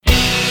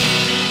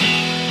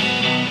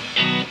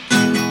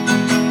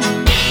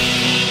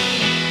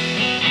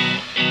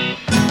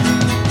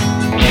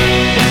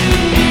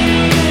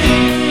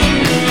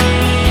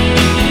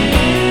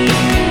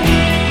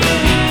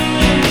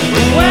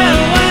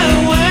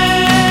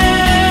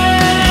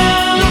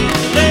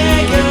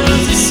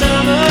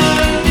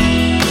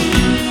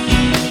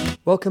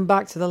Welcome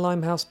back to the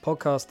Limehouse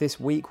podcast. This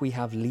week we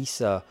have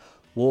Lisa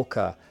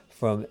Walker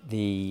from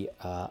the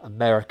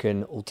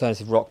American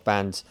alternative rock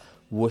band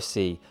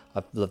Wussy.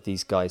 I've loved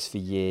these guys for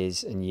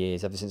years and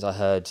years, ever since I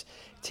heard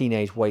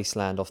Teenage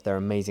Wasteland off their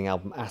amazing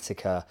album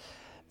Attica.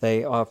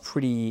 They are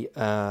pretty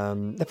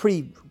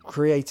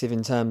creative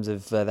in terms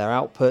of their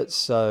outputs,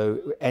 so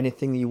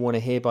anything that you want to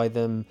hear by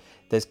them,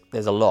 there's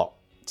a lot.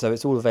 So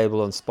it's all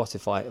available on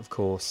Spotify, of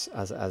course,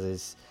 as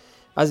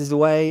is the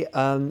way.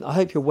 I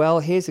hope you're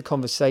well. Here's the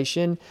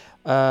conversation.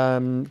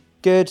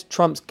 Good.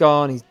 Trump's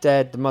gone. He's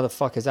dead. The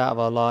motherfucker's out of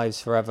our lives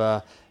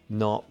forever.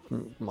 Not.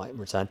 Might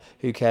return.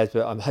 Who cares?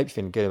 But I hope you're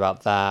feeling good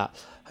about that.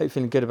 Hope you're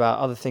feeling good about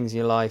other things in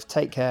your life.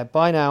 Take care.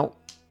 Bye now.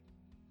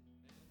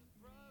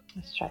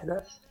 Let's try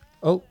this.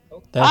 Oh.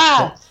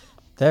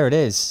 There it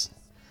is.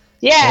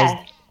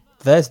 Yeah.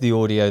 There's the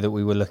audio that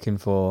we were looking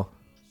for.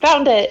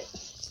 Found it.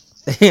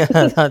 Yeah,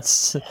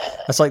 that's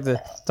like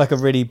a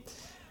really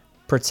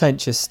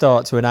pretentious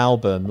start to an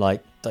album,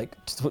 like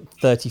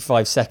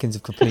 35 seconds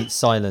of complete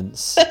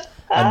silence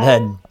and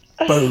then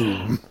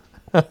boom.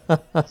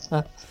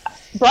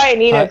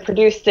 Brian Eno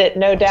produced it,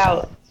 no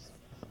doubt.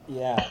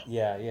 Yeah,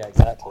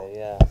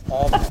 exactly.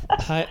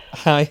 How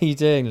are you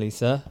doing,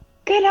 Lisa?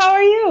 Good. How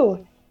are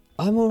you?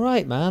 I'm all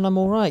right, man. I'm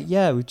all right.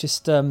 Yeah, we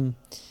just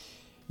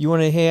you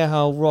want to hear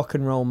how rock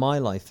and roll my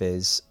life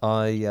is?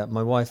 My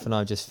wife and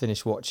I just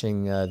finished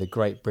watching the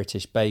Great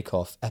British Bake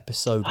Off,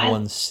 episode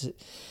 1,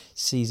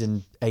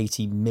 season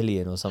 80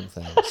 million or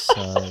something.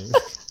 So.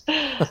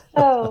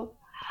 Oh,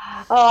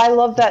 I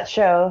love that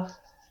show.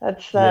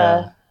 That's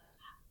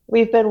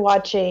We've been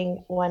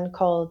watching one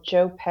called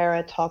Joe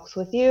Pera Talks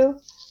with You.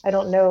 I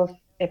don't know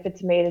if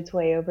it's made its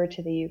way over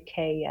to the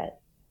UK yet,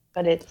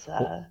 but it's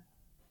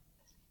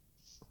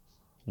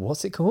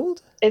What's it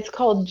called? It's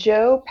called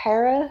Joe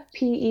Pera,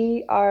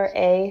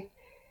 Pera,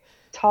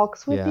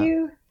 Talks with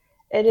You,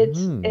 and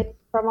it's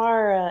from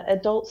our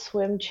Adult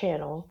Swim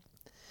channel,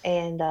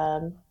 and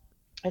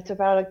it's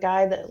about a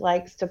guy that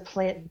likes to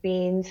plant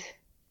beans,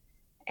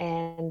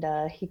 and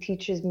he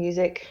teaches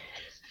music,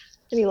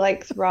 and he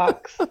likes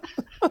rocks.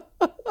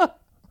 Oh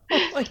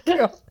my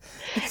god,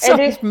 it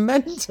sounds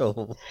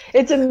mental.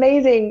 It's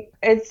amazing.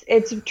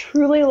 It's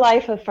truly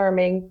life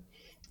affirming.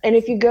 And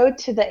if you go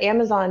to the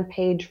Amazon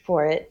page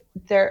for it,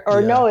 it's the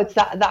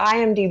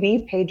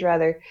IMDb page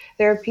rather.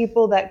 There are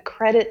people that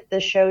credit the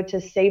show to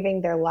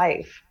saving their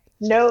life.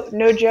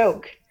 No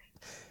joke.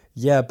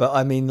 Yeah, but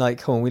I mean, like,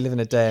 come on, we live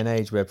in a day and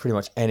age where pretty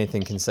much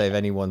anything can save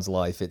anyone's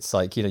life. It's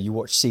like, you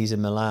watch Cesar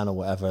Millan or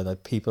whatever, the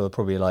people are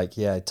probably like,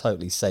 yeah, it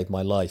totally saved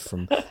my life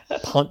from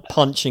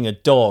punching a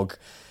dog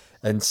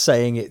and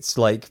saying it's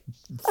like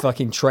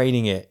fucking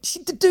training it.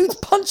 The dude's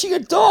punching a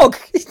dog.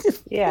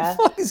 Yeah. What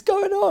the fuck is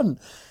going on?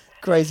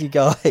 Crazy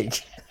guy.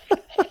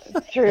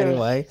 True.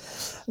 Anyway,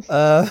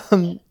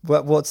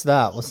 what's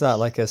that? What's that?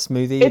 Like a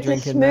smoothie you're drinking?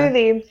 It's a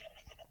smoothie.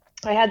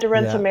 There? I had to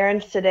run some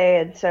errands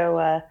today, and so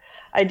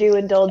I do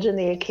indulge in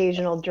the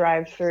occasional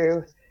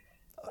drive-through.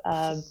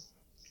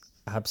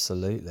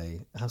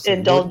 Absolutely.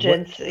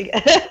 Indulgence.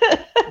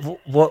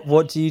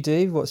 What do you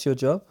do? What's your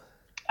job?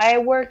 I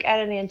work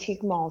at an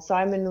antique mall, so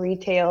I'm in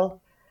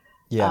retail.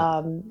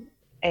 Yeah.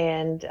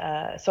 And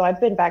so I've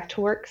been back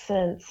to work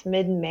since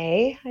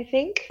mid-May, I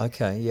think.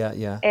 Okay,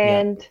 yeah.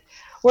 And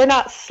we're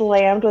not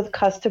slammed with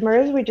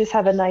customers. We just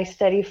have a nice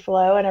steady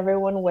flow, and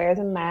everyone wears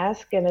a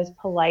mask and is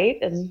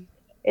polite, and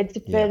it's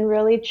been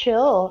really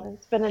chill.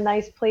 It's been a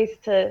nice place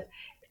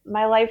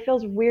my life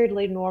feels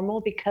weirdly normal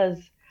because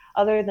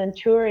other than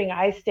touring,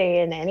 I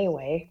stay in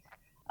anyway,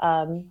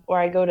 or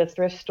I go to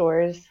thrift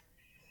stores,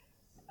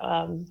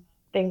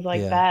 things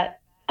like that.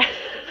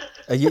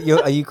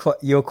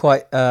 You're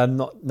quite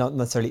not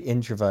necessarily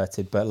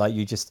introverted, but like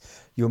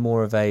you're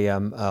more of a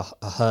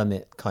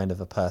hermit kind of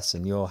a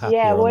person. You're happier.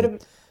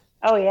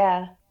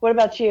 Yeah. What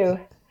about you?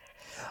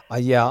 I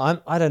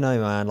don't know,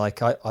 man.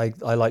 Like I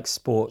like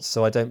sports,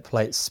 so I don't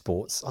play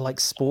sports. I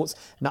like sports.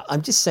 Now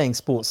I'm just saying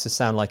sports to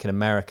sound like an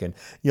American.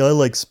 Yeah, I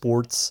like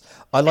sports.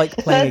 I like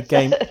playing a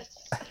game.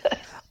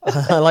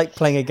 I like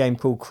playing a game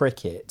called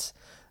cricket.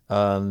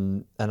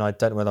 And I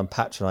don't know whether I'm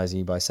patronising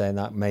you by saying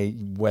that.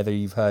 Whether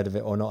you've heard of it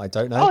or not, I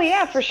don't know. Oh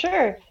yeah, for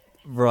sure.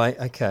 Right.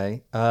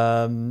 Okay.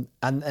 And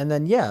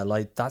then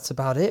like that's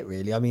about it,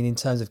 really. I mean, in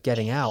terms of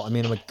getting out. I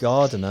mean, I'm a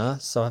gardener,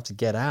 so I have to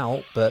get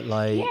out. But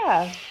like,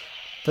 yeah.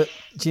 But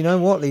do you know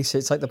what, Lisa?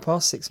 It's like the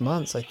past 6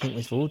 months. I think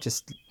we've all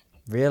just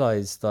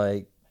realised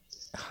like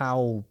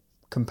how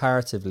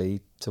comparatively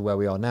to where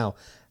we are now,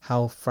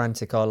 how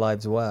frantic our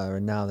lives were,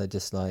 and now they're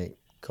just like,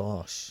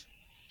 gosh,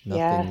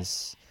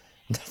 nothing's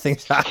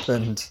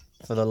happened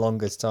for the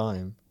longest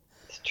time.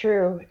 It's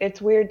true. It's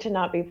weird to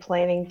not be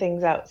planning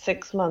things out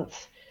 6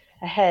 months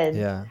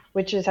ahead,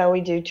 which is how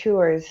we do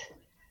tours.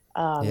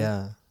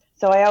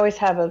 So I always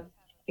have a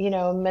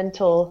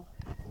mental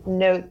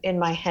note in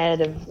my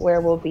head of where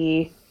we'll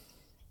be,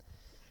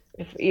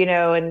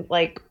 and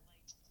like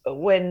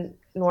when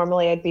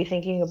normally I'd be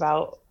thinking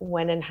about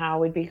when and how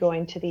we'd be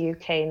going to the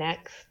UK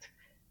next.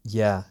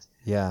 Yeah,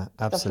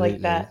 absolutely. Stuff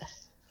like that.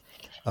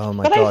 Oh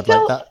my God,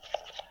 like that.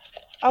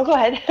 Oh, go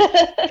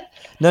ahead.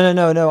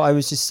 No. I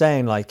was just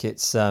saying, like,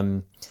 it's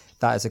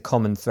that is a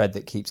common thread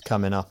that keeps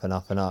coming up and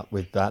up and up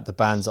with the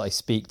bands that I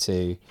speak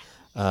to,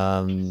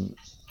 um,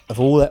 of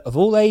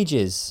all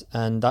ages,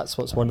 and that's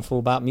what's wonderful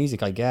about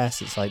music, I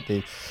guess. It's like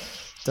the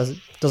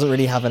doesn't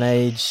really have an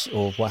age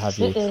or what have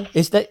you. Mm-mm.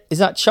 Is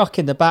that Chuck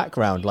in the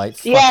background,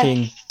 like Yes.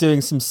 fucking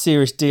doing some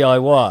serious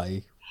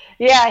DIY?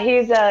 Yeah,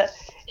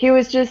 he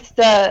was just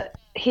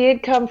he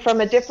had come from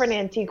a different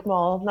antique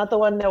mall, not the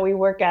one that we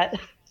work at.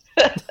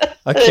 A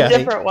Okay,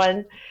 different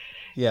one.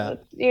 yeah,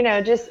 You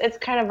know, just it's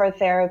kind of our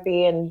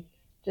therapy and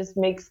just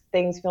makes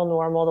things feel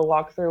normal to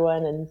walk through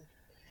one,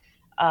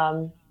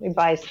 and we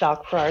buy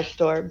stock for our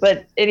store.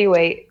 But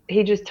anyway,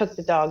 he just took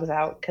the dogs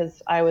out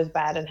because I was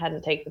bad and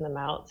hadn't taken them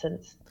out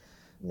since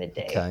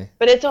midday. okay.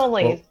 But it's Well,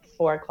 only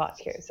 4 o'clock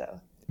here, so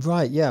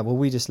right, yeah. Well,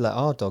 we just let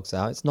our dogs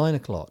out. It's 9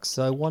 o'clock,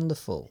 so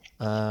wonderful.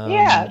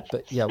 yeah.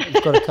 But yeah,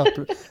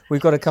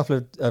 we've got a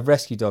couple of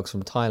rescue dogs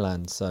from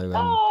Thailand. So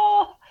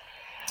Oh,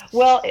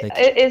 well, they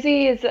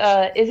Izzy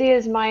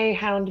is my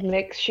hound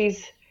mix.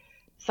 She's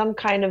some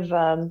kind of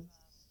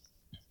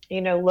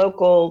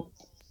local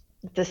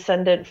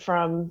descendant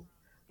from,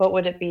 what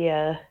would it be?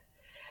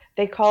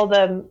 They call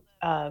them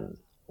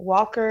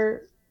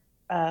Walker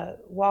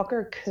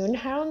Walker coon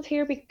hounds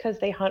here because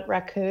they hunt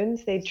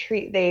raccoons. They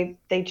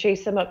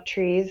chase them up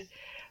trees,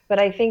 but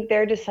I think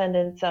they're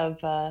descendants of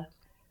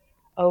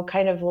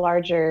kind of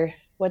larger.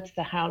 What's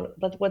the hound?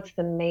 What's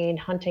the main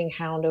hunting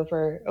hound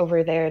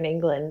over there in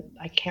England?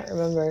 I can't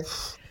remember.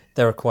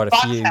 there are quite a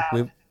few.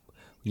 Foxhound.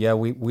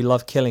 We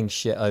love killing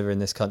shit over in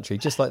this country,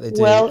 just like they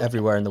do Well,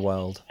 everywhere in the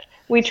world.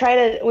 we try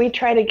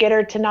to get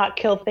her to not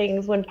kill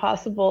things when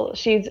possible.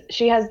 She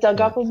has dug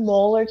Right, up a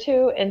mole or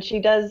two, and she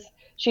does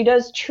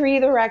tree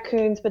the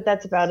raccoons, but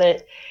that's about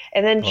it.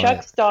 And then right.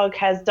 Chuck's dog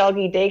has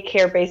doggy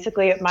daycare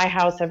basically at my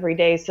house every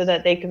day so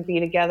that they can be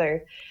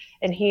together.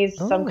 And he's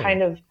some Oh,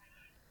 kind of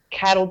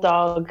cattle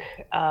dog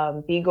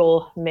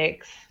beagle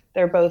mix.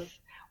 They're both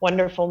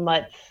wonderful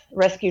mutts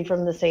rescued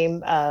from the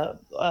same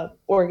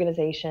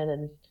organization,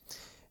 and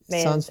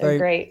man, sounds they're very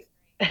great.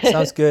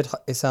 sounds good.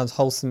 It sounds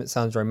wholesome. It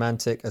sounds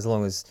romantic. As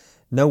long as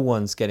no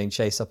one's getting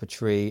chased up a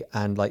tree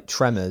and like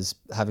tremors,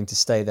 having to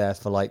stay there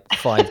for like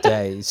 5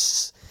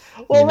 days.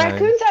 You Well, know.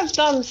 raccoons have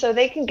thumbs, so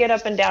they can get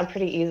up and down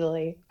pretty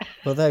easily.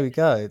 Well, there we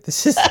go.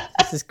 This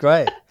is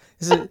great.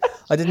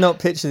 I did not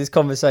picture this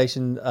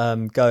conversation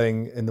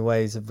going in the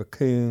ways of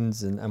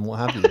raccoons and what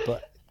have you,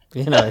 but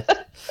you know,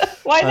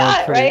 Why I'm a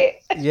not, pretty right?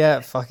 yeah.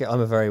 Fuck it.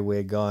 I'm a very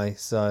weird guy,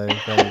 so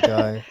there we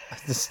go.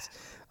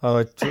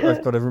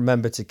 I've got to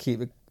remember to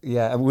keep it.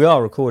 Yeah, and we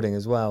are recording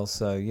as well,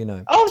 so you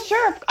know. Oh,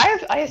 sure.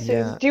 I assume.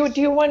 Yeah,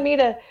 Do you want me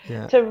to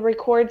yeah. to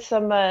record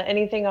some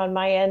anything on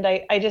my end?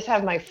 I just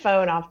have my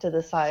phone off to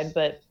the side,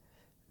 but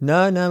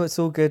No, it's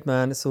all good,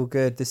 man. It's all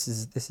good. This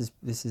is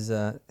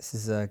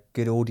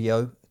good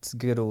audio. It's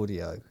good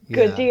audio.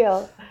 good Yeah.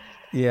 deal.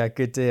 Yeah,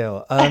 good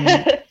deal.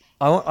 I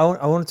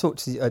want to talk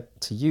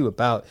to you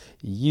about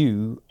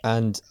you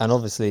and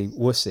obviously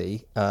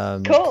Wussy,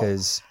 Cool.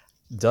 because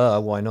duh,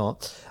 why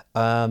not?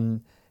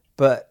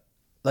 But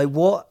like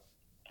what?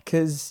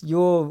 Because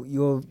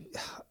you're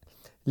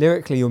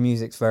lyrically your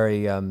music's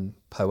very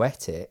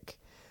poetic,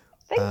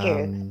 Thank you.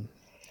 um,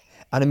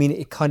 and I mean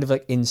it kind of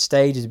like in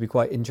stages would be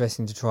quite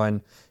interesting to try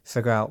and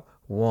figure out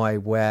why,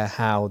 where,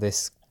 how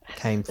this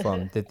came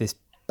from. Did this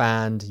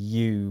band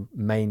you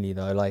mainly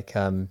though like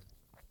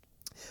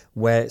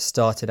where it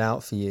started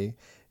out for you,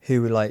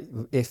 who were like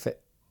if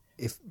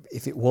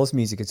it was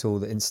music at all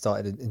that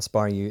started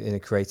inspiring you in a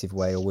creative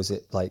way, or was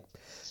it like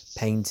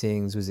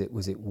paintings, was it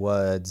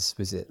words,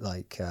 was it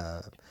like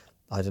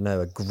I don't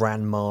know, a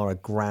grandma, a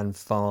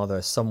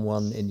grandfather,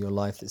 someone in your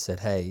life that said,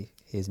 hey,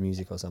 here's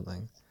music or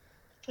something?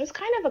 It's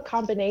kind of a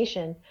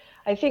combination.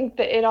 I think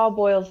that it all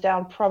boils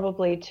down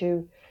probably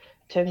to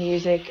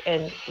music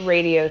and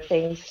radio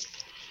things.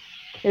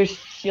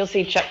 You'll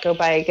see Chuck go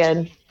by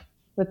again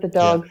with the Yeah.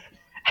 dogs.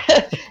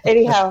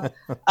 Anyhow,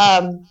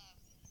 um,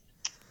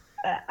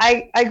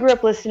 I grew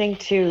up listening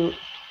to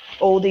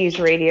oldies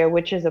radio,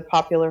 which is a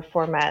popular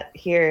format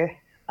here.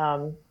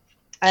 Um,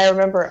 I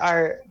remember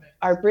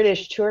our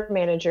British tour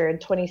manager in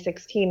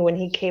 2016 when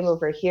he came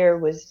over here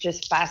was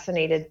just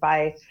fascinated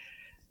by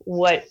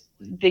what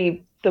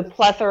the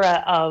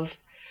plethora of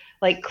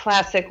like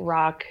classic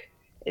rock,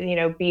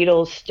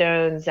 Beatles,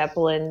 Stones,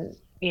 Zeppelin,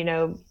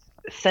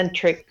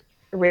 centric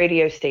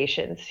radio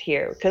stations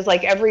here. Because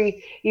like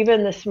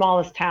even the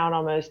smallest town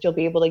almost, you'll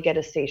be able to get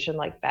a station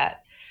like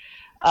that.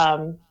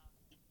 Um,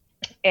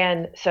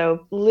 and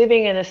so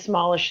living in a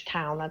smallish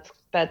town,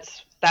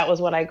 that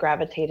was what I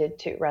gravitated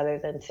to rather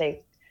than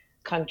say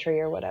country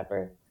or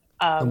whatever.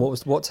 And Um,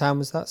 what town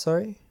was that?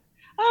 Sorry.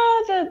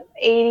 the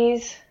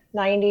 80s,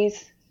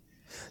 90s.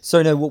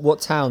 So no, what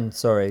town?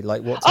 Sorry,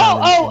 like what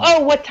town Oh, oh,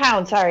 in oh, what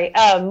town? Sorry.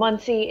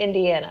 Muncie,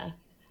 Indiana,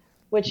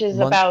 which is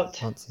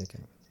about, Muncie?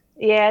 Okay.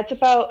 yeah,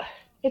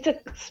 it's a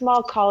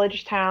small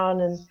college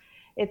town, and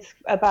it's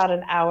about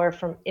an hour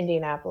from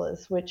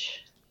Indianapolis,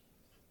 which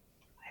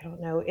I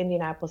don't know.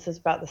 Indianapolis is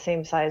about the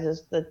same size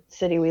as the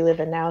city we live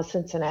in now,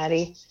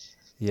 Cincinnati.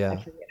 I Yeah.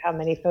 forget how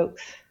many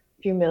folks,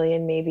 a few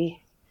million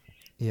maybe.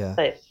 Yeah.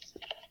 But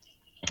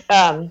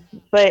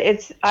but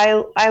it's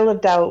I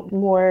lived out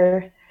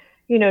more,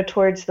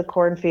 towards the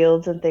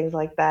cornfields and things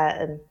like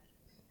that, and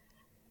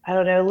I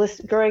don't know,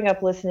 growing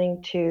up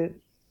listening to,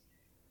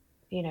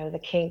 the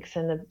Kinks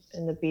and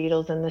the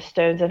Beatles and the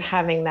Stones and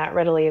having that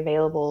readily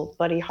available,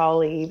 Buddy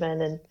Holly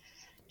even, and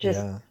just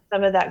Yeah.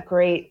 some of that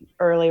great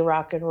early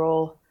rock and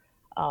roll.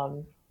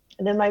 Um,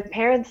 and then my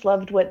parents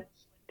loved what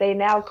they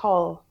now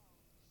call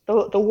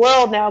the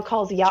world now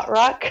calls yacht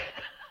rock.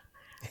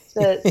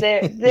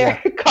 Their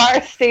Yeah.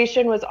 car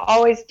station was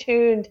always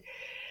tuned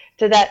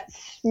to that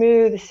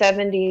smooth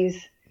 '70s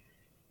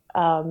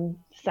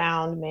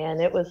sound.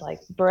 Man, it was like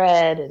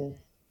Bread and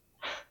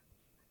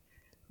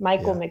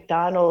Michael Yeah.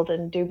 McDonald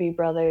and Doobie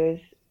Brothers,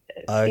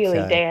 Steely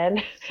Okay.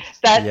 Dan.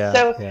 That Yeah.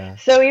 so Yeah.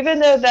 so even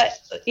though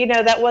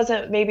that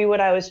wasn't maybe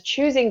what I was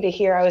choosing to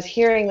hear, I was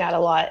hearing that a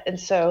lot, and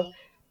so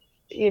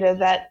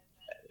that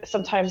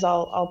sometimes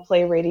I'll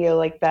play radio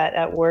like that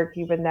at work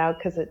even now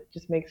because it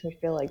just makes me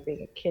feel like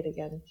being a kid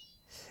again.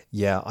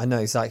 Yeah, I know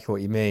exactly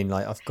what you mean.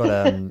 Like I've got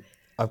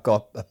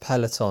a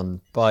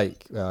Peloton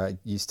bike where I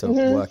used to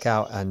Hmm. work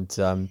out, and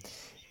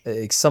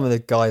some of the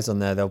guys on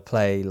there, they'll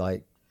play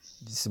like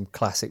some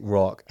classic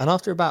rock, and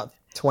after about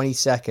 20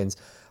 seconds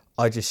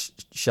I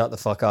just shut the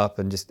fuck up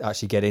and just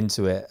actually get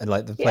into it, and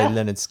like they play Yeah,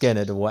 Leonard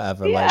Skinner or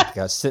whatever, yeah,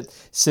 like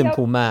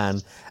Simple yep.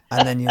 Man,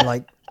 and then you're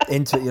like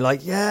into it, you're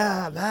like,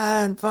 yeah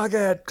man, fuck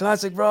it,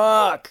 classic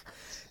rock.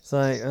 It's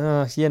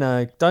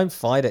like, don't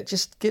fight it,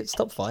 just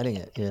stop fighting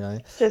it,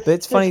 but it's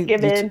Just funny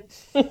give in.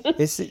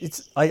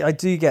 I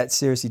do get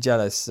seriously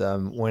jealous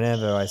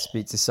whenever I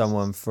speak to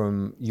someone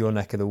from your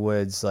neck of the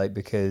woods, like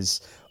because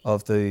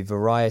of the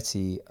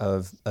variety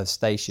of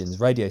stations,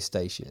 radio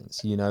stations.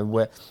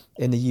 Where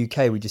in the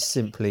UK we just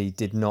simply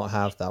did not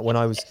have that. When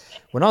I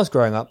was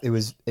growing up, it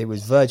was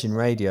Virgin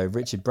Radio,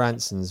 Richard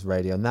Branson's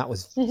radio, and that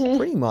was Hmm.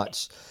 pretty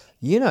much,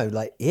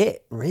 like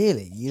it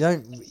really.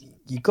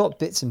 You got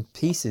bits and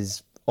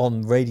pieces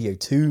on Radio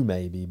 2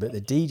 maybe, but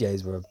the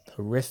DJs were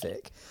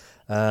horrific.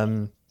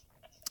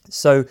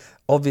 So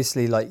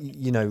obviously, like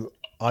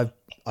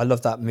I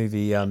love that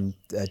movie,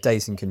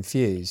 Dazed and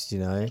Confused.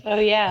 Oh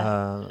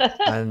yeah.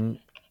 And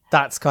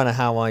that's kind of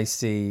how I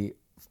see,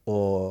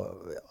 or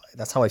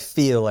that's how I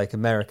feel like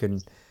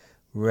American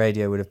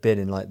radio would have been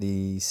in like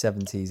the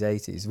 70s,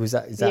 80s. Is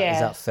that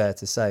Yeah. fair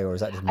to say, or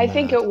is that just I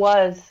think mad? it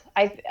was.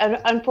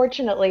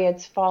 Unfortunately,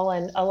 it's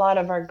fallen. A lot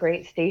of our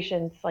great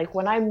stations. Like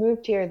when I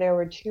moved here, there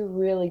were two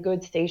really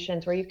good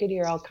stations where you could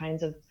hear all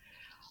kinds of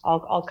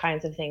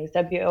things.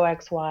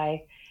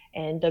 WOXY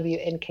and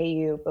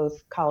WNKU,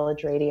 both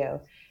college radio,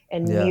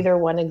 and Yeah. neither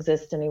one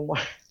exists anymore.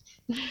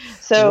 What?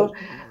 So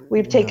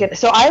we've Yeah. taken.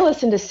 So I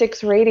listen to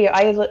Six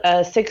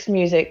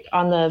Music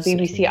on the Six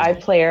BBC music.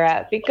 iPlayer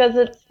app because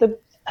it's the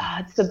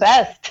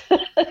best.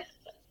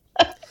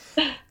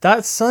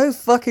 That's so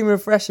fucking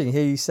refreshing,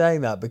 hear you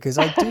saying that, because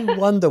I do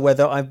wonder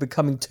whether I'm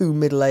becoming too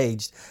middle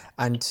aged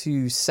and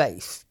too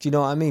safe. Do you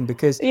know what I mean?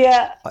 Because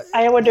Yeah,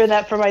 I, I wonder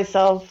that for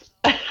myself.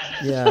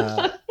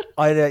 yeah,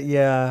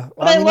 yeah.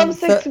 But I I mean, love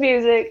Six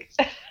Music.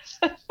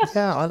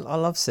 yeah, I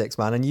love Six,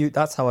 man, and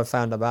that's how I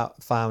found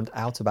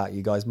out about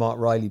you guys. Mark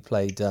Riley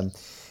played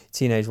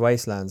Teenage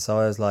Wasteland, so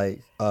I was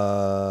like,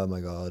 oh my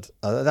god,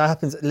 that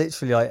happens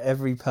literally like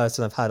every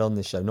person I've had on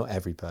this show. Not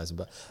every person,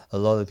 but a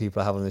lot of the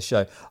people I have on the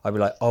show. I'd be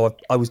like, oh,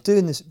 I was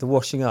doing the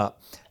washing up,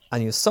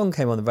 and your song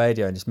came on the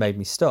radio and just made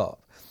me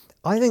stop.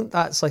 I think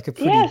that's like a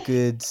pretty Yes.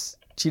 good.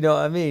 Do you know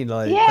what I mean?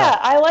 Like Yeah, that.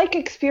 I like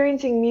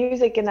experiencing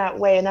music in that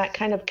way, in that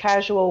kind of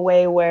casual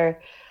way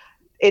where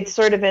it's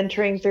sort of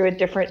entering through a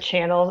different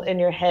channel in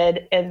your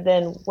head, and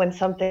then when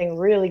something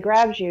really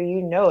grabs you,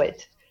 you know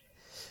it.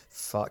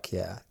 Fuck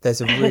yeah.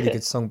 There's a really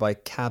good song by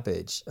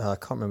Cabbage. I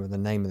can't remember the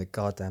name of the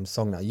goddamn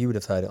song now. You would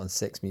have heard it on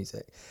Six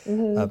Music.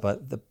 Hmm.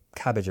 But the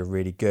Cabbage are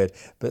really good.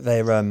 But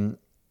they're,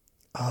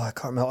 I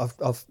can't remember.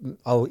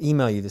 I'll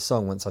email you the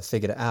song once I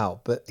figured it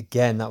out. But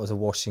again, that was a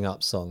washing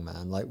up song,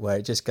 man. Like where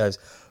it just goes,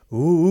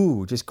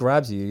 ooh, just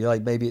grabs you. You're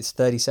like, maybe it's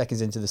 30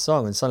 seconds into the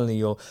song and suddenly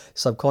your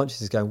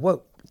subconscious is going,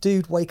 whoa,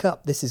 dude, wake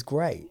up. This is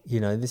great.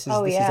 Oh This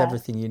is yeah.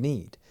 everything you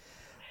need.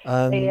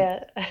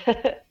 Yeah.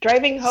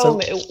 Driving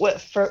home,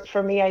 So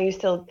for me, I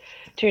used to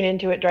tune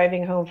into it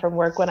driving home from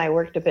work when I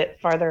worked a bit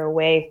farther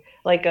away,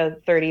 like a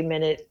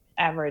 30-minute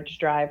average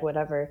drive,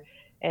 whatever.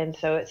 And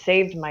so it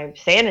saved my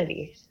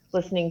sanity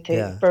listening to,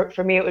 yeah.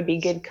 for me, it would be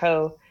Good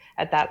Co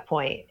at that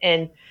point.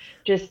 And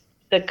just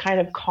the kind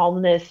of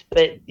calmness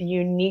but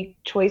unique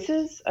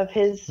choices of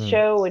his Hmm.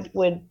 show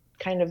would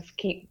kind of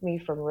keep me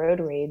from road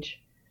rage.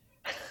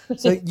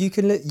 So you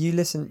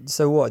listen.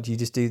 So what do you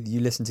just do?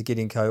 You listen to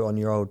Gideon Co on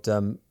your old.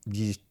 You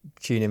just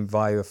tune in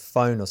via your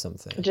phone or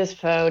something. Just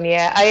phone,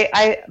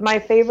 yeah. My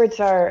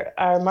favorites are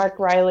Mark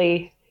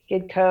Riley,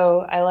 Kid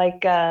Co. I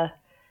like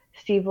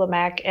Steve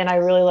Lamacq, and I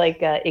really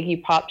like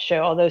Iggy Pop's show.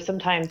 Although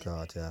sometimes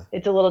God, yeah,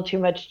 it's a little too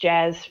much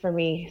jazz for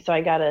me, so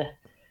I gotta.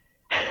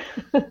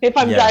 If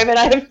I'm yeah. driving,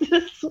 I have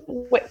to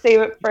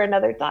save it for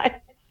another time.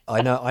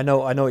 I know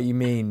what you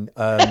mean.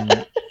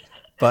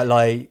 But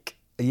like,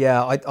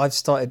 Yeah, I've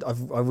started.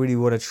 I really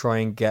want to try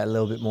and get a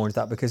little bit more into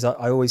that because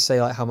I always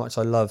say like how much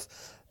I love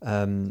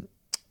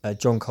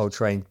John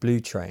Coltrane's Blue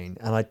Train,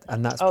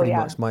 and that's Oh pretty yeah.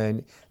 much my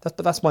only.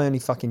 That's my only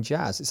fucking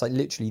jazz. It's like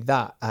literally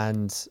that,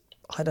 and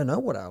I don't know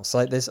what else.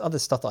 Like there's other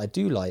stuff that I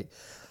do like,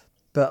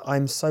 but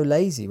I'm so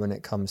lazy when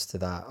it comes to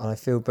that, and I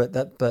feel. But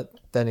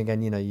then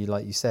again, you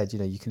like you said,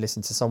 you can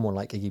listen to someone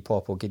like Iggy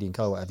Pop or Gideon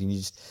Cole, whatever,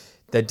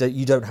 and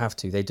you don't have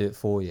to. They do it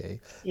for you.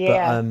 But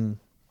Yeah.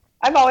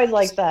 I've always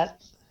liked that.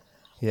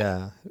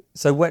 yeah.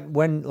 So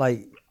when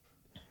like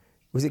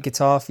was it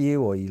guitar for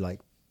you, or you like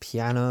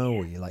piano,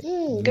 or you like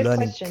Good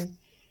learning question.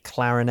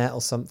 clarinet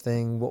or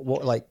something?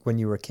 What like when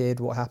you were a kid?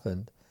 What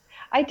happened?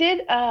 I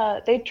did.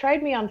 They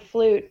tried me on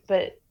flute,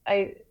 but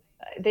they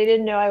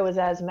didn't know I was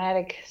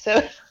asthmatic,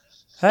 so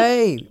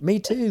Hey, me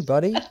too,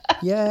 buddy.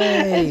 and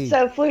Yay.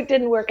 so flute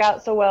didn't work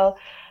out so well.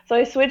 So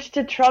I switched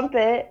to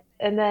trumpet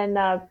and then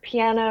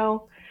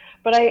piano,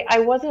 but I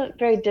wasn't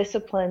very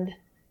disciplined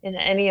in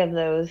any of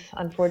those,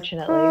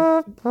 unfortunately.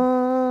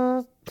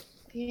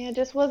 Yeah, it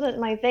just wasn't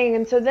my thing.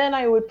 And so then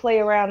I would play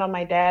around on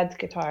my dad's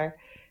guitar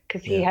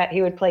because Yeah,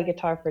 he would play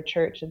guitar for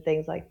church and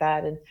things like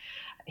that. And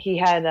he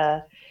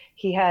had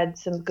he had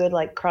some good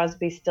like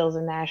Crosby, Stills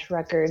and Nash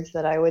records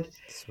that I would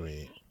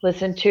sweet.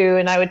 listen to,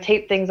 and I would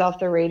tape things off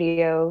the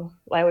radio.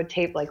 I would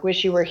tape like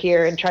 "Wish You Were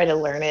Here" and try to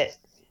learn it,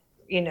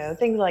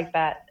 things like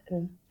that.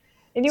 And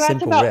you asked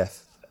Simple about,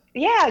 riff.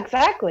 yeah,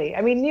 exactly.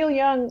 I mean, Neil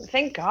Young,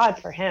 thank God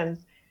for him.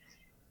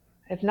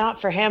 If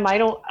not for him, I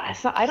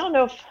don't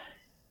know if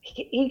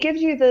he gives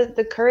you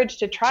the courage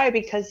to try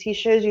because he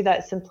shows you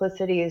that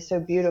simplicity is so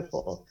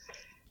beautiful.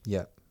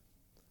 Yeah.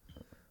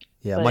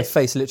 Yeah, my But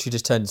face literally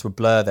just turned into a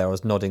blur there. I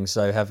was nodding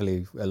so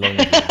heavily along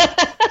with you.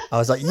 I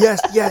was like, yes,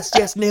 yes,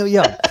 yes, Neil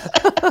Young.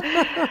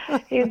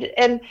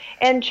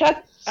 and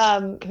Chuck,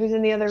 who's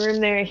in the other room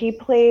there, he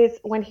plays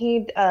when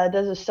he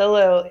does a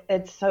solo.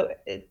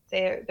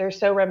 They're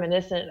so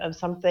reminiscent of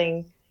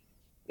something,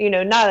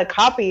 not a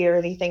copy or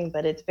anything,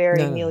 but it's very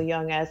No, Neil no.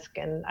 Young esque,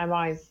 and I'm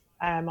always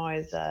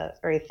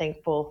very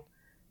thankful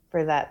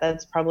for that.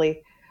 That's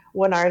probably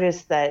one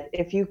artist that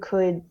if you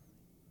could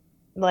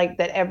like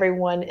that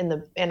everyone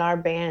in our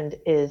band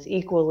is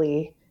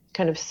equally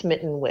kind of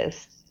smitten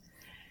with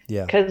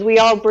Yeah. because we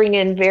all bring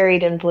in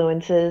varied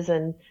influences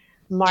and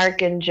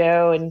Mark and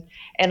Joe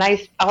and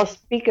I'll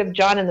speak of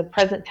John in the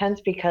present tense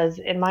because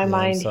in my Yeah, I'm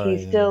mind sorry.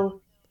 he's Yeah.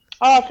 still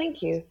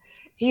thank you,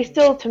 he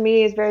still to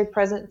me is very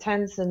present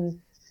tense, and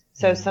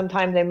so Yeah.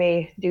 sometimes I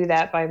may do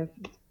that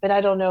but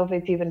I don't know if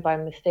it's even by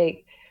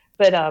mistake,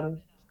 but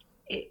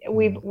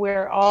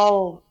we're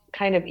all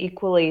kind of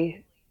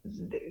equally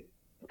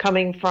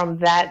coming from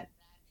that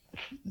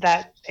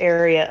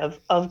area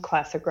of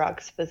classic rock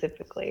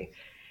specifically,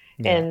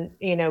 Yeah.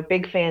 and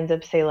big fans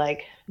of say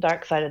like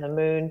Dark Side of the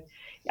Moon.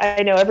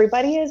 I know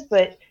everybody is,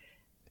 but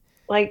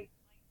like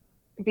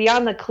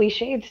beyond the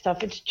cliched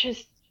stuff, it's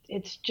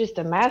just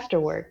a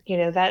masterwork.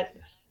 That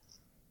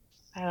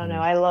I don't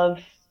know.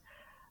 Mm.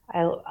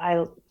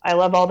 I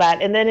love all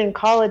that. And then in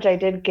college, I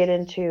did get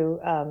into.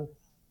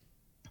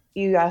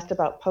 You asked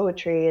about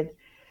poetry and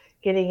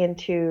getting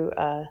into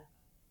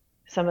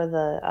some of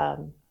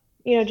the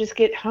just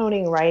get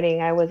honing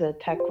writing. I was a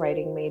tech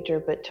writing major,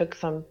 but took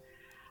some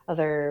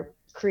other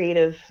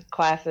creative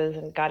classes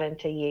and got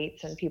into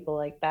Yeats and people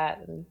like that.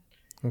 And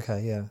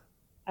Okay. Yeah.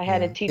 I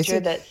had a Yeah. Is teacher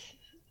it?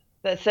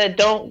 that said,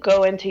 "Don't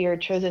go into your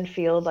chosen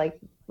field, like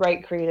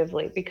write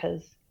creatively,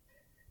 because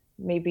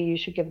maybe you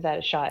should give that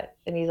a shot."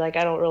 And he's like,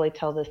 "I don't really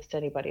tell this to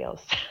anybody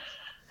else."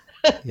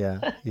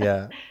 Yeah.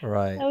 Yeah. That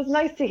Right. was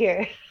nice to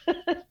hear.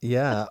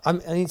 Yeah.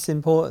 And it's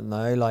important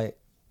though. Like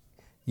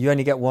you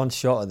only get one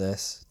shot at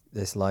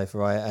this life,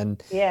 right?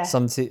 And Yeah,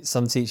 some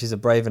teachers are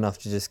brave enough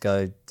to just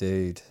go,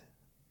 dude,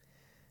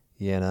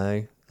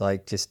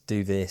 like just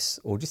do this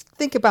or just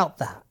think about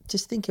that.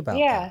 Just think about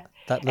yeah.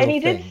 that And little he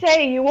did thing.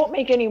 say you won't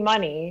make any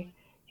money.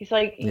 He's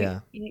like, Yeah.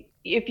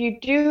 if you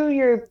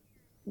do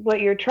what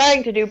you're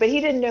trying to do, but he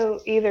didn't know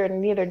either,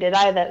 and neither did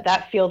I,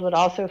 that field would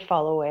also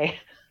fall away.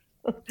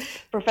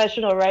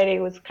 Professional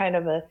writing was kind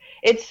of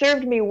it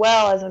served me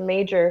well as a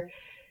major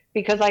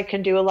because I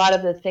can do a lot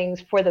of the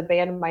things for the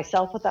band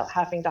myself without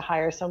having to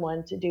hire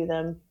someone to do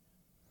them.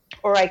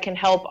 Or I can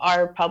help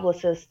our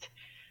publicist.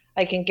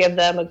 I can give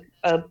them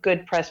a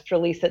good press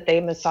release that they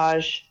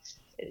massage,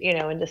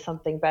 into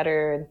something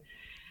better. And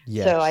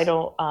so I Yes.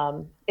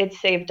 don't, it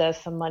saved us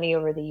some money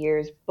over the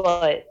years,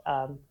 but,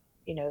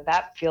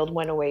 that field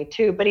went away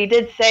too. But he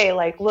did say,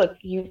 like, look,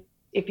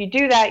 if you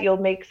do that, you'll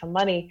make some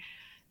money.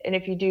 And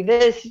if you do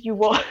this, you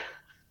won't,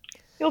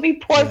 you'll be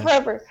poor Yeah.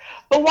 forever.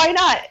 But why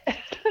not?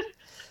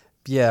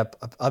 Yeah.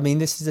 I mean,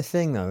 this is the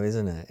thing though,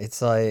 isn't it?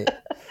 It's like,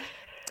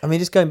 I mean,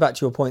 just going back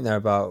to your point there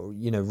about,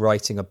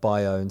 writing a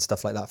bio and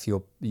stuff like that for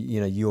your,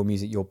 your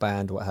music, your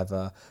band,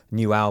 whatever,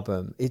 new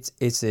album.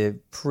 It's a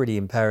pretty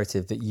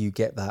imperative that you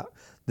get that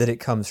it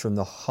comes from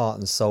the heart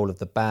and soul of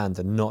the band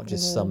and not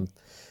just Hmm.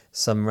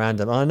 some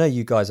random. I know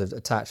you guys are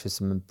attached with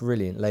some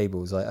brilliant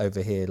labels like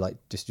over here, like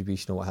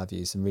distribution or what have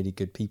you, some really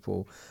good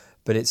people.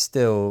 but it's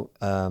still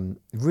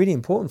really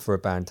important for a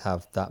band to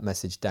have that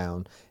message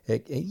down.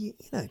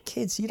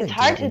 Kids, you don't It's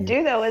do hard that to when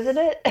do though, isn't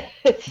it?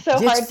 It's so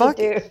it's hard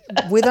to do.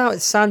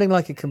 without sounding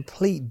like a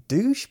complete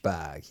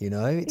douchebag.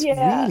 It's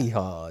Yeah. really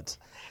hard.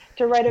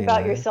 To write You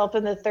about know, yourself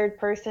in the third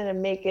person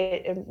and make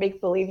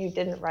believe you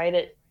didn't write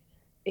it,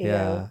 you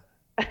know.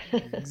 yeah,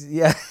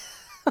 yeah.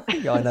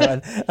 Yeah, I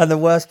know. And the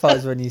worst part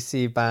is when you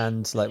see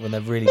bands like when they're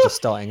really just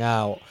starting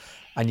out,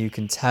 and you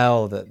can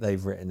tell that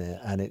they've written it,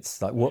 and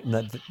it's like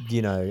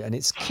and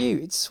it's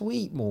cute, it's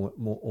sweet, more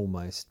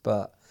almost.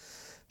 But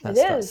It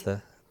that's is.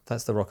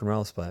 that's the rock and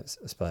roll, I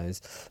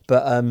suppose.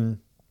 But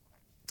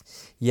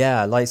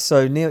yeah, like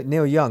so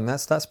Neil Young,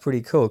 that's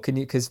pretty cool. Can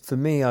you? Because for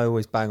me, I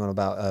always bang on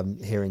about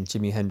hearing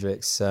Jimi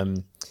Hendrix.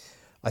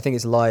 I think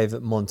it's live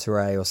at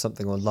Monterey or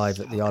something, or live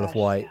at the Oh Isle of gosh,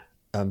 Wight,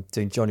 yeah.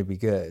 doing Johnny Be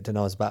Good, and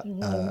I was about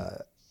Hmm.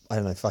 I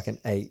don't know, fucking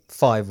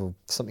 5 or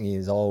something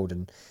years old,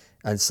 and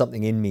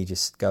something in me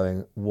just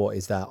going, what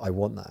is that? I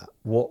want that.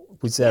 What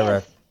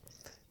Yes.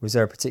 was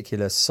there a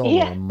particular song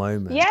Yeah. or a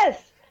moment?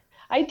 Yes.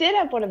 I did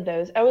have one of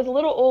those. I was a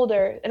little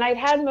older, and I'd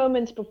had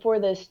moments before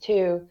this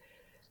too.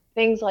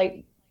 Things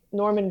like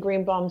Norman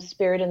Greenbaum's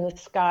 "Spirit in the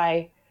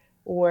Sky,"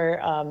 or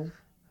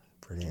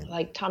Brilliant.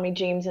 like Tommy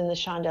James and the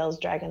Shondells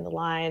 "Dragging the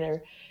Line,"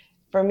 or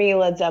for me,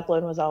 Led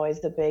Zeppelin was always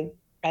the big.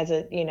 As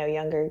a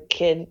younger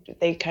kid,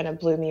 they kind of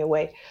blew me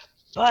away.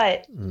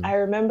 But Mm. I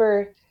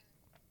remember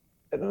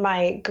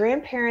my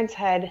grandparents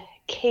had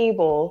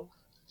cable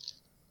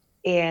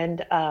and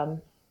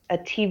a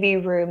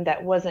TV room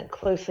that wasn't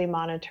closely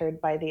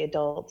monitored by the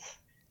adults.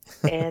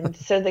 And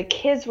so the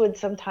kids would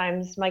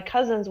sometimes, my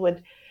cousins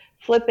would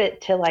flip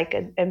it to like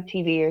an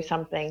MTV or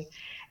something.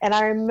 And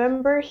I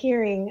remember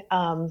hearing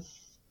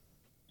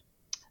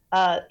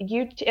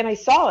and I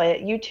saw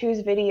it,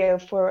 U2's video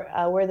for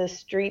Where the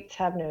Streets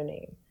Have No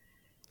Name,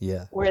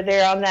 Yeah. where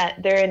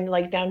they're in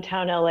like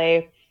downtown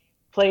LA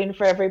playing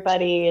for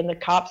everybody, and the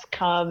cops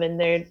come, and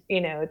they're,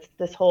 it's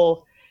this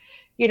whole,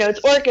 it's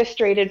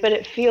orchestrated, but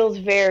it feels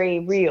very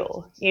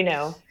real,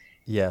 Yeah,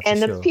 for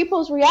and the sure.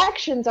 people's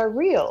reactions are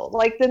real.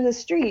 Like in the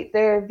street,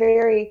 they're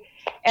very,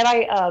 and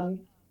I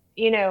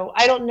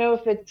don't know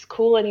if it's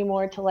cool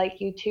anymore to like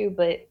U2,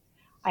 but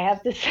I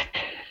have to say,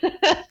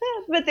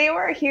 but they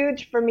were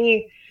huge for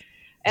me,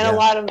 and a Yeah,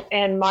 lot of,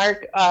 and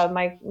Mark,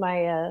 my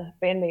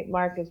bandmate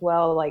Mark as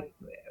well, like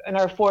in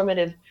our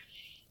formative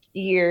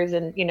years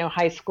and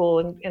high school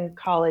and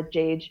college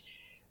age,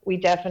 we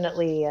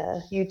definitely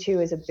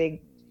U2 is a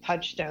big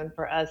touchstone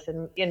for us,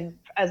 and in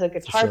as a for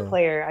guitar sure.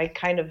 player,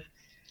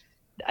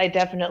 I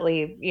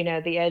definitely,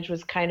 the Edge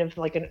was kind of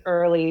like an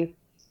early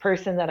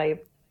person that I,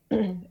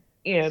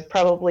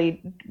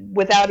 probably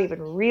without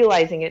even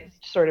realizing it,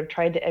 sort of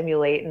tried to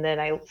emulate. And then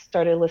I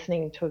started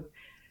listening to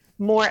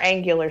more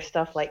angular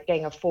stuff like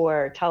Gang of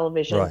Four or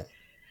Television Right.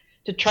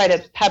 to try to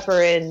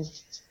pepper in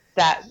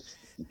that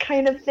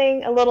kind of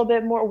thing a little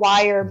bit more.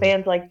 Wire, Mm.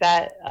 bands like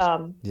that,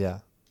 Yeah.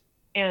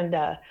 and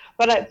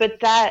but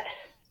that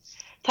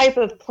type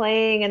of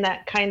playing and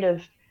that kind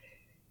of,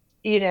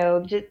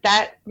 just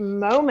that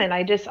moment,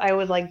 I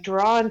was like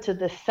drawn to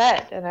the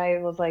set, and I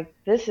was like,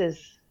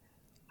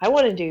 I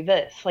want to do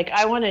this. Like,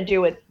 I want to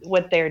do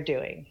what they're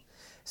doing.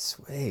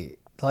 Sweet.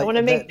 I Like want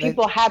to make that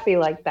people happy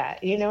like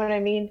that. You know what I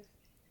mean?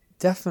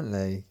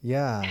 definitely.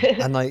 Yeah.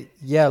 And like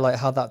yeah, like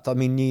how that I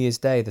mean New Year's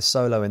Day, the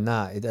solo in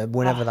that, Oh,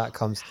 whenever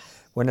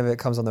it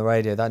comes on the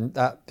radio,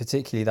 that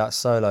particularly that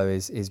solo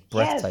is yes.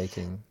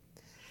 breathtaking.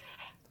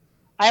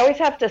 I always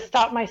have to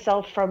stop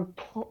myself from,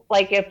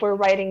 like, if we're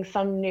writing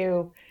some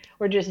new,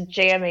 we're just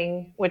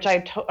jamming, which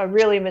I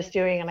really miss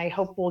doing, and I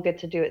hope we'll get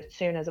to do it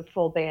soon as a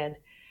full band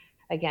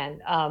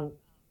again.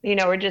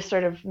 We're just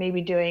sort of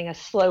maybe doing a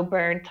slow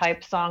burn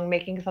type song,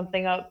 making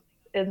something up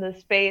in the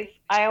space.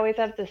 I always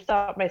have to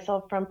stop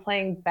myself from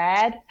playing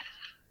bad,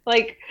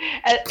 like,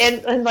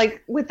 and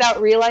like without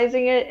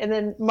realizing it. And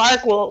then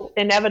Mark will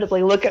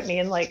inevitably look at me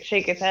and like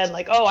shake his head,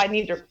 like, "Oh, I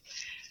need to,"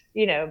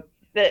 you know,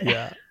 that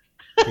Yeah.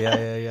 Yeah,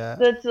 yeah, yeah.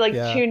 that's like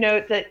Yeah. two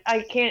notes that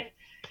I can't.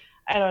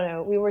 I don't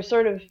know. We were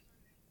sort of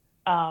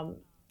um,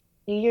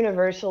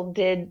 Universal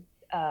did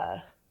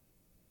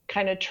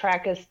kind of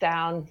track us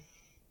down.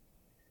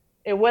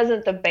 It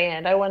wasn't the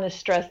band. I want to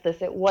stress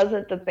this. It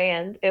wasn't the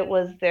band. It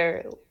was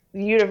their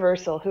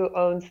Universal, who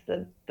owns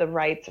the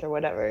rights or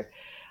whatever.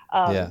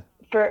 Yeah.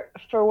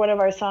 For one of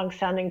our songs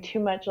sounding too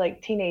much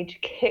like Teenage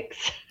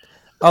Kicks.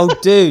 Oh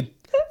dude,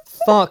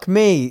 fuck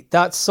me.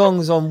 That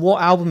song's on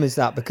what album is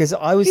that? Because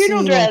I was Funeral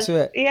singing along Dress. to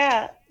it.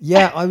 Yeah.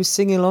 Yeah, I was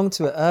singing along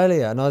to it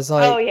earlier, and I was Oh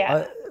like,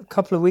 yeah. a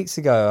couple of weeks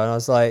ago, and I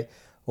was like,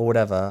 or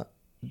whatever.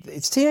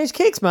 It's Teenage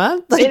Kicks,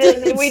 man. Like, It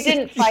is. We it's,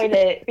 didn't fight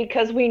it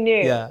because we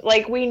knew. yeah,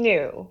 Like, we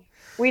knew.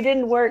 We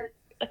didn't work.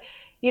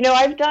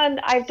 I've done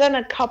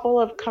a couple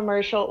of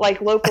commercial, like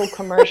local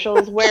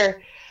commercials,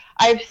 where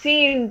I've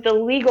seen the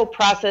legal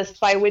process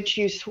by which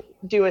you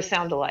do a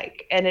sound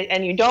alike,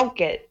 and you don't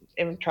get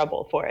in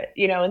trouble for it.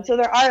 And so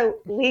there are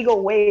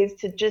legal ways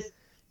to just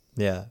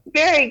yeah,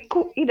 very,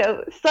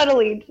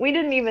 subtly. We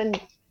didn't even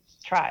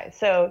try.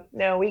 So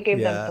no, we gave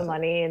them some yeah.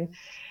 money, and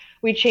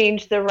we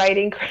changed the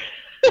writing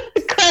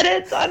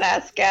credits on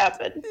ASCAP.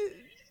 And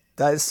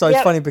That's so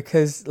funny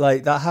because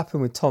like that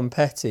happened with Tom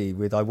Petty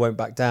with I Won't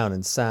Back Down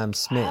and Sam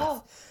Smith.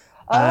 Oh,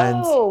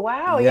 And oh,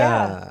 wow,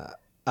 yeah. yeah.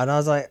 And I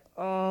was like,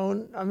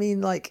 oh, I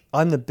mean, like,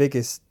 I'm the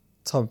biggest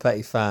Tom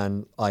Petty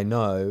fan I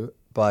know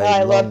by Oh, a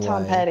I love long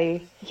Tom way.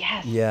 Petty.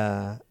 Yes.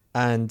 Yeah.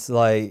 And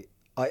like,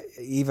 I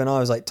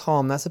was like,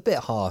 Tom, that's a bit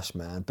harsh,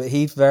 man. But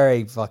he was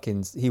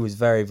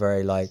very,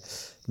 very like,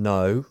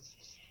 no,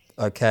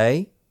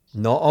 okay,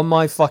 not on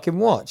my fucking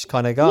watch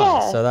kind of guy.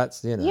 Yeah. So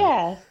that's,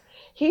 Yeah.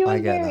 He I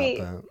was get that, very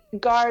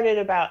but guarded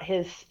about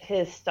his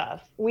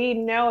stuff. We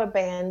know a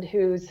band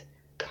whose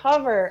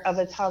cover of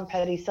a Tom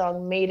Petty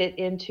song made it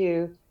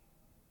into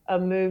a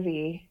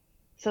movie,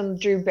 some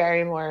Drew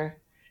Barrymore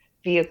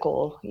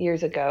vehicle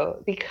years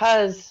ago,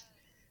 because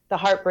the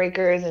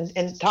Heartbreakers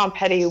and Tom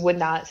Petty would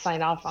not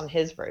sign off on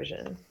his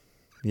version.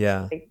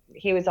 yeah. Like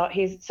he's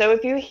so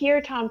if you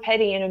hear Tom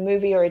Petty in a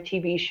movie or a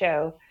TV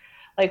show,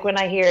 like when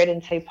I hear it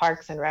in say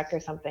Parks and Rec or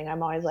something,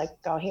 I'm always like,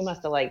 oh, he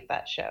must have liked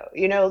that show,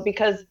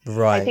 because I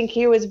Right. think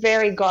he was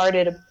very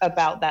guarded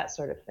about that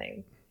sort of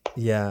thing.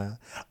 Yeah,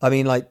 I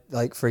mean,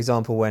 like for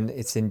example, when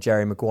it's in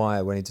Jerry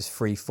Maguire, when he just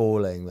free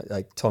falling,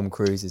 like Tom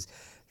Cruise is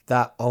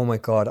that. Oh my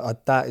God,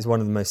 that is one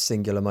of the most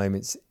singular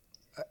moments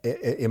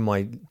in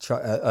my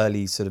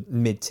early sort of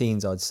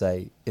mid-teens, I'd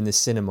say, in the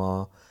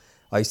cinema.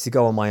 I used to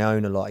go on my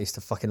own a lot. I used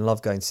to fucking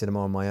love going to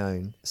cinema on my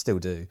own, still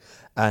do,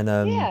 and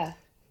Yeah.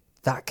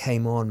 that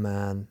came on,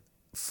 man.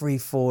 Free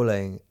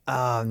falling.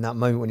 And that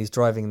moment when he's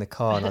driving in the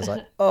car, and I was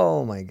like,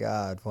 oh my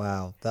God,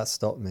 wow, that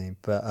stopped me.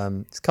 But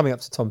it's coming up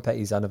to Tom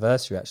Petty's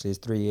anniversary, actually, his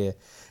 3-year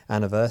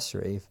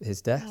anniversary of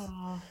his death.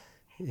 Oh.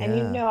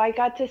 And Yeah. I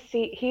got to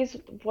see, he's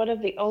one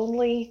of the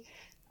only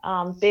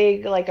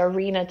big like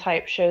arena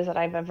type shows that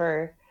I've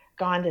ever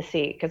gone to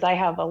see, because I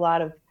have a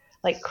lot of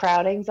like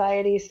crowd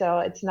anxiety, so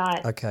it's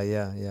not, Okay,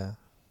 yeah, yeah.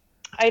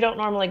 I don't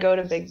normally go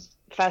to big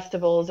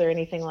festivals or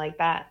anything like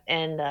that.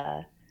 And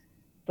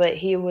but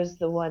he was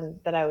the one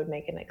that I would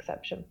make an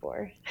exception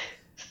for.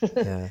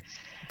 Yeah.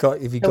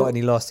 Have you got So,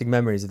 any lasting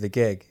memories of the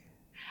gig?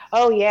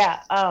 oh yeah.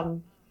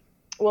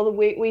 Well,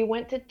 we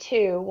went to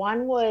two.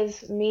 One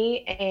was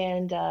me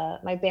and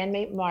my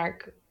bandmate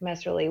Mark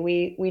Messerly.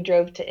 We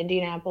drove to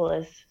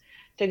Indianapolis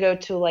to go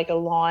to like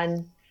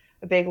a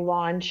big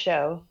lawn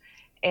show,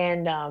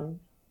 and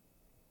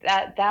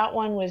that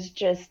one was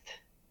just,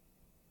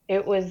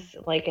 it was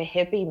like a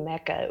hippie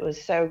mecca. It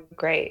was so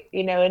great,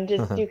 and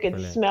just you could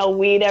Brilliant. smell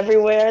weed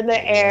everywhere in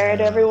the air, and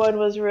Yeah, everyone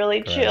was really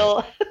great.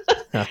 chill.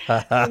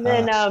 And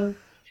then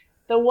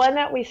the one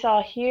that we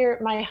saw here,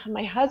 my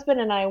husband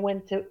and I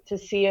went to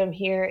see him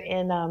here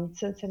in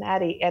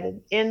Cincinnati at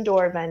an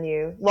indoor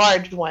venue,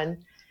 large one.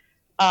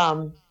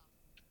 Um,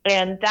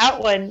 and that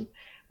one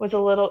was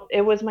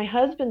it was my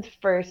husband's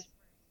first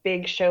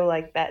big show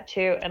like that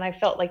too. And I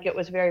felt like it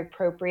was very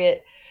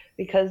appropriate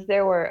because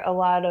there were a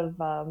lot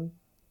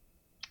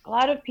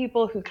of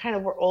people who kind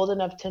of were old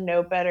enough to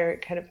know better,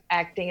 kind of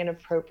acting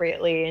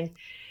inappropriately,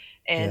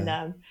 and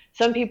Yeah.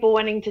 some people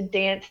wanting to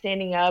dance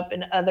standing up,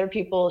 and other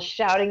people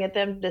shouting at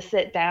them to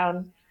sit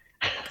down.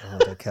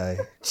 God, okay.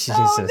 Oh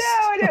Jesus.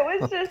 no! And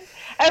it was just,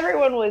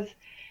 everyone was.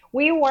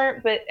 We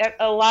weren't, but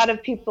a lot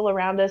of people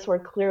around us were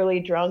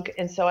clearly drunk,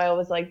 and so I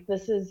was like,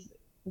 this is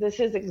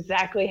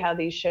exactly how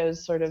these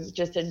shows sort of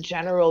just in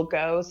general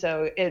go.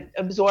 So it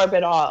absorb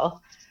it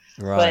all,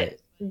 but Right.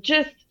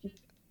 just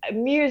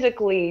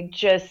musically,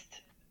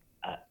 just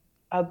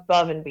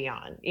above and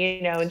beyond,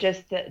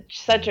 just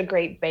such a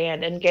great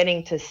band, and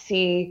getting to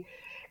see,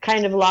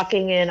 kind of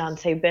locking in on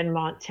say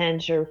Benmont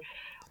Tench or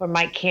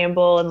Mike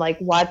Campbell, and like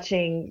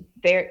watching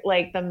their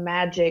like the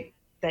magic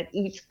that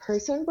each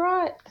person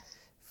brought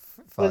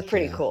was Fuck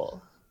pretty yeah.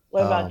 cool.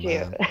 What Oh about you?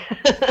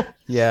 man.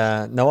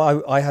 Yeah, no,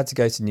 I had to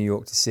go to New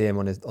York to see him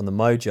on the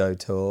Mojo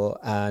tour,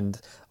 and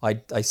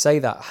I say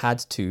that had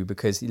to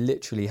because he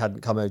literally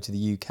hadn't come over to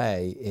the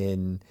UK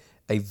in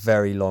a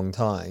very long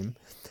time,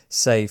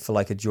 save for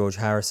like a George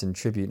Harrison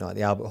tribute night at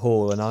the Albert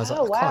Hall, and I was like,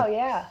 Oh I wow, can't,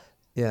 yeah,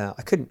 yeah,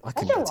 I couldn't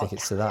that's a get long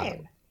tickets to that.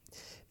 time.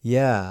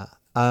 Yeah,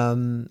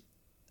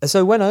 so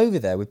I went over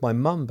there with my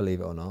mum, believe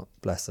it or not,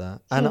 bless her,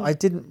 and Hmm. I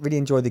didn't really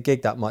enjoy the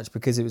gig that much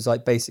because it was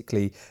like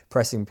basically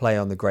pressing play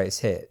on the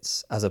greatest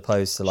hits as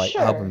opposed to like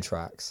album Sure.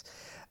 tracks.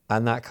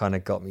 And that kind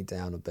of got me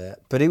down a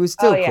bit, but it was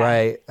Oh still yeah.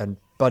 great. And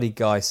Buddy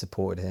Guy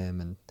supported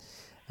him,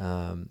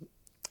 um,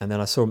 and then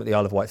I saw him at the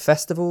Isle of Wight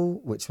Festival,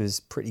 which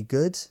was pretty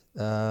good.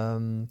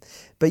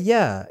 But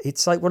yeah,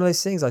 it's like one of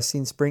those things. I've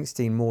seen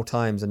Springsteen more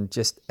times, and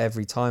just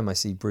every time I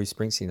see Bruce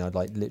Springsteen, I'd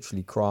like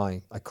literally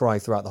cry. I cry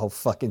throughout the whole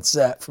fucking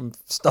set from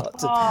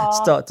Aw.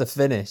 start to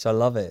finish. I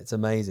love it. It's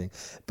amazing.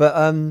 But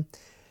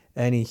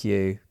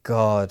anywho,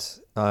 God,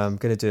 I'm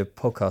gonna do a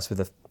podcast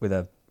with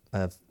a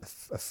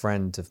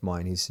friend of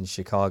mine who's in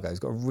Chicago. He's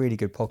got a really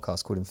good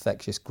podcast called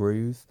Infectious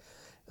Groove.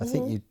 I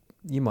think Hmm.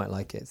 you might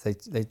like it.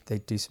 They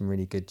do some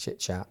really good chit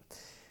chat,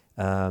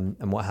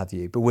 and what have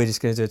you. But we're just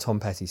going to do a Tom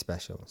Petty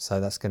special. So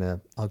that's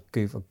I'll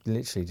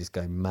literally just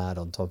go mad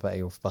on Tom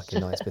Petty all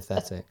fucking night. It's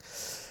pathetic.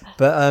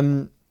 But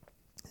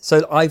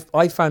so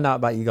I found out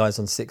about you guys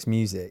on Six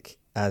Music,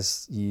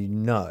 as you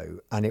know,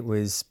 and it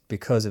was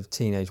because of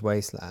Teenage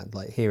Wasteland,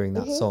 like hearing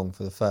that Hmm. song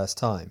for the first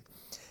time.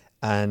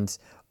 And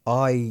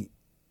I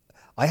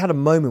I had a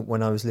moment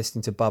when I was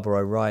listening to Baba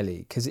O'Reilly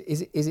because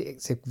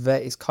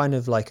it's kind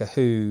of like a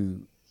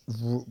Who.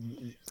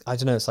 I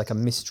don't know. It's like a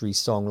mystery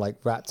song, like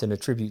wrapped in a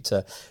tribute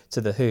to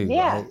the Who, Yeah,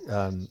 right?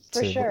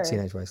 for To sure.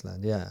 Teenage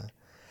Wasteland, yeah.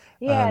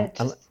 Yeah, And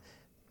just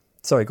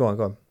sorry, go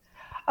on.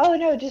 oh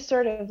no, just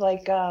sort of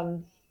like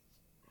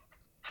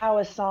how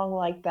a song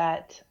like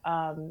that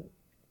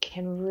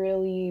can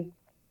really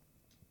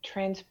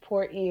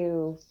transport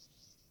you,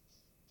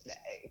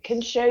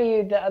 can show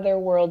you the other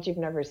world you've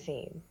never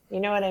seen. You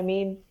know what I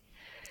mean?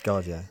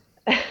 God, yeah,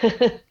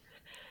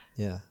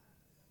 yeah.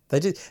 They're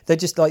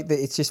just like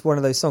it's just one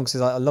of those songs.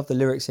 'Cause I love the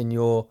lyrics in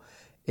your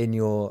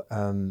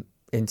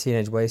in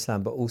Teenage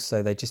Wasteland, but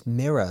also they just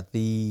mirror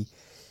the.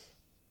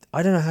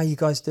 I don't know how you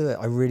guys do it.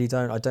 I really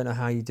don't. I don't know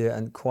how you do it,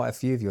 and quite a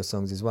few of your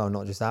songs as well,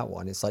 not just that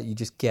one. It's like you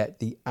just get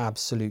the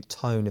absolute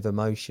tone of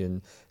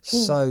emotion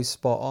so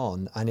spot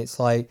on, and it's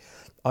like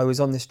I was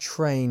on this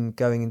train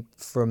going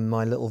from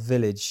my little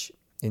village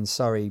in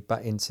Surrey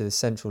back into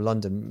central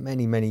London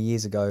many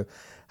years ago.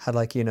 Had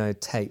like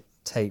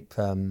tape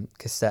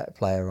cassette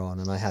player on,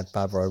 and I had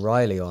Baba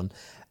O'Reilly on,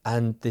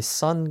 and the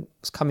sun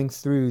was coming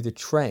through the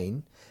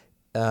train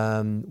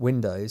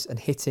windows and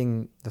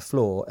hitting the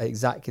floor at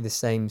exactly the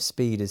same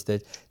speed as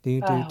the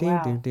do do Oh do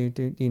do wow. do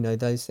do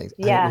those things,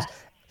 and it Yeah. was.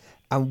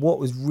 And what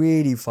was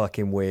really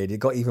fucking weird, it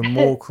got even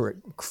more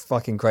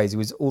fucking crazy,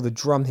 was all the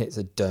drum hits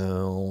are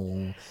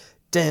down,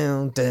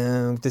 down,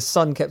 down. The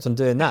sun kept on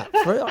doing that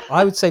for,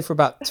 I would say, for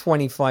about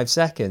 25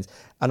 seconds,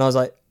 and I was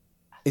like,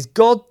 "Is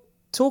God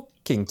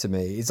talking to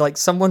me? It's like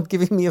someone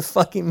giving me a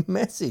fucking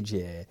message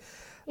here."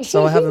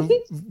 So I have a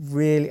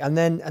really, and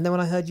then when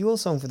I heard your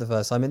song for the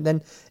first time, and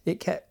then it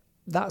kept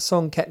that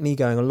song kept me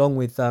going along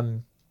with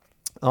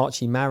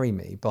Archie Marry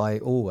Me by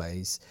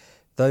Always.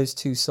 Those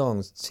two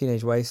songs,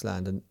 Teenage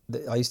Wasteland, and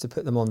I used to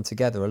put them on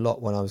together a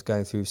lot when I was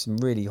going through some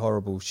really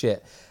horrible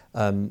shit,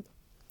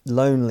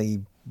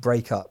 lonely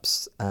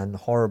breakups and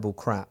horrible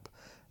crap,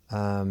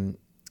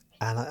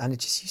 and it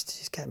just used to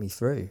just get me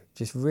through,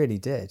 just really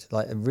did,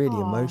 like really Aw.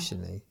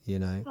 emotionally, you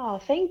know. Oh,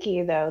 thank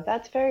you though.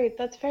 That's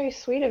very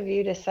sweet of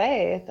you to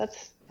say.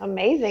 That's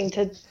amazing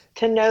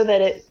to know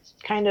that it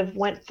kind of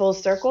went full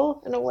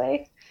circle in a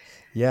way.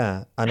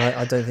 Yeah, and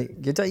I don't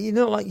think you're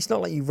not like it's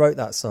not like you wrote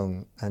that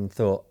song and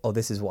thought, oh,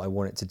 this is what I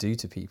want it to do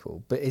to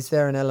people. But is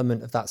there an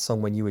element of that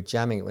song when you were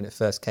jamming it when it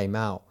first came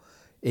out,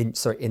 in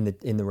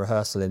the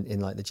rehearsal in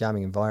like the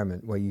jamming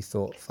environment where you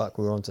thought, fuck,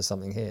 we're onto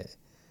something here?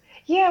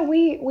 Yeah,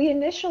 we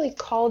initially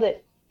called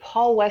it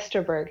Paul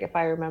Westerberg, if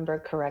I remember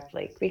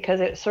correctly,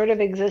 because it sort of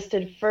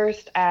existed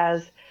first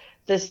as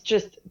this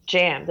just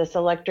jam, this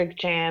electric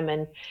jam,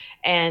 and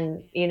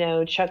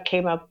Chuck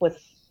came up with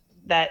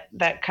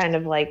that kind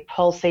of like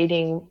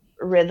pulsating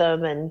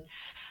rhythm, and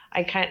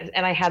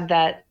I had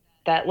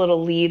that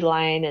little lead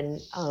line, and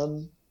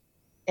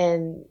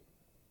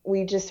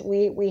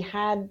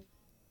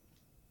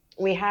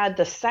we had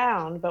the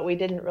sound, but we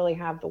didn't really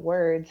have the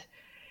words.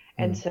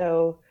 And Mm,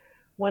 so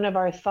one of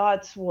our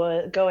thoughts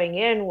was going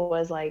in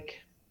was like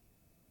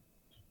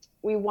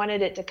we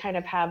wanted it to kind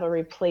of have a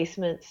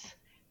replacement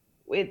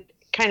with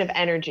kind of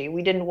energy.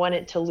 We didn't want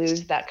it to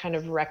lose that kind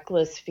of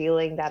reckless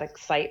feeling, that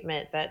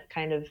excitement, that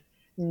kind of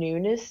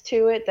newness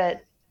to it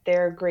that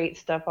their great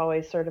stuff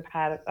always sort of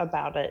had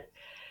about it.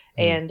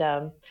 mm,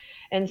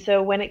 And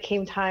so when it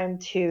came time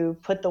to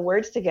put the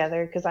words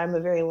together, because I'm a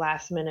very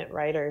last minute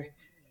writer,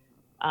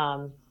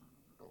 um,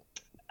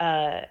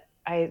 uh,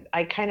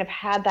 I kind of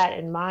had that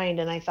in mind,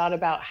 and I thought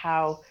about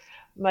how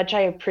much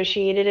I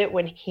appreciated it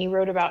when he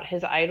wrote about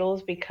his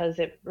idols, because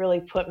it really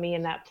put me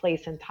in that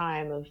place and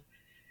time of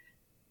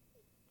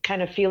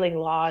kind of feeling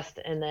lost,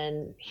 and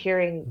then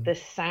hearing mm.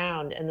 this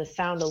sound, and the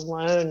sound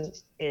alone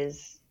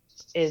is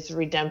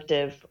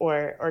redemptive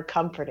or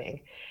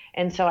comforting.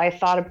 And so I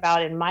thought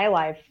about in my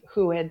life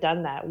who had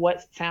done that,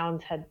 what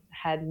sounds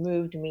had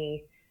moved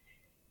me,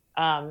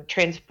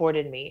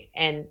 transported me.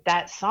 And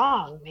that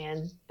song,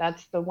 man,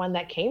 that's the one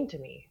that came to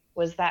me,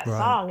 was that Right,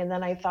 song. And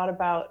then I thought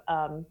about,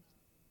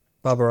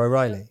 Barbara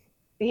O'Reilly.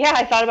 yeah,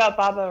 I thought about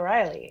Baba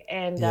O'Reilly,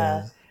 and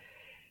Yeah,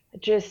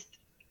 just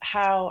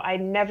how I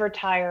never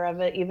tire of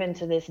it, even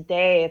to this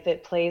day. If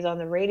it plays on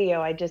the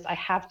radio, I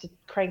have to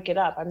crank it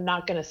up. I'm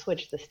not going to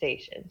switch the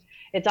station.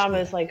 It's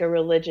almost yeah, like a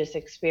religious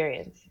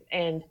experience.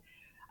 And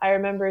I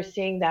remember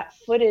seeing that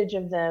footage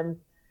of them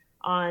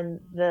on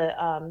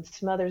the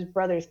Smothers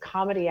Brothers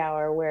Comedy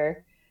Hour,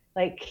 where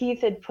like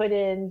Keith had put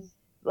in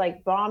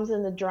like bombs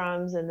in the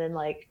drums, and then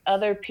like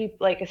other people,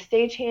 like a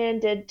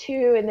stagehand did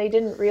too, and they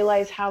didn't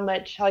realize how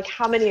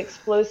many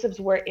explosives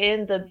were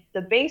in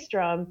the bass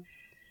drum,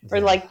 or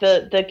yeah. like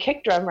the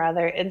kick drum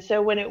rather. And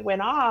so when it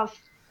went off,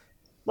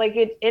 like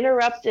it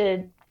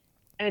interrupted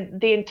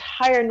the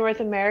entire North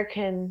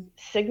American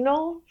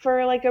signal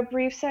for like a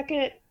brief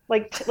second.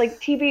 Like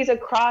TVs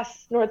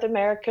across North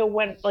America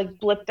went like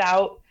blipped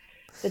out.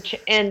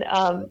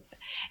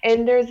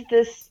 And there's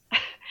this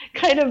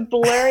kind of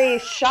blurry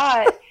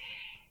shot,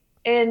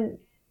 and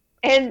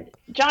And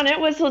John, it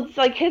was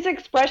like his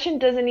expression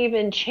doesn't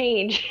even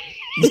change.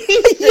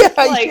 he's just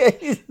Yeah, like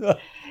yeah.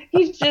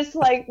 he's just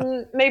like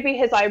maybe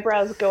his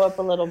eyebrows go up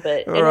a little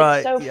bit, and it's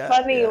Right. so Yeah.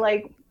 funny. Yeah.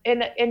 Like,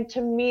 and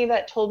to me,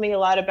 that told me a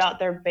lot about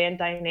their band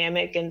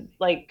dynamic, and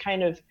like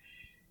kind of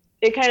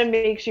it kind of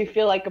makes you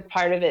feel like a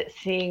part of it,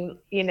 seeing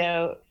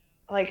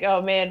like,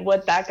 oh man,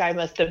 what that guy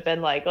must have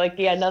been like. Like,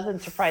 yeah, nothing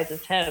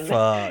surprises him,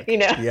 Fuck. you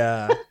know.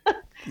 Yeah.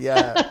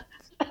 Yeah.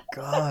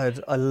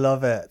 God, I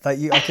love it. That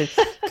you, I could,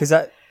 because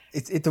that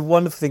the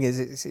wonderful thing is,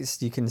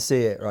 it's you can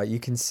see it, right? You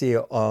can see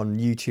it on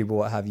YouTube or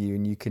what have you,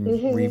 and you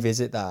can hmm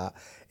revisit that.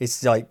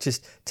 It's like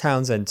just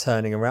Townsend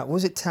turning around. What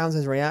was it?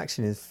 Townsend's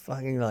reaction is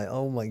fucking like,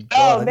 oh my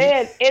God, Oh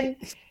man, and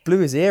it blew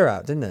his ear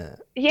out, didn't it?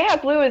 yeah,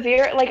 blew his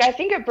ear. Like, I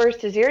think it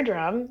burst his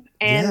eardrum,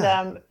 Yeah.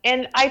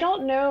 and I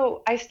don't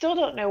know. I still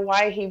don't know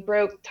why he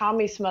broke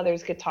Tommy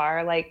Smothers'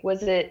 guitar. Like,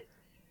 was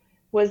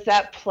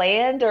that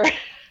planned, or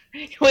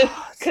was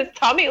God. because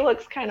Tommy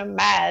looks kind of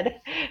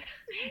mad,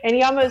 and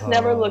he almost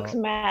never looks Oh,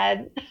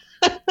 mad.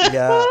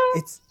 yeah.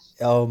 It's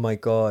oh my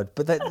God.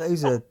 But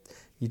those are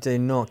you do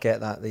not get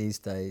that these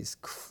days.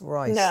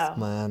 Christ, No,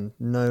 man,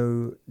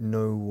 no,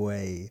 no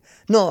way.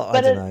 No, I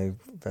but don't know,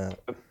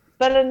 but.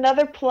 but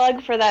another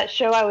plug for that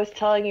show I was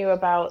telling you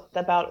about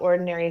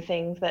Ordinary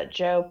Things, that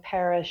Joe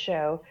Pera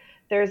show.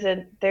 There's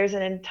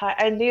an entire,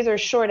 and these are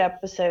short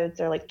episodes,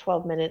 they're like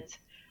 12 minutes,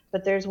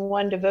 but there's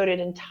one devoted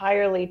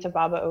entirely to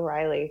Baba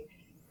O'Reilly,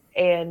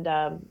 and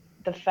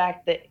the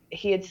fact that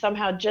he had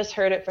somehow just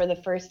heard it for the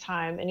first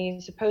time, and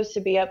he's supposed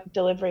to be up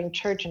delivering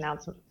church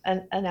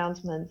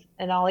announcements,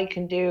 and all he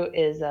can do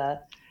is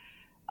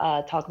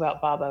talk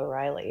about Baba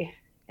O'Reilly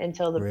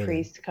until the Really?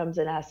 priest comes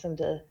and asks him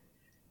to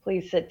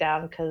please sit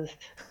down because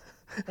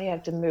they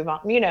have to move on,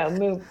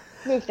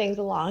 move things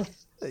along.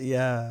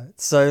 Yeah.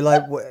 So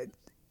like,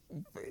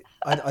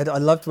 I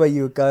loved where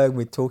you were going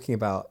with talking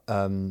about.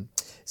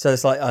 So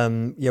it's like,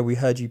 yeah, we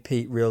heard you,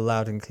 Pete, real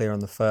loud and clear on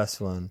the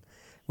first one.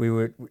 We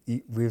were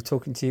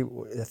talking to you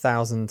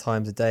 1,000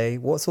 times a day.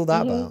 What's all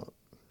that hmm about?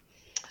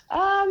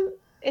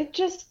 it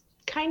just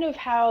kind of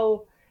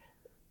how,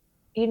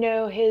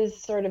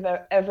 his sort of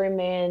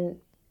everyman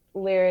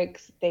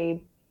lyrics,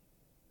 they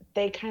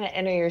kind of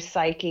enter your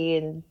psyche,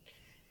 and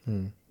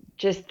Hmm.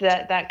 just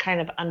that kind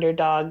of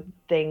underdog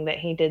thing that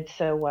he did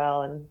so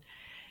well, and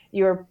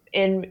you're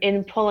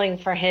in pulling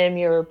for him,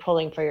 you're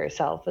pulling for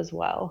yourself as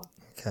well,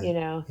 you Okay.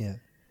 know Yeah.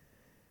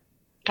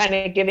 kind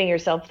of giving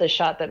yourself the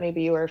shot that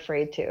maybe you were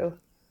afraid to.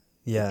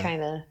 It Yeah.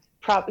 kind of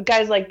prop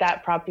guys like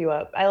that prop you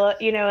up. I love,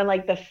 and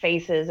like the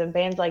Faces and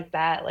bands like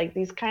that, like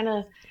these kind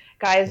of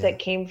guys Yeah. that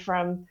came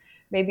from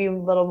maybe a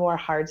little more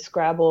hard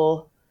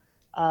scrabble.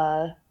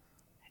 uh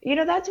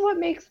that's what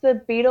makes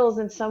the Beatles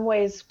in some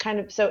ways kind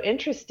of so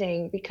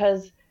interesting,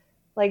 because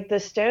like the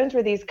Stones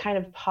were these kind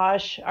of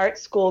posh art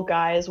school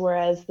guys,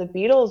 whereas the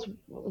Beatles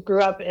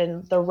grew up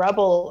in the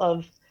rubble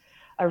of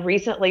a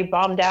recently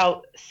bombed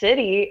out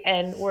city,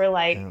 and were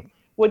Yeah. like,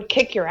 would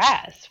kick your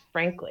ass,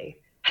 frankly.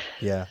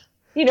 Yeah.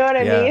 You know what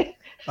I Yeah. mean?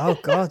 Oh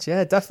God,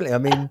 yeah, definitely. I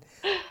mean,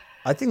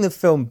 I think the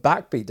film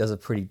Backbeat does a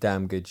pretty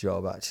damn good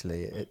job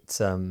actually.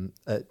 It's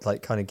at,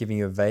 like kind of giving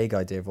you a vague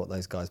idea of what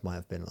those guys might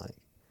have been like.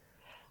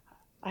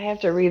 I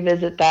have to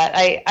revisit that.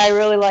 I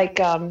really like,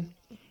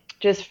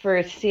 just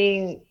for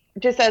seeing,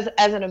 just as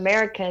an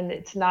American,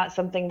 it's not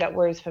something that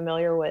we're as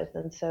familiar with,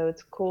 and so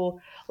it's cool.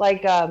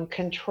 Like,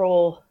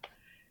 Control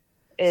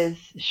is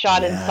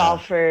shot in Yeah.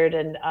 Salford,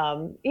 and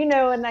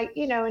and like,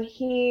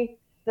 and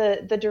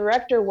the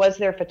director was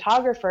their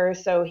photographer,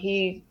 so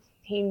he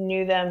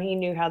knew them, he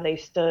knew how they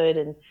stood,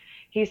 and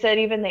he said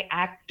even the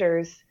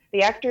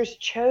actors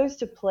chose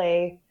to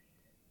play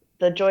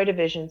the Joy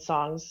Division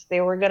songs.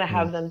 They were going to Hmm.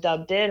 have them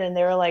dubbed in, and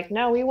they were like,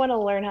 no, we want to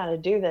learn how to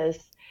do this.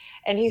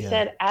 And he Yeah.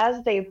 said,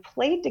 as they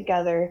played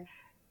together,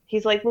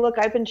 he's like, look,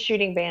 I've been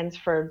shooting bands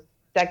for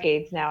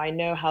decades now. I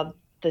know how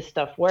this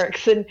stuff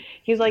works. And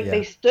he's like,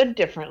 they Yeah. stood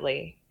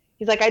differently.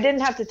 He's like, I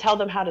didn't have to tell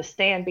them how to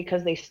stand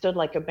because they stood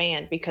like a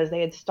band, because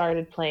they had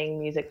started playing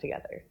music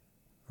together.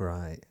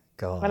 Right.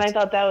 And I God.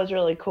 thought that was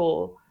really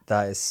cool.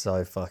 That is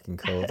so fucking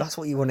cool. That's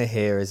what you want to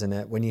hear, isn't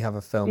it? When you have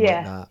a film like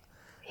Yeah. that.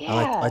 And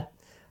Yeah.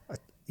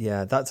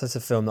 yeah, that's a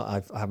film that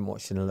I haven't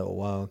watched in a little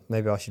while.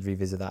 Maybe I should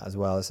revisit that as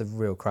well. It's a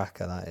real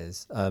cracker, that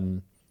is.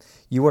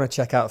 You want to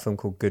check out a film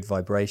called Good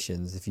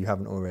Vibrations if you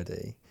haven't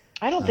already.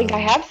 I don't think I Um,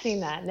 have seen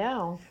that.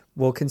 No.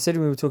 well,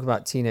 considering we were talking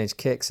about Teenage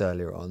Kicks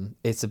earlier on,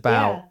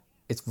 Yeah.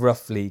 it's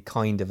roughly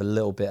kind of a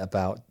little bit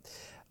about,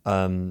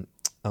 um,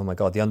 oh my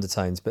God, the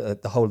undertones,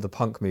 but the whole of the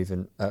punk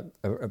movement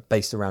are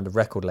based around a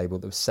record label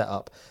that was set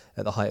up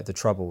at the height of the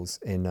Troubles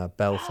in Oh,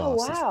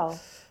 Belfast. wow.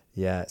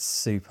 Yeah, it's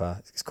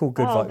super. It's called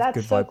Oh,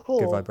 that's so Good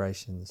cool.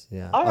 Vibrations.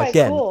 Yeah. All right,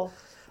 Again, cool.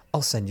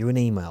 I'll send you an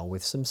email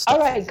with some All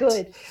stuff on right, it.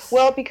 good.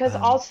 Well, because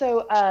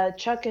also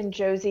Chuck and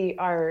Josie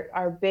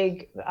are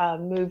big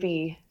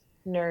movie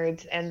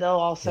nerds, and they'll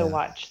also Yeah.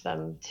 watch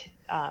them.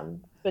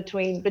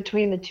 Between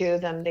the two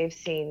of them, they've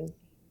seen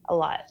a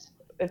lot.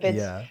 If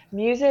it's Yeah.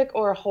 music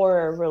or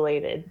horror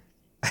related,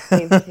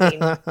 they've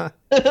seen.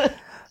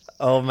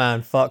 Oh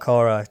man, fuck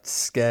horror. It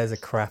scares the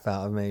crap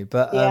out of me.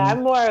 But Yeah,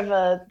 I'm more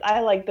of I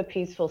like the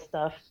peaceful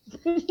stuff.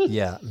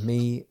 yeah,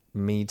 me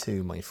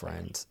too, my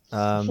friend.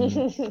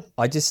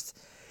 I just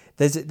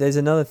there's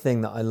another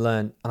thing that I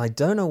learned, and I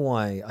don't know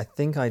why. I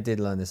think I did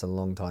learn this a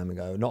long time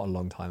ago. Not a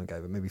long time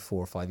ago, but maybe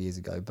 4 or 5 years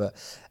ago. But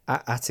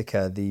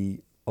Attica,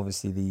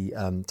 obviously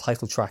the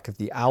title track of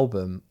the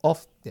album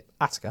off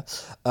Attica,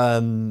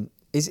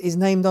 is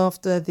named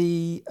after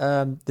the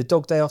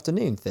Dog Day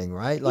Afternoon thing,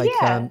 right? Like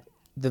Yeah.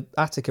 The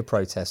Attica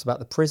protests about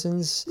the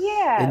prisons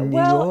Yeah, in New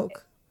well,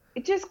 York.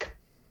 it just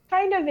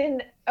kind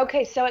of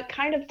okay, so it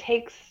kind of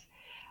takes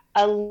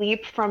a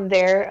leap from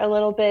there a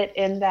little bit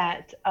in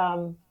that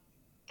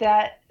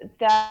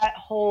that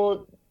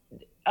whole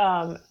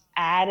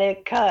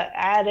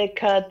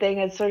Attica thing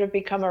has sort of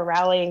become a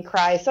rallying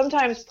cry,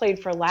 sometimes played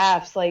for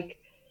laughs, like,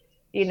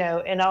 and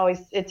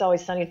it's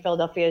always Sunny in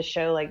Philadelphia's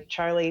show, like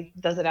Charlie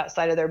does it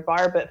outside of their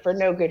bar, but for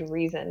no good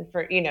reason.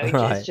 It's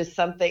Right. just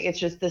something. It's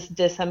just this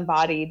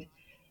disembodied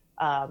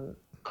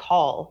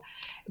call.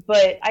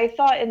 But I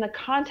thought in the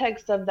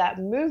context of that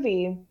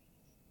movie,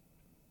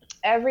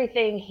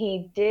 everything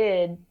he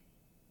did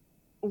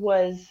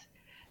was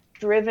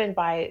driven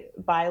by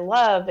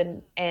love,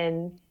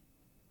 and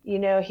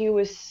he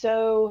was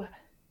so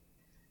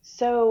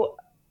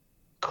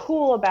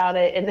cool about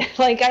it. And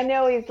like, I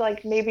know he's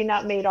like maybe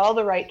not made all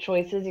the right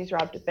choices, he's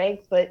robbed a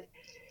bank, but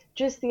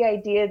just the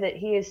idea that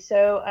he is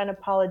so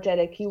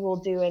unapologetic, he will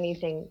do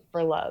anything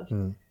for love.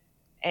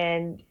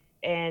 And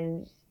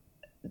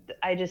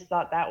I just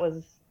thought that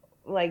was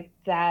like,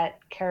 that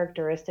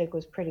characteristic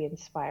was pretty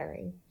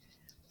inspiring.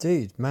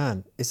 Dude,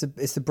 man, it's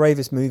the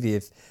bravest movie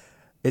of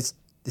it's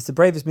the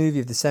bravest movie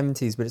of the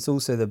 70s, but it's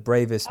also the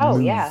bravest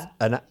move Yeah.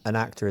 an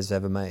actor has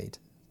ever made.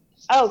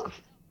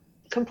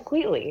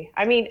 Completely.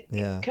 I mean,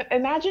 Yeah.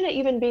 Imagine it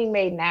even being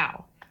made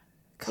now.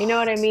 God, you know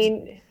what I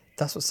mean?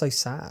 That's what's so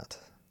sad.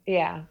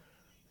 Yeah.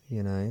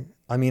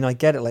 I mean, I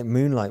get it. Like,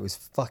 Moonlight was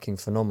fucking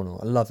phenomenal.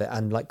 I love it.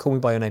 And like, Call Me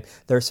by Your Name.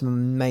 There are some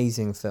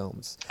amazing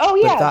films. Oh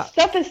yeah,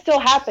 stuff is still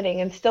happening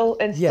and still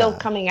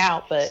coming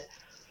out, but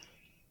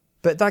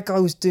that guy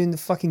was doing the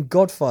fucking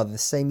Godfather the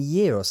same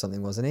year or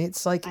something, wasn't he?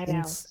 It's like, I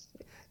know.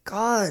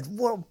 God,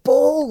 what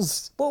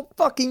balls! What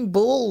fucking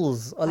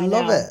balls! I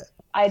love it.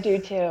 I do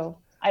too.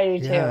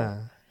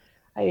 Yeah.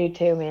 I do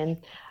too, man.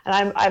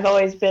 And I've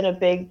always been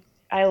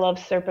I love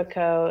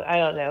Serpico. I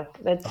don't know.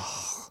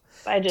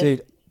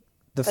 Dude,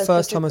 the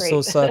first time I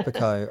saw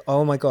Serpico,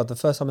 oh my God, the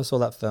first time I saw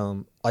that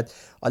film, I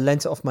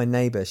lent it off my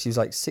neighbour. She was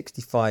like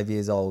 65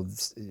 years old,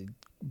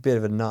 bit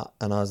of a nut.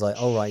 And I was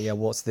like, all right, yeah,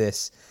 what's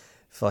this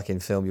fucking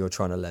film you're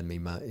trying to lend me,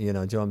 Matt? Do you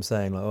know what I'm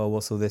saying? Like, oh,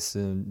 what's all this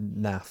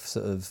naff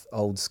sort of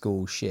old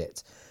school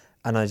shit?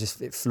 And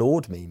it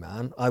floored me,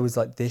 man. I was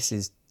like, this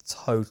is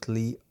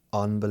totally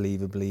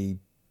unbelievably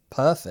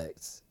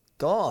perfect.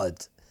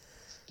 God.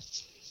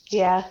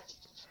 Yeah,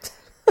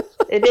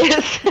 it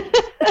is.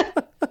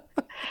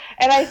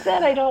 And I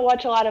said I don't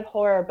watch a lot of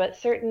horror, but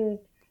certain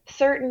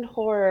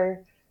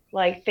horror,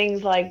 like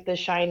things like The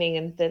Shining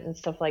and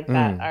stuff like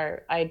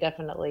that, I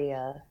definitely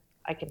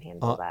I can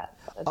handle that.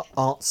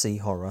 Artsy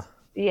horror.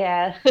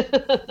 Yeah.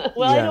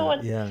 Well, I don't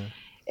want. Yeah.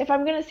 If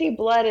I'm gonna see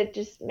blood,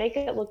 just make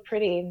it look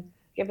pretty and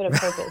give it a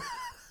purpose.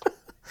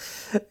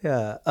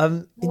 Yeah.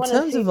 In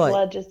terms of like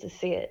blood, just to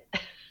see it.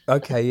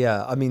 Okay.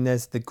 Yeah. I mean,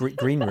 there's the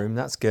Green Room.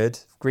 That's good.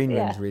 Green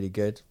Room's really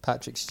good.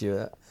 Patrick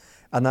Stewart,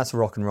 and that's a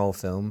rock and roll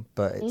film,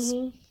 but it's.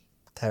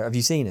 Have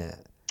you seen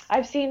it?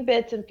 I've seen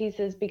bits and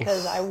pieces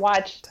because I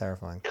watch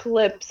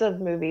clips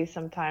of movies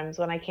sometimes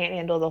when I can't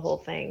handle the whole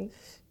thing.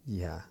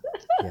 Yeah.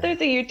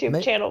 There's a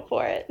YouTube channel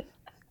for it.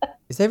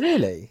 Is there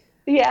really?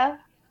 Yeah.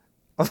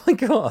 Oh my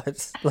God.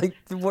 Like,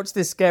 watch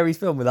this scary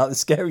film without the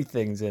scary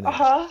things in it.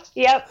 Uh-huh.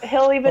 Yep.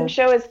 He'll even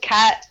show his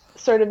cat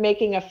sort of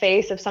making a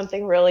face if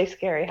something really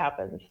scary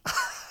happens.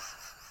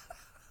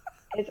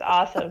 It's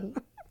awesome.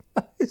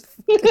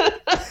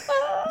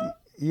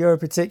 You're a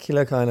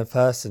particular kind of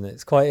person.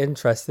 It's quite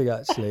interesting,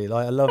 actually.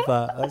 Like, I love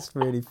that. That's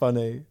really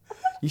funny.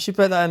 You should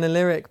put that in a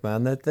lyric,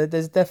 man.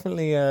 There's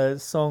definitely a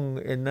song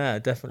in there.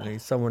 Definitely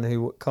someone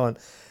who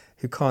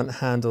can't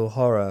handle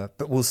horror,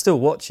 but will still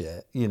watch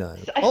it. I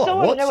still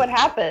want to know what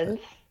happens.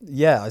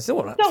 Yeah, I still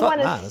want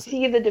to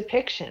see the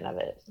depiction of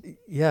it.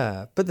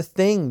 Yeah, but The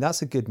Thing,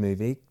 that's a good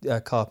movie.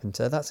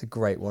 Carpenter, that's a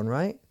great one,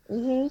 right?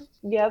 Mm-hmm.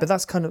 Yeah. But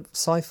that's kind of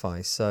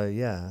sci-fi, so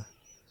yeah.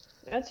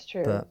 That's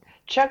true.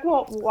 Chuck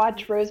won't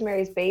watch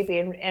Rosemary's Baby,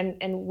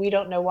 and we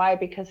don't know why,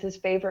 because his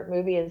favorite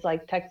movie is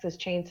like Texas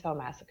Chainsaw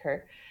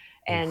Massacre,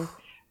 and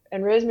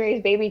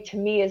Rosemary's Baby to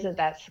me isn't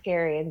that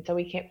scary, and so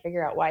we can't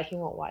figure out why he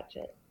won't watch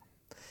it.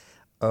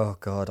 Oh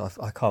God,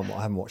 I can't.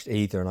 I haven't watched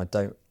either, and I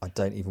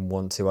don't even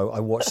want to. I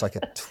watched like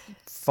a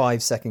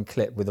 5-second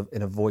clip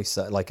in a voice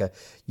like a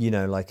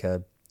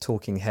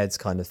Talking Heads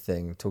kind of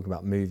thing, talking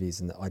about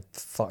movies, and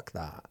fuck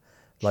that.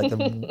 Like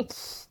the.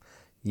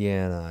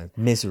 Yeah, no.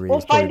 Misery. We'll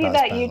find you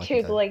that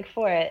YouTube link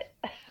for it.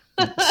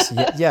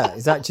 Yeah,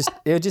 is that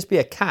it'll just be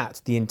a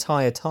cat the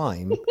entire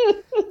time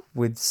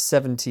with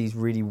 70s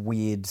really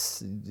weird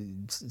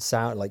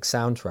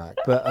soundtrack.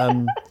 But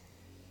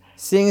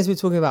Seeing as we're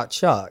talking about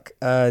Chuck,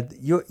 are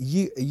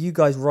you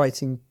guys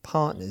writing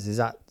partners? Is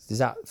that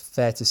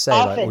fair to say?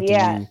 Like, or Often, do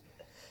yeah. you?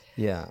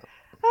 Yeah.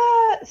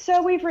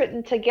 So we've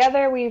written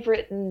together, we've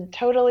written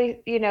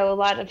totally, a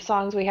lot of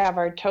songs we have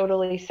are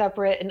totally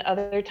separate, and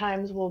other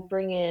times we'll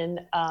bring in,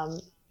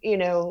 you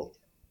know,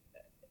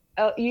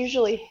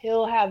 usually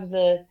he'll have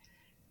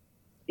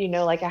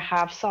like a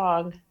half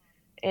song,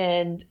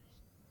 and,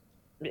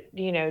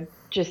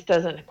 just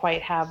doesn't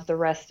quite have the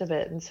rest of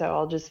it. And so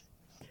I'll just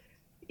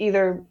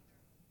either,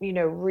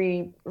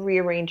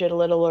 rearrange it a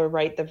little or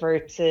write the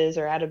verses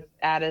or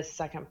add a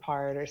second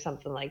part or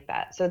something like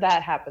that. So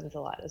that happens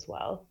a lot as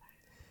well.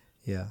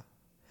 Yeah.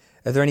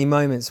 Are there any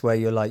moments where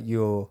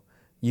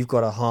you've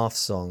got a half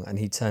song and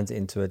he turns it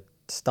into a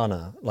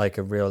stunner, like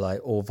a real like,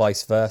 or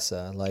vice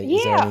versa? Like,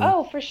 is there Yeah, any?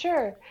 oh, for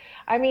sure.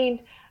 I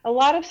mean, a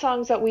lot of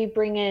songs that we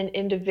bring in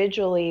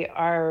individually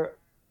are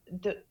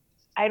the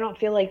I don't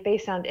feel like they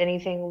sound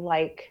anything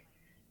like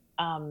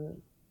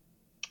um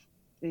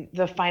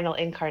the final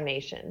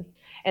incarnation.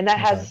 And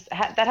Okay.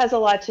 that has a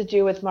lot to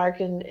do with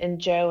Mark and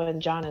Joe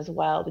and John as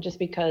well, just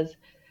because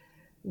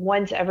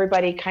once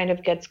everybody kind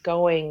of gets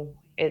going,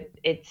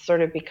 it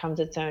sort of becomes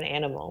its own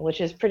animal,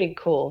 which is pretty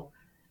cool.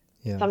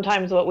 Yeah.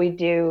 Sometimes what we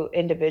do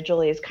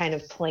individually is kind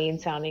of plain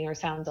sounding or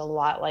sounds a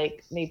lot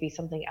like maybe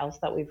something else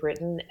that we've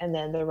written, and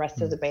then the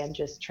rest of Mm. the band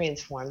just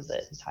transforms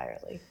it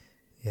entirely.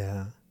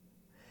 Yeah.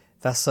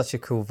 That's such a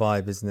cool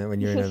vibe, isn't it?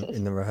 When you're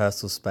in the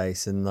rehearsal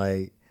space and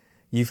like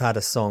you've had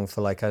a song for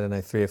like, I don't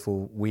know, 3 or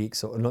 4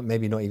 weeks, or not,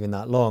 maybe not even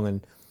that long,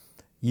 and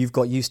you've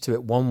got used to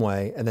it one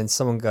way, and then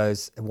someone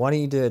goes, "Why don't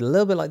you do it a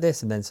little bit like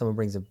this?" And then someone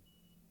brings a,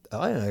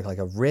 I don't know, like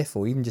a riff,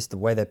 or even just the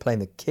way they're playing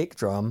the kick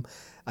drum,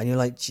 and you're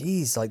like,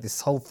 "Geez, like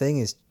this whole thing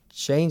is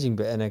changing,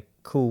 but in a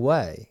cool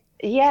way."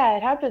 Yeah,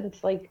 it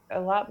happens like a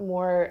lot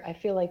more, I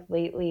feel like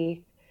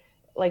lately,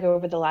 like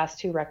over the last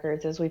two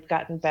records, as we've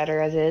gotten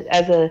better as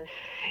a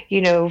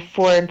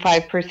 4 and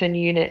 5 person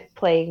unit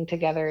playing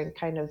together and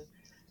kind of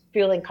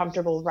feeling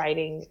comfortable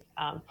writing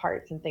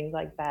parts and things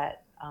like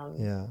that.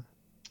 Yeah.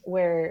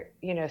 Where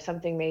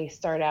something may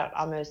start out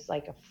almost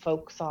like a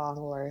folk song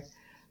or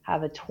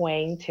have a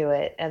twang to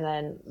it, and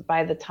then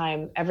by the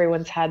time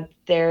everyone's had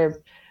their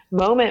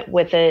moment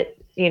with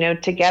it,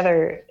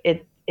 together,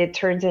 it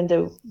turns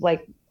into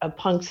like a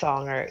punk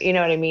song, or you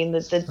know what I mean.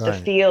 The Right.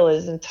 feel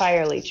is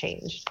entirely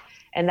changed,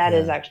 and that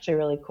is Yeah. actually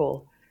really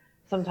cool.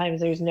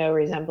 Sometimes there's no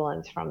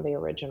resemblance from the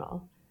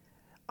original.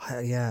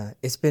 Yeah.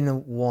 It's been a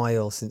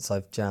while since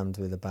I've jammed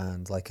with a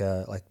band, like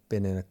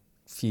been in a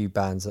few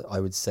bands that I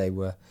would say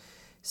were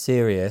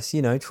serious,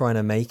 trying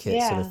to make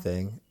it sort of Yeah.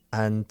 thing.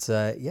 And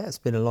yeah, it's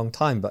been a long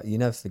time, but you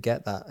never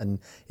forget that. And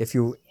if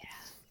you,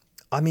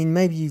 I mean,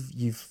 maybe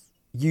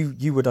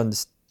you would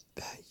understand.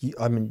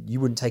 I mean, you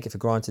wouldn't take it for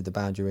granted the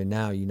band you're in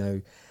now. You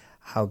know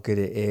how good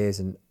it is,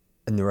 and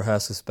in the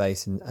rehearsal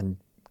space, and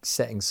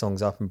setting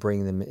songs up and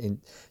bringing them in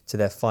to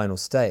their final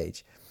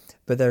stage.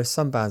 But there are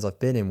some bands I've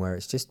been in where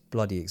it's just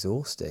bloody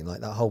exhausting,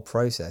 like that whole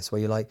process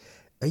where you're like,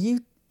 are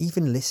you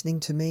even listening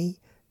to me?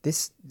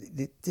 This,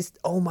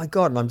 oh my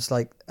God. And I'm just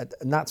like,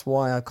 and that's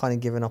why I've kind of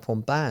given up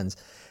on bands.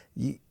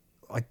 You,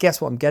 I guess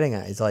what I'm getting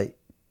at is like,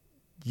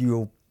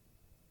 you'll,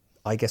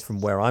 I guess from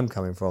where I'm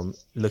coming from,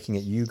 looking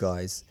at you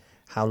guys,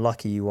 how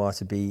lucky you are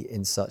to be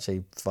in such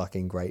a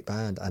fucking great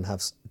band and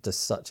have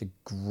just such a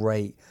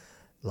great,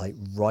 like,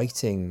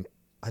 writing,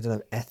 I don't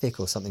know, ethic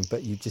or something,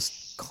 but you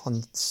just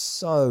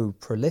so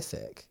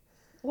prolific.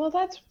 Well,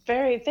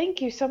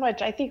 thank you so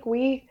much. I think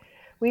we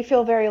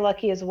feel very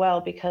lucky as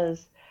well,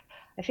 because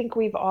I think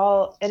we've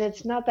all, and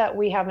it's not that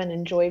we haven't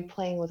enjoyed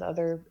playing with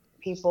other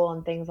people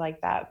and things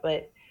like that,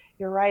 but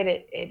you're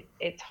right.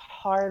 It's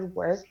hard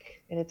work,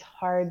 and it's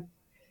hard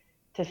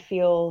to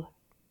feel,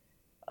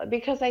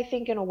 because I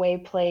think in a way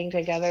playing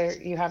together,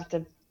 you have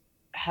to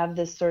have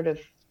this sort of,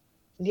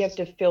 you have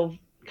to feel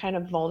kind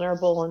of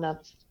vulnerable enough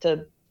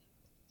to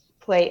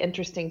play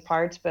interesting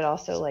parts, but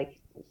also like,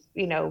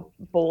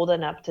 bold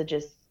enough to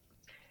just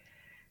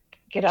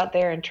get out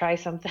there and try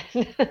something.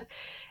 Yeah.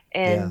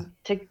 And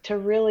to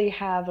really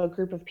have a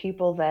group of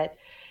people that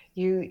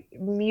you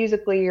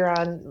musically you're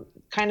on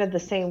kind of the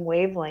same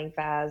wavelength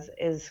as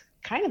is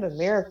kind of a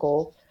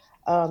miracle,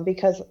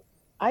 because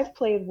I've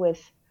played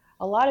with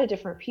a lot of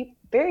different people,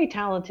 very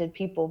talented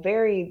people,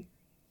 very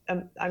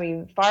I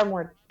mean far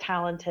more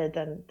talented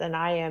than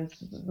I am,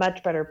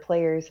 much better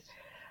players,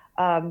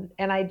 and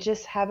I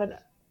just haven't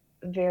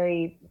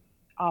very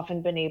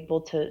often been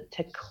able to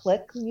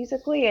click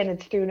musically, and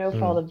it's through no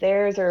fault Mm. of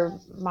theirs or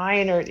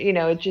mine, or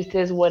it just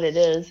is what it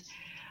is.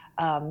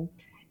 um,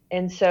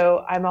 and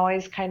so I'm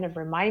always kind of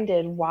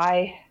reminded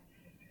why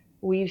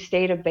we've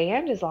stayed a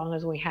band as long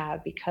as we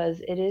have,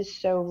 because it is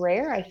so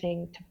rare, I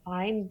think, to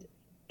find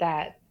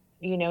that,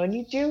 and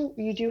you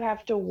do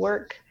have to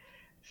work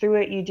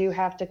through it. You do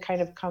have to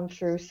kind of come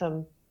through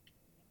some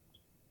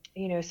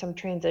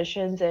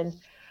transitions, and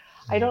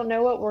I Mm. don't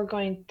know what we're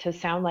going to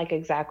sound like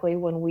exactly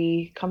when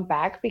we come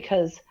back,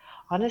 because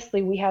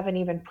honestly, we haven't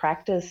even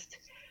practiced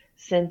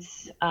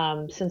since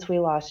we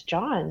lost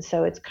John.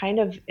 So it's kind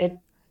of it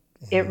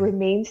Yeah.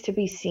 remains to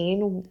be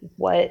seen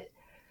what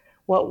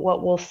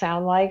what we'll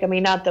sound like. I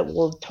mean, not that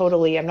we'll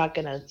totally. I'm not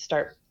going to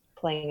start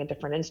playing a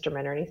different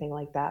instrument or anything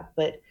like that,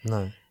 but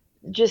No.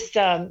 just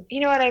you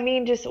know what I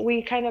mean. Just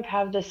we kind of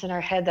have this in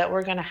our head that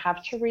we're going to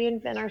have to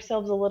reinvent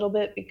ourselves a little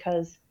bit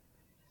because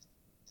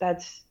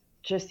that's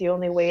just the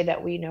only way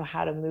that we know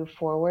how to move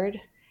forward.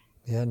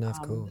 Yeah, no,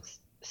 of Um, course.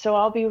 so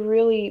I'll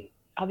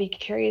be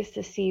curious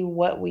to see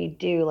what we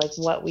do, like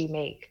what we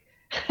make,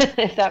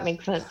 if that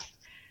makes sense.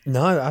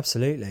 No,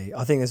 absolutely.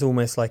 I think there's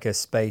almost like a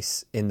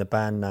space in the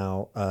band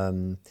now,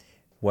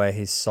 where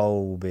his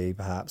soul will be,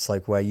 perhaps,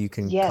 like where you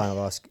can Yes, kind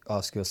of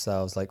ask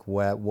yourselves, like,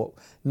 where, what,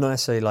 not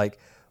necessarily like,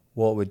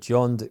 what would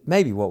John do?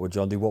 Maybe what would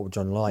John do? What would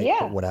John like?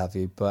 But yeah, what have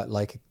you? But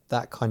like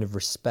that kind of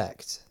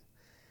respect.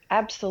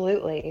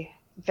 absolutely,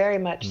 very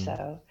much Mm.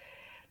 so.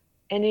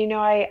 And you know,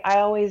 I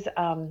always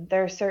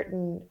there are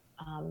certain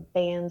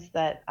bands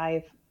that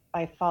I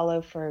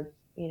follow for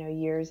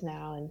years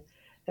now, and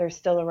they're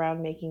still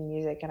around making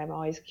music, and I'm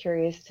always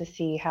curious to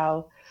see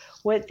how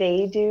what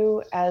they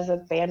do as a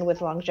band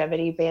with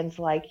longevity. Bands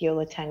like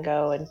Yola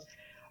Tango and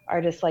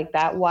artists like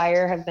that,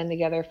 Wire, have been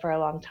together for a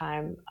long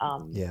time.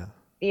 Yeah.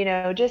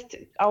 Just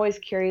always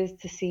curious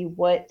to see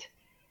what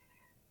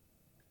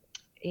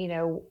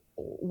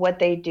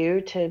they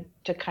do to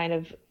kind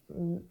of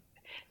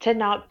to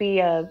not be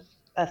a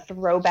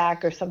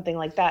throwback or something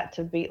like that,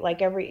 to be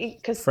like every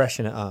because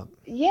Freshen it up.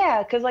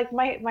 yeah, because like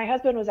my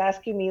husband was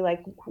asking me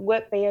like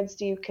what bands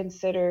do you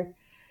consider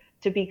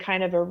to be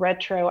kind of a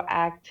retro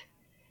act,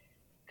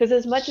 because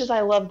as much as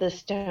I love the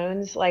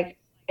Stones, like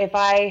if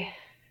I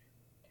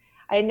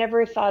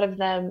never thought of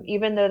them,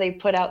 even though they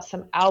put out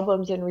some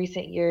albums in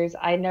recent years,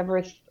 I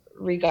never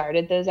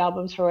regarded those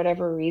albums for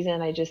whatever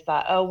reason. I just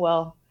thought, oh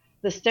well,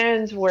 the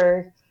Stones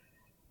were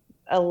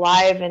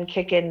alive and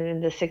kicking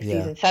in the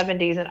 60s Yeah. and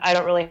 70s, and I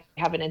don't really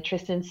have an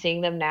interest in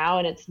seeing them now,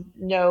 and it's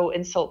no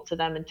insult to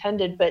them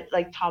intended, but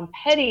like Tom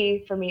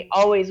Petty for me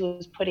always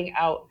was putting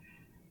out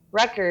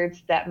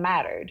records that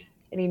mattered,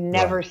 and he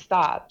never Right.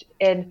 stopped.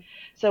 And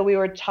so we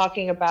were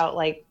talking about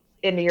like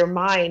in your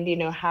mind,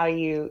 how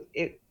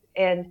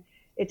and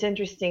it's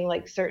interesting,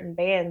 like certain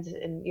bands,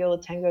 and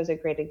Yola Tango is a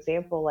great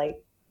example, like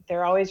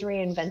they're always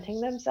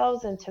reinventing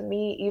themselves, and to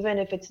me, even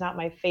if it's not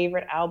my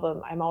favorite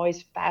album, I'm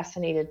always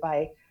fascinated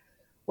by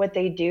what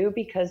they do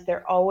because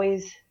they're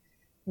always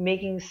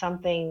making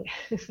something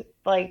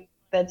like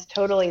that's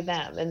totally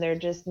them, and they're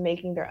just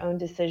making their own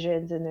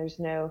decisions, and there's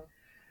no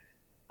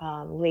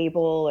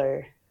label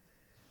or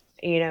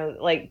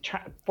like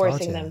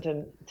forcing them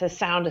Gotcha. to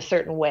sound a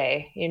certain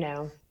way.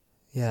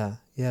 Yeah,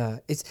 yeah.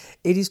 It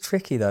is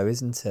tricky though,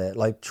 isn't it?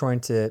 Like trying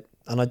to,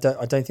 and I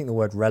don't think the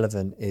word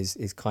relevant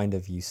is kind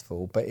of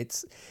useful, but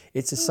it's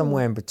a Hmm.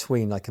 somewhere in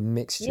between, like a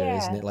mixture,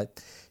 isn't Yeah, it? Like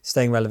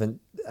staying relevant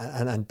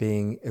and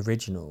being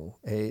original.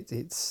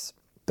 It's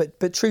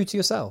but true to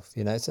yourself.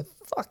 It's a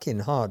fucking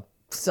hard.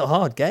 It's a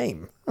hard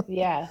game.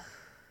 yeah,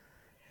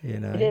 You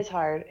it know. is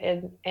hard,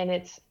 and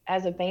it's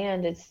as a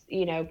band, it's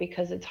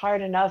because it's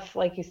hard enough,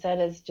 like you said,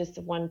 as just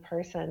one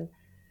person,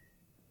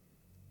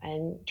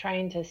 and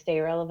trying to stay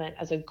relevant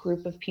as a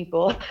group of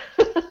people.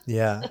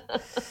 Yeah,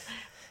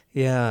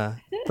 yeah.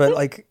 But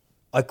like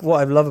what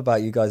I love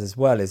about you guys as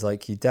well is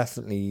like you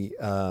definitely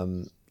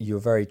you're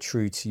very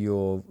true to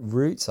your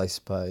roots, I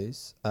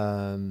suppose.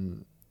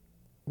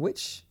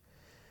 Which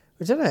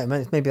I don't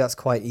know. Maybe that's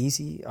quite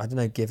easy. I don't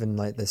know, given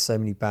like there's so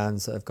many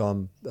bands that have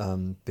gone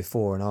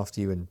before and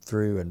after you and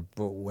through and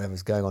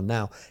whatever's going on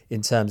now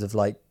in terms of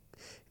like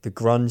the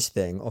grunge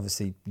thing.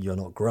 Obviously, you're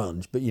not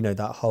grunge, but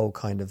that whole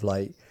kind of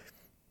like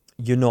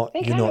you're not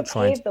They you're kind not of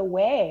trying to. paved the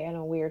way in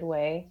a weird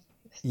way.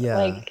 Yeah,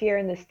 Like here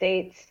in the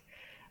States,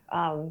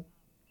 um,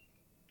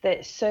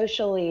 that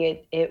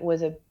socially it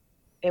was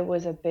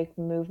a big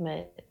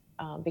movement,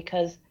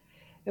 because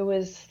it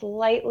was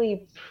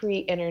slightly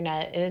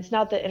pre-internet, and it's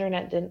not that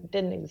internet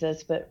didn't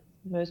exist, but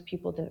most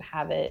people didn't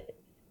have it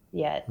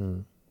yet.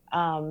 mm,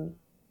 Um,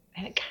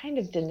 and it kind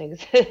of didn't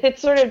exist. It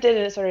sort of did,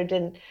 and it sort of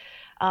didn't.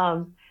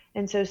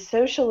 And so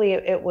socially,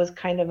 it was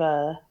kind of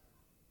a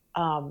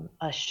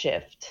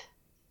shift.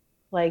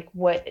 Like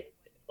what,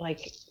 like,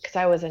 because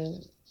I was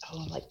in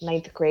like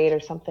ninth grade or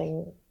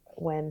something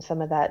when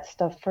some of that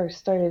stuff first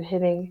started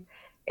hitting,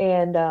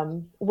 and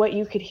what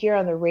you could hear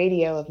on the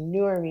radio of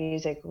newer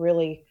music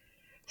really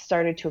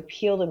started to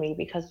appeal to me,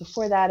 because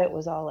before that it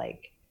was all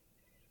like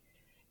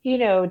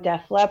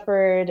Def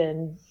Leppard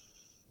and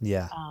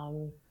yeah.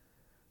 um,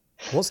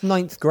 What's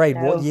ninth you grade?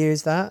 What know year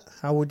is that?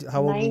 How old would you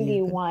have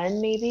been?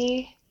 91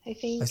 maybe, I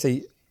I think.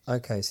 see.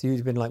 Okay, so you'd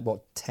have been like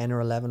what, 10 or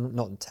 11?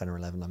 Not 10 or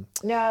 11. I'm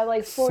No,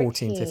 like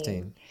 14, 14.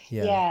 15.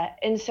 Yeah. Yeah,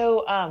 and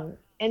so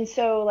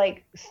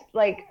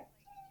like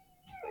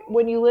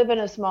when you live in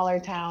a smaller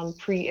town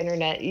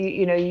pre-internet,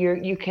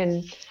 you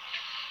can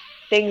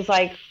things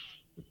like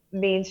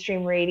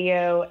mainstream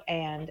radio,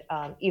 and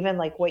even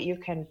like what you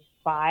can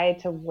buy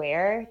to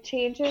wear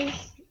changes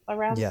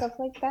around Yeah. stuff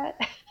like that.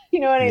 You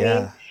know what I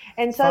mean? Yeah.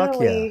 And Fuck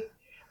yeah. suddenly,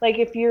 like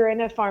if you're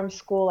in a farm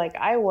school like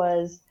I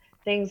was,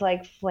 things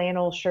like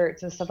flannel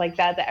shirts and stuff like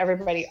that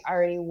everybody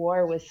already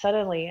wore was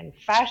suddenly in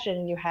fashion,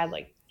 and you had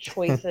like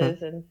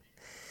choices, and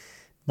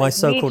My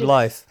so-called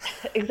life.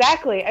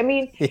 Exactly. I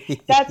mean,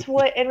 that's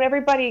what, and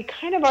everybody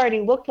kind of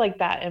already looked like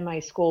that in my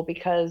school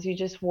because you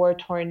just wore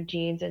torn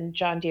jeans and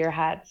John Deere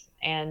hats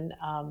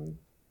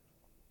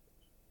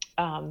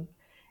um,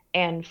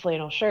 and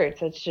flannel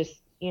shirts. It's just,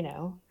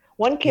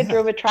 one kid Yeah,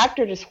 drove a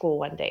tractor to school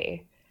one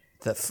day.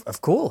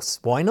 of course.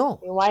 Why not?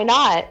 Why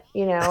not?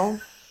 You know?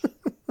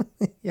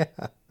 Yeah.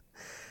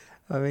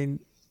 I mean,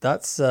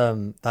 that's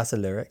a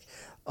lyric.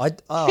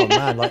 Oh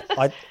man,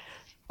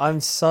 I'm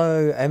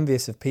so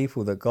envious of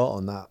people that got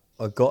on that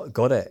or got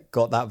that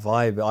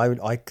vibe.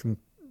 I can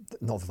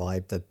not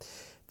vibe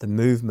the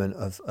movement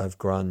of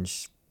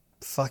grunge,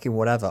 fucking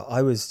whatever.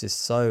 I was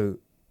just so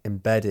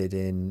embedded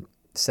in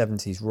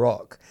 70s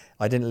rock.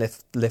 I didn't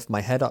lift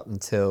my head up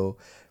until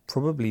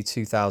probably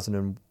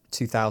 2001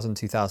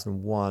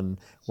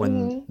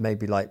 when Hmm.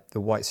 maybe like the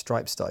White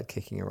Stripes started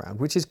kicking around,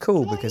 which is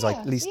cool Oh, because yeah.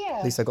 at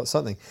Yeah. least I got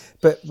something.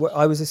 But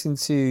I was listening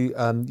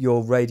to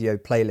your radio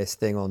playlist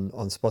thing on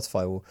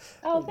Spotify, or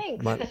Oh,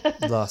 thanks. my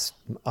last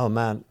oh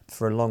man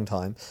for a long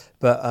time.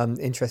 But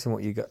interesting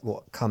what you got,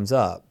 what comes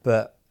up.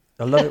 But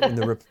I love it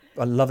when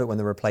I love it when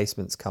the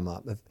replacements come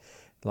up.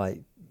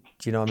 Like,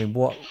 do you know what I mean?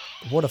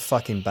 What a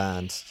fucking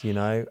band, you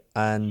know?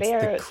 And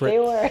They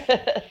were.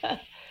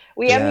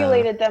 We yeah,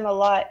 emulated them a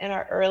lot in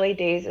our early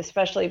days,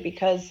 especially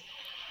because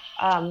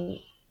um,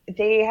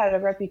 they had a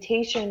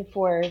reputation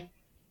for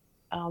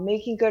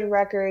making good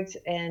records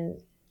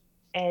and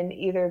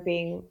either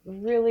being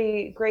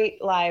really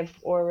great live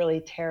or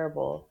really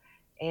terrible.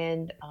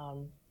 And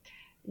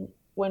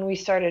when we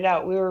started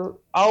out, we were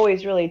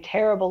always really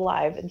terrible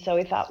live, and so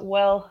we thought,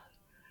 well,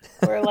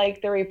 we're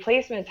like the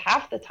replacements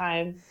half the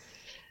time.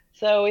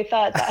 So we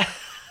thought,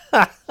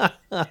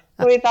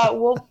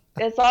 well,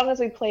 as long as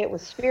we play it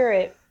with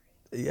spirit,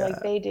 like yeah,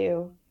 they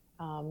do.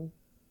 Um,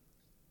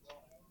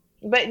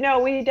 but no,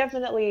 we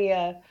definitely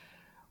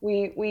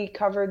we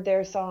covered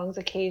their songs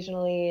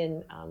occasionally,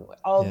 and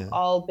yeah,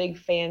 all big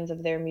fans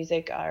of their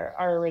music. Our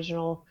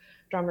original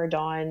drummer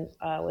Dawn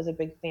was a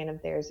big fan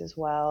of theirs as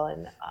well,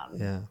 and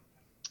yeah,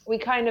 we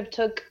kind of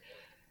took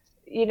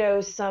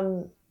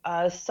some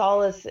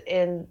solace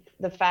in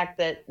the fact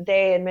that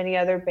they and many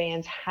other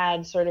bands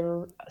had sort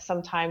of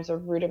sometimes a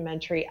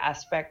rudimentary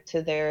aspect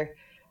to their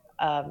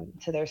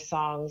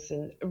songs,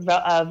 and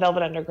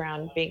Velvet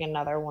Underground being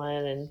another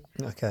one, and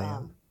okay,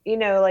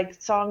 yeah, like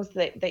songs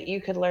that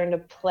you could learn to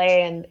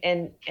play, and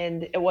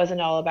it wasn't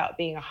all about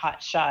being a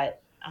hot shot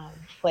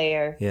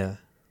player, yeah.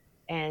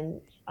 and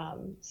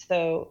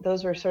so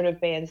those were sort of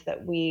bands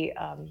that we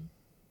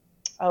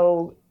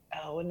oh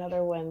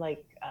another one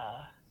like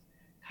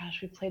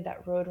gosh, we played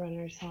that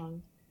Roadrunner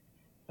song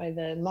by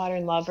the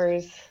Modern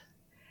Lovers.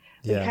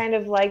 We Yeah. kind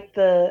of liked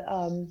the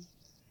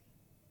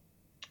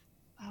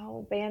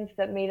bands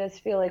that made us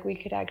feel like we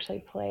could actually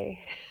play.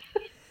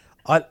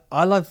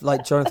 I love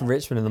like Jonathan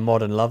Richman and the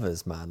Modern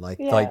Lovers, man. Like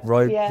Yeah, yeah.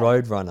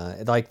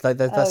 Roadrunner. Oh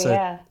That's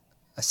yeah.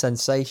 a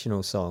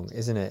sensational song,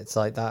 isn't it? It's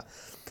like that.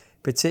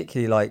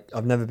 Particularly like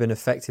I've never been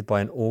affected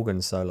by an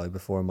organ solo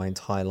before in my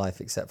entire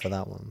life except for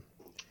that one.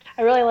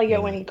 I really like You it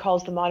know. when he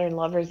calls the Modern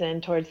Lovers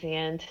in towards the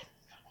end.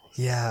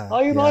 Yeah,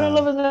 All your Modern yeah.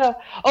 Lovers now.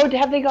 Oh,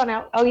 have they gone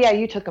out? Oh yeah,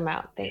 you took them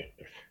out. Thanks.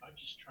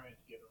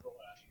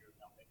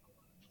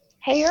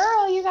 Hey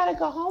Earl, you gotta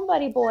go home,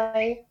 buddy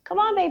boy. Come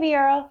on, baby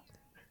Earl.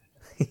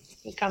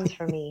 He comes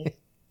for me.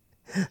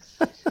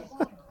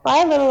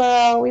 Bye, little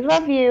Earl. We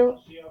love you.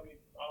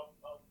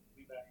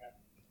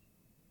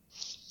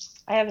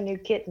 I have a new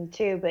kitten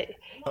too, but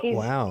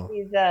Wow.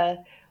 he's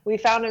we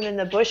found him in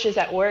the bushes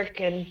at work,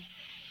 and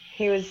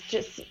he was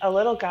just a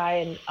little guy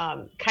and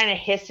kind of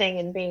hissing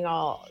and being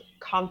all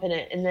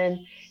confident, and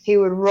then he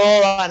would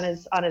roll on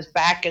his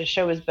back and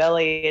show his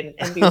belly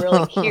and be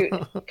really cute,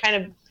 kind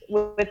of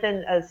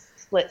within a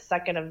split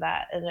second of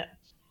that, and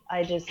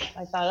I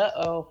thought,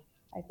 oh,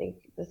 I think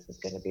this is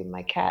going to be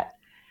my cat.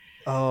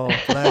 Oh,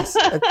 bless.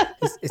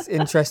 It's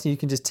interesting. You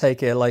can just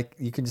take it like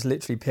you can just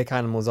literally pick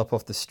animals up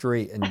off the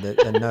street and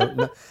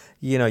no,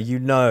 you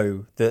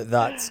know that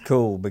that's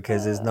cool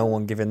because there's no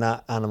one giving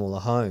that animal a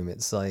home.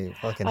 It's like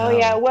fucking Oh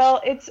yeah, hell.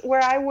 well, it's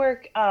where I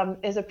work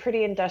is a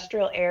pretty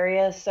industrial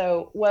area.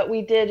 So what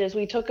we did is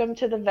we took him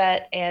to the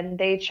vet, and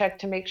they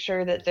checked to make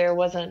sure that there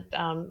wasn't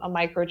a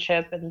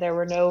microchip and there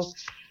were no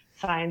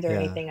signs or Yeah.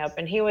 anything up.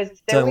 And he was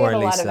there. Don't We have worry, a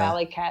lot of Lisa.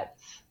 alley cats.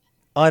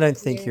 I don't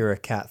think Yeah, you're a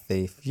cat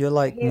thief. You're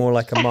like he's. more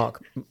like a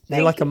Mark. You're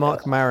Thank like a you.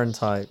 Mark Maron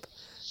type.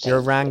 You're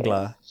a Thank you.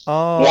 wrangler.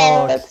 Yeah,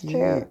 Oh, that's true.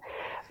 cute.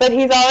 But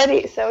he's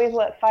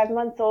 5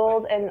 months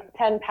old and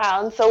 10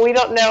 pounds. So we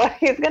don't know if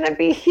he's gonna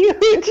be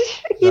huge.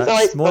 He's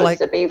only That's more supposed like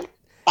to be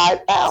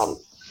 5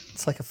 pounds.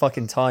 it's like a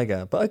fucking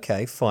tiger. But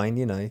okay,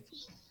 fine. I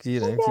If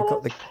you've get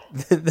got it.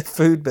 the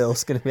food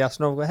bill's going to be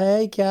astronomical.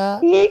 Hey,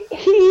 cat. He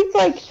eats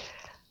like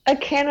a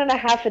can and a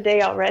half a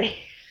day already.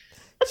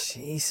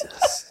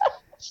 Jesus.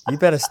 You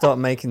better start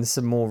making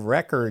some more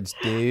records,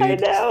 I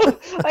dude. know,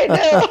 I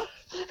know.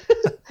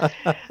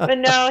 But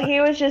no,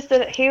 he was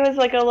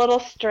like a little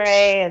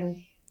stray,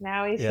 and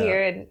now he's Yeah.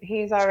 here, and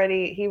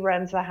he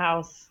runs the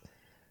house.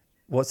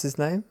 What's his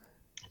name?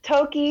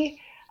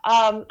 Toki,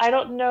 I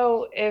don't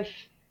know if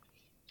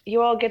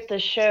you all get the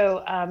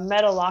show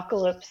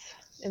Metalocalypse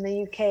in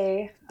the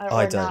UK I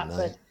or don't not, know.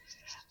 but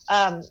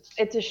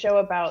it's a show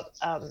about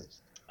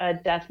a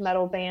death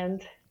metal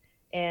band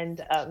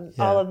and all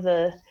Yeah, of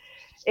the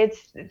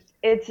it's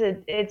it's a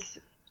it's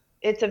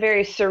it's a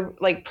very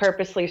like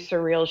purposely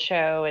surreal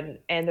show, and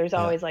there's yeah.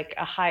 always like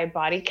a high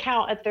body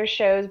count at their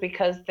shows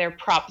because their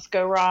props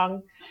go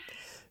wrong.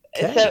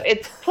 So Okay.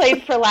 it's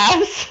played for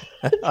laughs.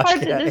 It's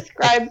hard to Okay.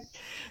 describe,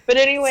 but Sounds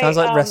anyway,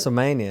 like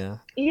WrestleMania.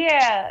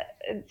 yeah.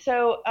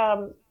 So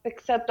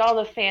except all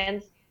the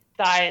fans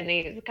die in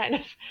these kind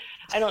of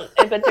I don't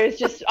but there's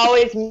just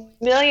always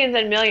millions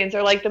and millions.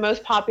 They're like the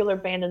most popular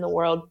band in the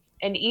world,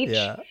 and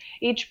Yeah,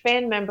 each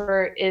band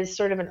member is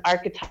sort of an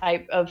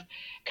archetype of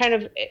kind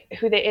of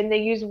who they and they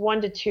use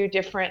one to two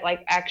different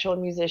like actual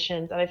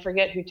musicians, and I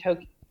forget who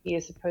Toki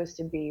is supposed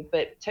to be,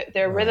 but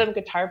their right. rhythm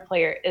guitar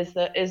player is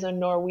a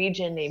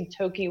Norwegian named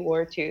Toki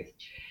Wartooth,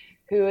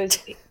 who is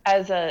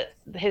as a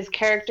his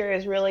character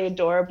is really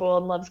adorable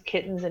and loves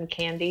kittens and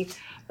candy,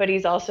 but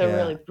he's also Yeah,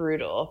 really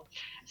brutal.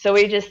 So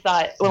we just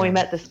thought when we yeah.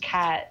 met this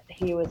cat,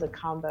 he was a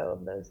combo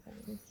of those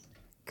things.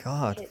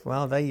 God, Kitten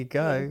well, there you and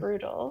go.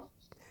 brutal.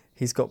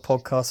 He's got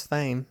podcast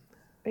fame.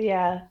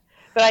 Yeah.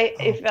 But I Oh,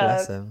 if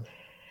bless him.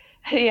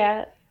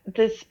 yeah,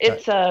 this That,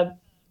 it's a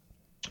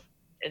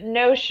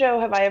no show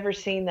have I ever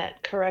seen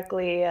that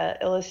correctly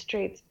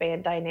illustrates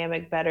band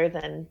dynamic better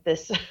than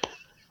this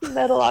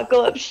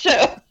Metalocalypse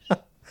show.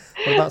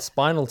 what about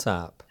Spinal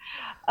Tap?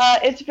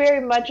 It's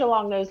very much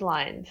along those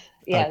lines.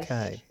 Yes.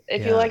 Okay,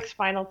 If you yeah. like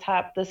Spinal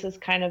Tap, this is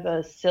kind of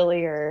a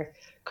sillier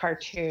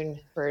cartoon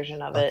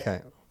version of it.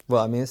 Okay.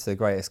 Well, I mean, it's the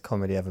greatest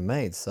comedy ever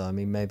made. So, I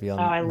mean,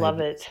 Oh, I love maybe,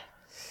 it.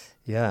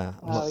 yeah.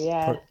 I'm Oh, not,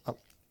 yeah.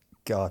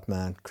 God,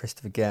 man,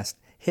 Christopher Guest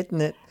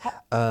hitting it.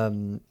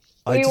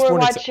 I We just were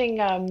wanted to.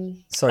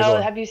 watching. Sorry, go Oh,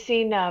 on. have you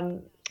seen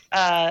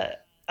uh,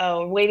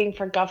 oh, Waiting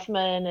for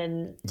Guffman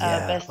and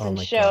Yeah. Best Oh in my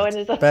Show God. and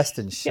his Best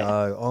in yeah,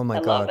 Show. Oh my I love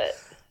God. it.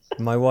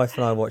 My wife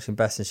and I were watching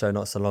Best in Show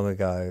not so long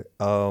ago.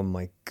 Oh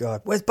my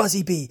God. Where's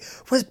Buzzy Bee?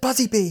 Where's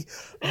Buzzy Bee?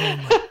 Oh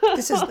my.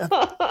 This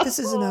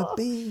isn't a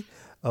bee.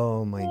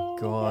 Oh my Oh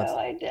God. no,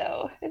 I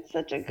know. It's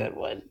such a good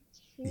one.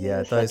 It Yeah,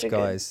 is those such a good.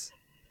 guys.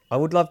 I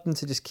would love them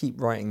to just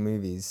keep writing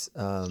movies,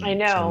 I and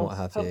know. what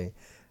have you.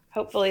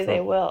 Hopefully they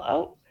From will.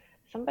 Oh,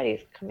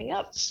 somebody's coming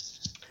up.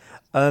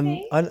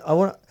 Hey. I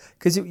want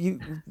because we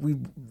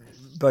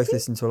both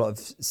listen to a lot of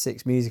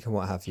Six music and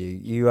what have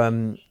you.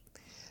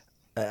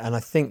 And I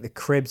think the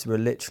Cribs were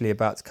literally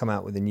about to come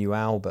out with a new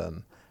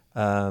album.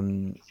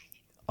 Um,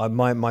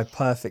 my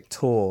perfect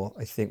tour,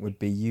 I think, would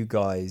be you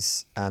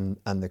guys and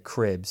the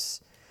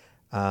Cribs.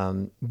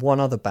 One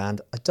other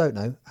band, I don't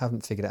know,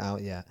 haven't figured it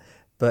out yet.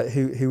 But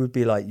who would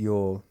be like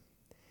your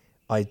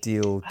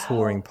ideal Oh,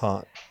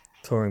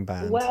 touring band?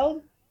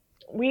 well,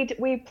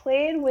 we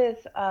played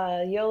with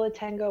Yola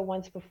Tango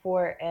once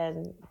before,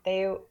 and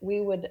they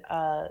we would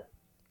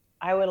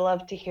I would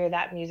love to hear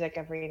that music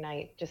every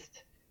night,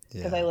 just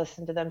because I Yeah,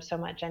 listen to them so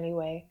much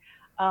anyway.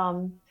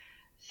 Um,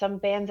 some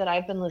bands that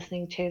I've been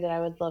listening to that I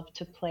would love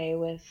to play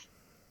with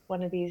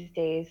one of these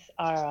days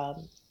are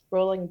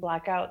Rolling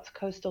Blackouts,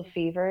 Coastal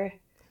Fever.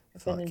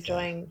 I've been fuck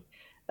yeah. enjoying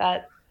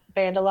that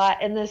band a lot.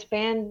 And this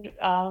band,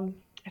 I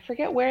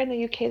forget where in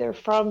the UK they're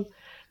from.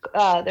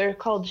 They're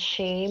called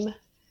Shame,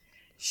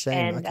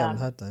 Shame, and okay, I haven't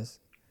heard those.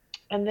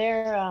 and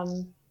they're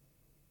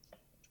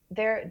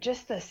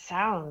just the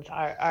sounds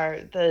are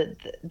the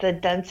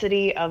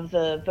density of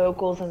the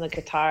vocals and the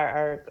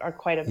guitar are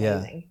quite Yeah,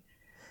 amazing.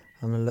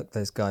 I'm gonna look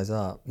those guys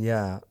up.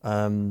 Yeah,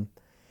 and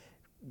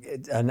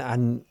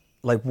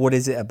like, what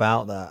is it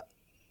about that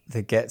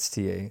gets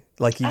to you?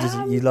 Like,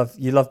 Um, you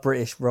love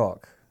British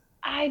rock.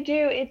 I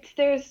do. It's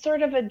there's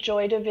sort of a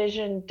Joy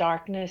Division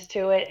darkness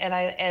to it,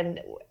 and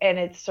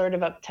it's sort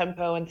of up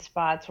tempo in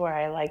spots where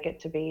I like it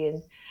to be,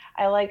 and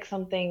I like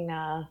something.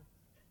 I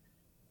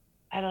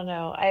don't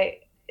know.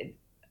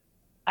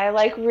 I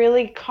like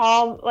really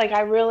calm. Like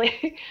I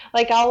really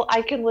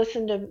I can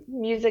listen to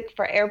music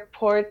for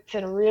airports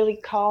and really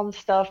calm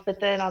stuff, but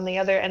then on the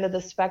other end of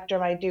the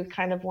spectrum, I do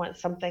kind of want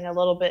something a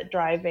little bit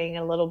driving,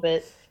 a little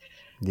bit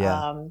Yeah,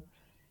 um,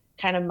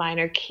 kind of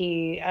minor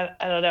key.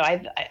 I don't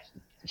know.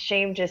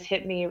 Shame just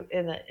hit me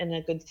in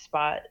a good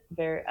spot,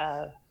 very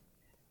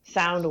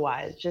sound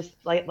wise. Just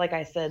like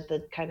I said,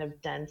 the kind of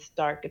dense,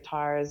 dark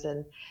guitars,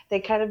 and they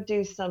kind of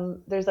do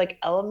some. There's like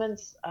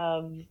elements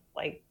of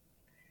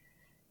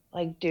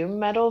like doom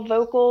metal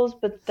vocals,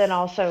 but then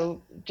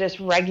also just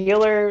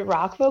regular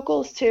rock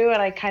vocals too.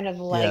 And I kind of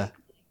yeah, like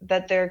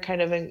that they're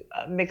kind of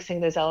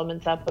mixing those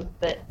elements up a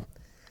bit.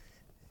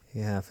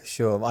 yeah, for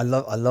sure. I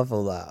love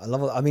all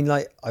that. I mean,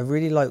 like, I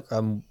really like.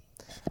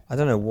 I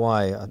don't know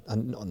why.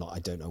 I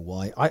don't know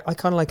why. I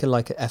kind of like a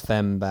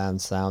FM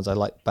band sounds. I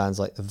like bands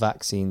like the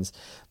Vaccines,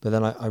 but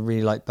then I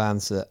really like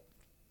bands that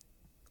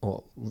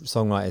or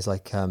songwriters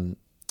like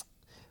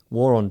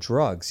War on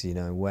Drugs. You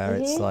know, where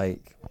it's Hmm.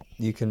 like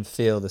you can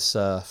feel the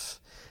surf.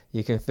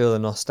 You can feel the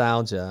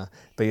nostalgia,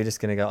 but you're just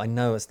gonna go, I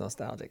know it's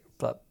nostalgic,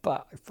 but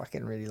I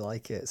fucking really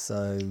like it,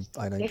 so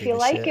I don't If give you a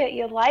like shit. it,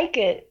 you like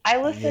it. I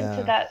listened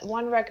to Yeah, that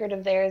one record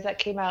of theirs that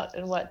came out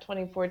in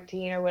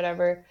 2014 or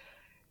whatever,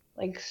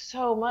 like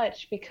so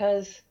much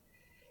because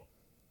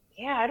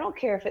yeah, I don't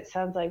care if it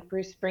sounds like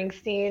Bruce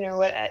Springsteen or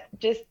what.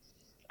 Just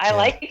I yeah,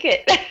 like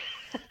it.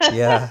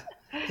 yeah,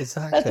 that's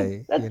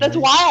exactly. that's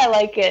why I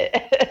like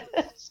it.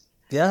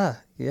 Yeah,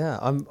 yeah.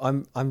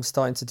 I'm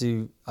starting to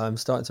do. I'm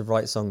starting to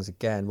write songs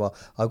again. Well,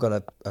 I've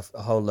got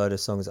a whole load of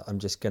songs that I'm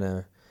just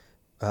gonna.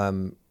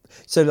 Um,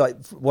 so like,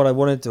 what I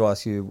wanted to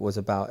ask you was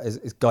about is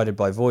Guided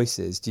by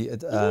Voices. Do you,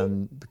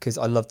 Mhm. because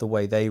I love the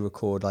way they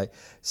record. Like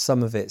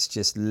some of it's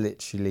just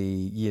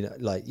literally,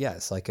 like yeah,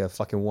 it's like a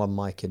fucking one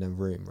mic in a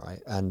room,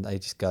 right? And they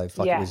just go,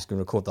 fuck it, we're Yeah, just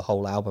gonna record the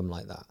whole album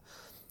like that.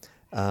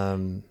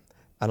 Um,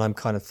 and I'm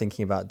kind of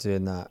thinking about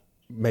doing that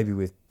maybe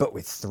with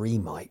three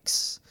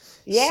mics.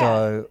 yeah.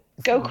 So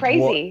Go what?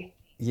 crazy.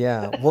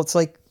 Yeah, what's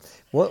like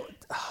what?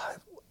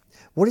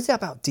 What is it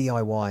about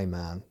DIY,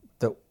 man,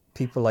 that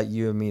people like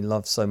you and me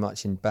love so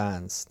much in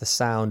bands? The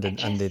sound It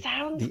and just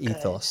sounds the good.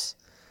 ethos.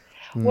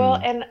 Well,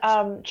 Hmm.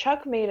 and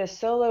Chuck made a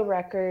solo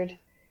record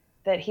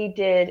that he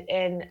did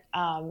in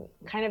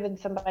kind of in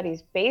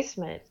somebody's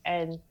basement,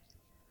 and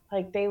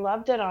like they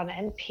loved it on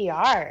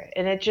NPR,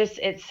 and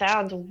it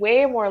sounds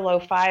way more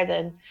lo-fi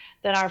than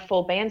our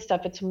full band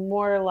stuff. It's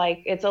more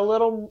like it's a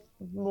little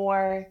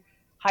more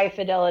high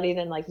fidelity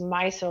than like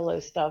my solo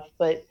stuff,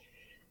 but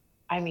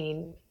I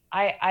mean,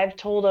 I've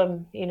told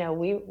him,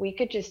 we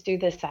could just do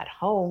this at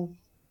home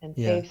and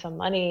Yeah. save some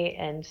money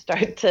and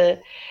start to,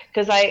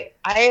 because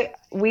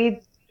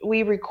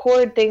we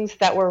record things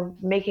that we're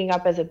making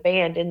up as a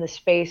band in the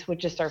space with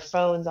just our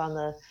phones on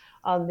the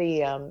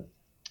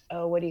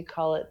oh, what do you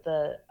call it,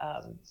 the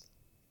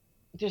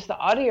just the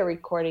audio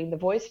recording, the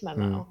voice Hmm.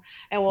 memo,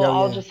 and we'll Oh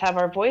all yeah. just have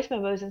our voice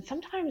memos, and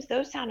sometimes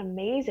those sound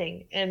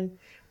amazing, and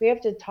we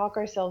have to talk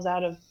ourselves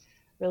out of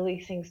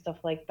releasing stuff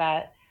like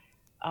that.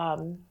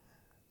 um,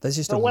 There's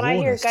just a but when I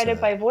hear rawness guided to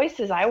it. by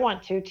voices, I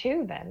want to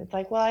too. Then it's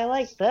like, well, I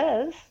like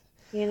this,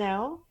 you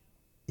know?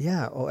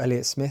 Yeah, or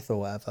Elliott Smith or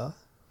whatever.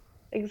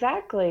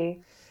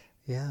 Exactly.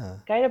 Yeah.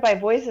 Guided by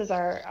voices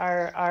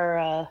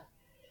are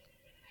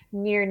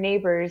near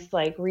neighbors,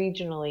 like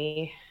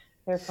regionally.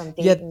 They're from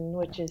Yeah, Dayton,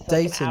 which is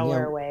like an Dayton. hour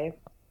Yeah, away.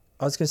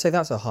 I was gonna say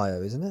that's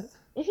Ohio, isn't it?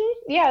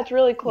 Yeah, it's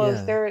really close.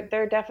 Yeah.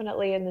 They're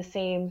definitely in the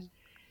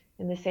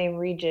same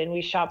region.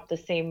 We shop the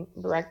same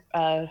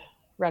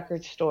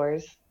record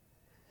stores,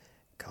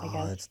 I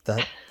guess.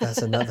 God,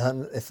 that's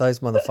another. If those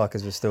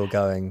motherfuckers were still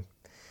going,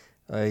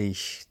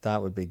 eesh,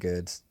 that would be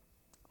good.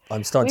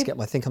 I'm starting to we get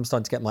my. I think I'm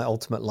starting to get my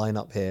ultimate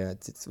lineup here.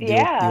 It's the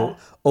Yeah.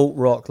 alt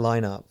rock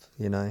lineup.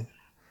 You know.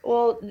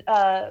 Well,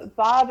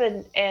 Bob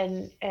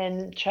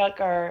and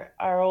Chuck are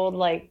old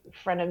like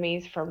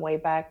frenemies from way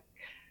back.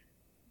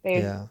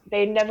 Yeah.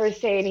 They never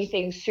say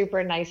anything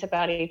super nice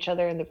about each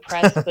other in the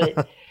press, but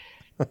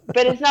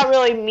it's not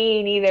really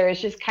mean either.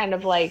 It's just kind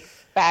of like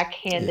Yeah.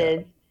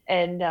 backhanded,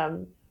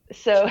 and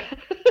so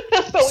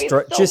but we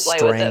still Just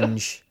play with them.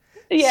 strange.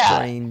 Yeah,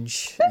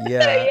 Strange.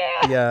 Yeah.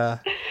 yeah, Yeah.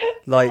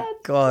 Like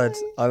that's God,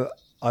 funny.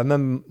 I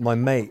remember my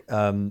mate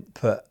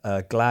put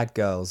Glad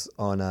Girls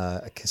on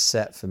a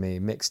cassette for me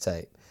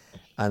mixtape,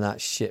 and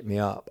that shit me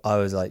up. I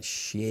was like,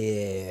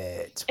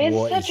 shit, It's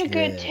what such is a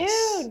good this?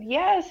 tune.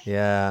 Yes.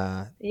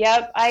 Yeah.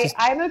 Yep. It's I just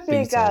I'm a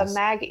big Beatles.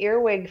 Mag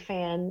Earwig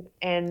fan,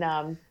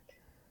 and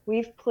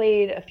we've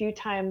played a few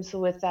times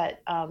with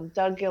that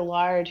Doug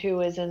Gillard, who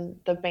was in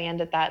the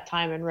band at that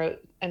time and wrote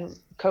and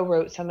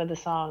co-wrote some of the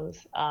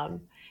songs.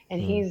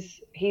 And Hmm.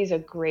 he's a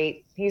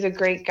great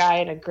guy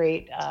and a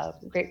great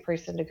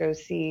person to go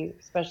see,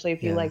 especially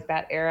if you Yeah. like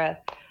that era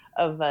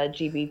of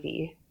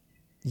GBB.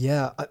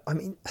 Yeah, I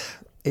mean,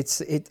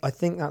 I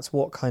think that's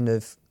what kind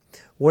of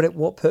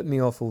what put me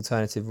off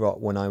alternative rock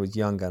when I was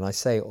younger. And I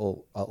say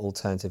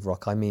alternative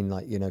rock, I mean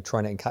like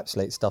trying to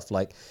encapsulate stuff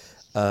like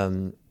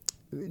um,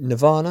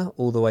 Nirvana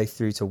all the way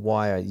through to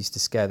Wire used to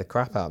scare the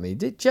crap out of me.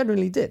 It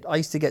generally did. I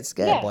used to get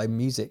scared Yeah, by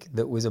music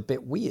that was a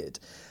bit weird.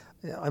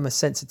 I'm a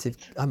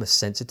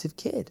sensitive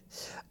kid,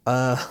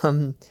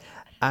 um,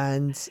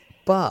 and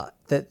but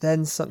that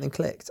then something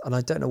clicked, and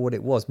I don't know what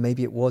it was.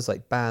 Maybe it was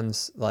like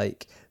bands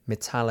like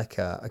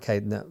Metallica. Okay,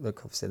 no,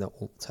 look, obviously they're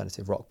not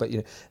alternative rock, but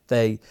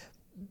they.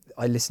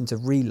 I listened to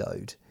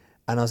Reload,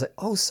 and I was like,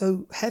 oh,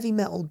 so heavy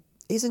metal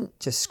isn't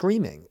just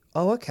screaming.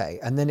 Oh, okay,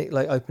 and then it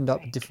like opened up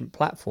right. different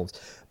platforms.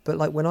 But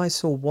like when I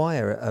saw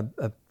Wire at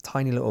a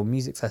tiny little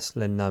music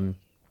festival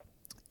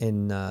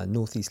in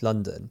northeast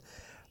London,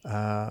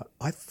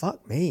 I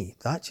fuck me,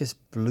 that just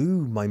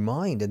blew my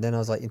mind. And then I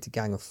was like into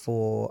Gang of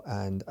Four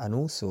and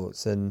all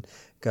sorts, and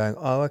going,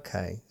 oh,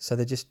 okay, so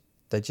they're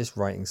just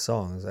writing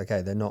songs.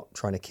 Okay, they're not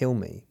trying to kill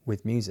me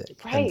with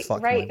music and Right,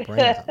 fuck my right.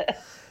 brain up.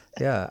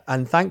 Yeah,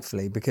 and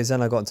thankfully, because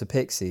then I got into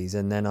Pixies,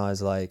 and then I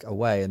was like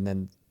away, and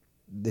then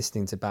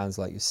listening to bands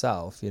like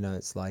yourself,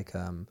 it's like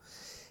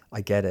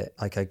I get it,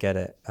 like I get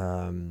it.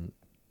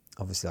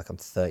 Obviously, like I'm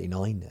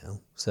 39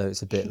 now, so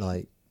it's a bit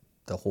like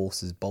the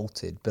horse is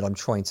bolted, but I'm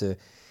trying to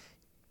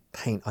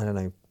paint, I don't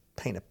know,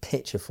 paint a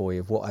picture for you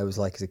of what I was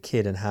like as a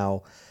kid and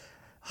how,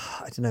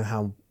 I don't know,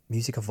 how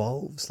music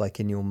evolves, like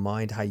in your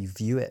mind, how you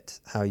view it,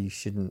 how you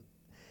shouldn't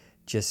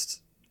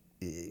just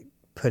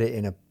put it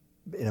in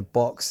a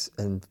box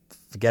and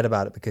forget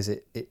about it because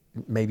it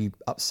maybe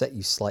upset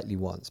you slightly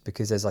once,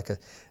 because there's like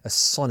a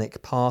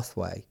sonic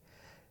pathway,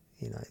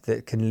 you know,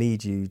 that can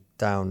lead you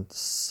down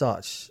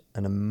such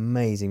an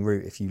amazing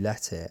route if you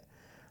let it,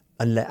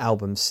 and let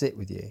albums sit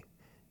with you.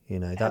 You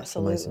know, that's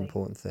Absolutely. the most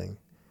important thing.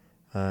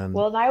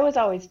 Well, and I was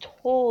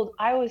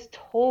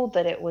told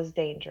that it was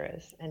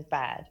dangerous and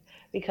bad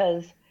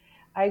because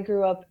I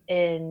grew up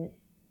in,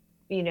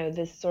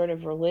 this sort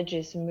of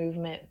religious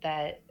movement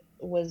that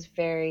was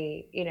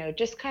very,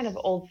 just kind of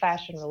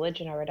old-fashioned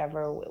religion or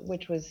whatever,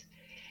 which was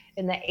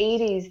in the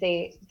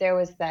 80s. There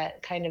was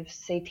that kind of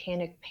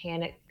satanic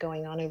panic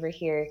going on over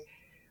here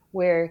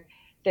where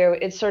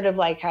it's sort of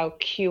like how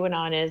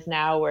QAnon is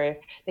now, where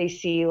they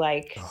see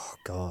Oh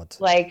God.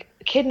 like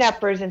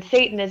kidnappers and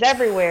Satan is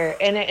everywhere,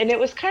 and it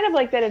was kind of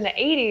like that in the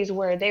 80s,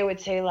 where they would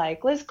say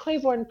like Liz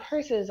Claiborne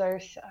purses are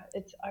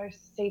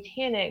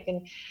satanic,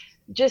 and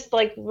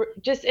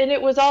and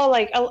it was all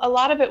like a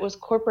lot of it was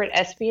corporate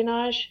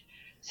espionage.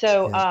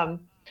 So Yeah.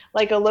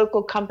 like a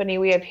local company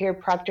we have here,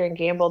 Procter and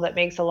Gamble, that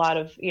makes a lot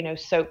of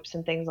soaps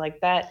and things like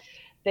that.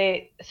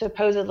 They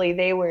supposedly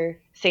they were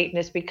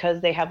Satanists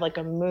because they have like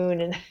a moon,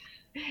 and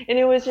and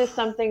it was just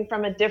something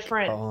from a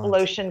different God.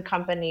 lotion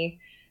company.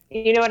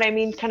 You know what I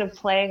mean? Kind of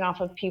playing off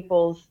of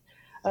people's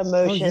Oh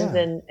emotions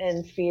yeah.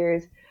 and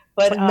fears. It's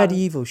But like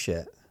medieval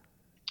shit.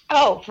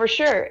 oh, for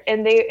sure.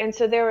 And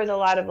so there was a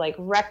lot of like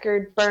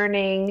record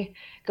burning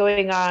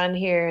going on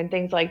here and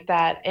things like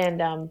that.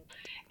 And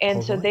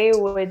All so they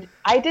right. would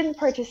I didn't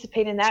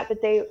participate in that,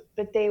 but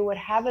they would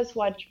have us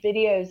watch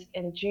videos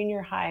in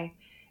junior high.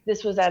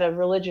 This was at a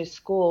religious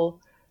school,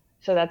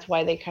 so that's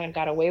why they kind of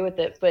got away with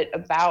it, but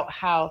about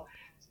how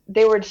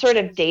they were sort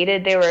of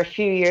dated. They were a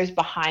few years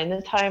behind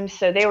the times.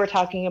 So they were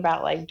talking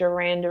about like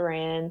Duran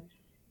Duran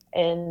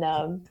and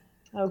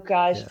oh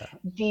gosh, Yeah.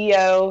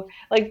 Dio,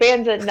 like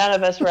bands that none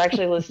of us were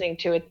actually listening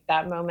to at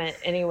that moment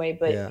anyway.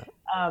 But Yeah.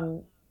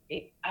 um,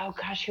 oh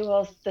gosh, who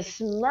else? The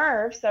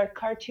Smurfs, our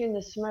cartoon,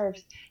 The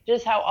Smurfs.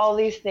 Just how all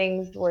these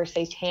things were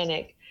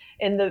satanic.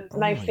 And Oh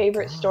my my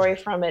favorite story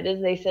God. from it is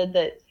they said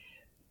that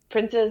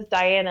Princess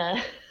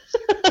Diana,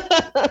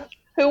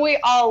 who we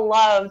all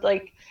loved,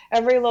 like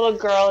every little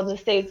girl in the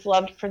States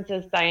loved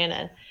Princess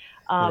Diana.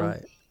 Um,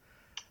 Right.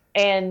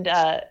 and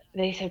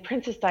they said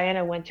Princess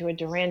Diana went to a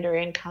Duran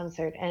Duran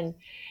concert, and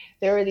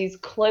there were these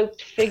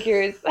cloaked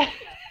figures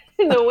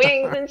in the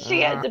wings, and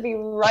she had to be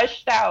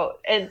rushed out.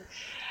 And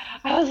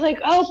I was like,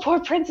 "Oh, poor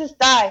Princess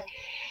Di."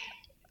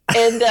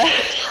 And so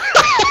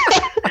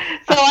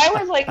I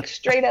was like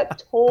straight up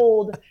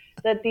told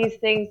that these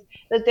things,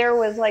 that there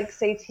was like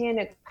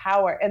satanic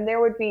power, and there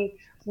would be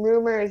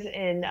rumors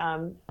in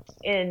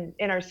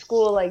our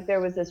school. Like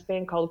there was this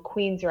band called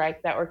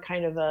Queensryche that were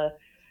kind of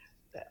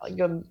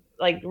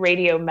like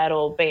radio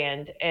metal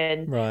band,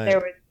 and there Right.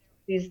 were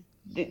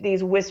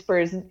these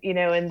whispers, in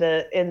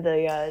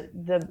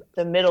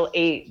the middle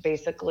eight,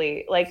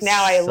 basically. Like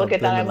now I look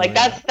at that, I'm like,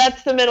 Subliminal. Yeah.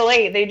 that's the middle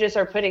eight. They just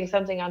are putting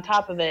something on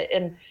top of it,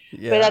 but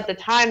Yeah. at the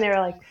time they were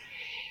like,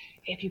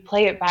 if you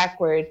play it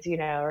backwards,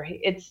 or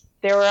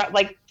there were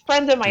like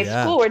friends at my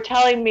Yeah. school were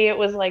telling me it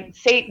was like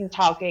Satan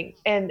talking,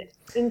 and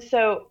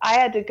so I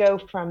had to go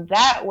from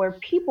that, where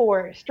people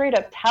were straight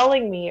up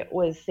telling me it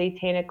was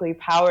satanically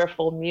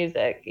powerful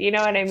music. You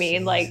know what I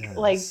mean? Like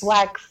Jesus.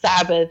 Black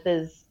Sabbath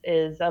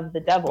is of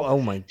the devil,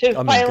 Oh my. to I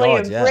mean, finally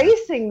God. Yeah.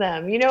 embracing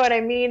them. You know what I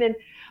mean? And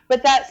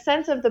but that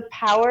sense of the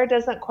power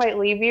doesn't quite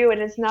leave you,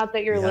 and it's not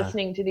that you're Yeah.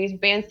 listening to these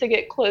bands to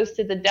get close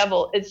to the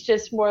devil. It's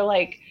just more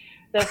like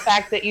the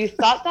fact that you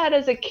thought that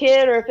as a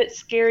kid, or if it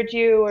scared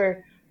you,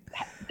 or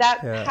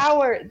that Yeah.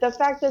 power, the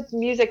fact that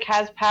music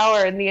has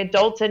power, and the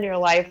adults in your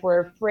life were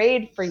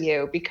afraid for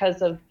you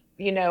because of,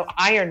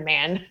 Iron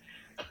Man.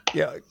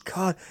 Yeah,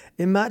 God,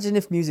 imagine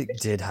if music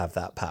did have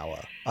that power.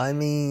 I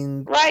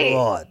mean, Right.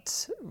 God,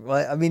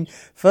 right? I mean,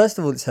 first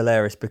of all, it's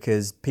hilarious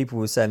because people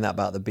were saying that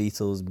about the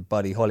Beatles and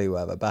Buddy Holly,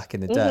 whatever, back in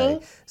the day.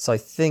 Mm-hmm. So I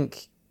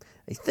think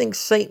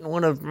Satan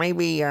would have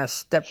maybe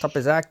stepped up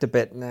his act a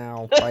bit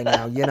now, by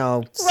now,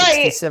 60,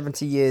 Right.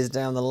 70 years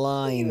down the You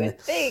line. would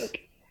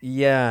think.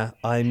 Yeah,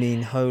 I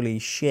mean, holy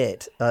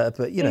shit. But,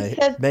 They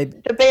said maybe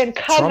the band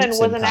Coven Trump's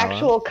was in an power.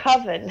 actual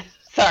coven.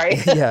 Sorry.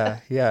 Yeah,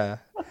 yeah.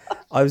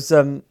 I was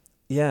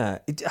yeah.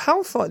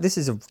 How far? This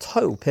is a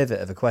total pivot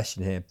of a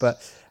question here, but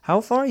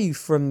how far are you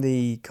from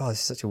the? God, it's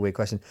such a weird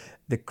question.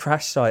 The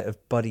crash site of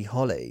Buddy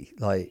Holly,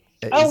 like,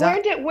 is Oh,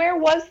 that? where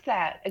was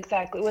that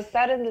exactly? Was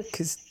that in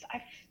Because this?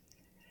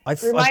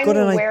 I've Remind got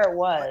me an where idea. it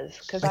was,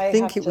 because I I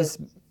think have it to. was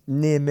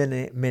near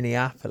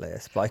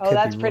Minneapolis, but I Oh, could be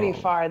that's pretty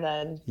wrong. far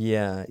then.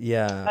 Yeah,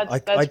 yeah.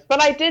 That's.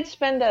 But I did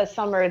spend a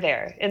summer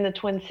there in the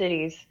Twin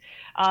Cities,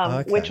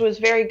 which Okay. was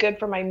very good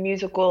for my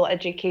musical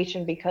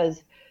education,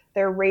 because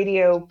their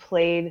radio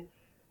played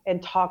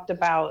and talked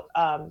about,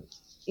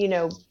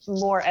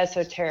 more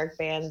esoteric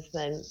bands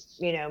than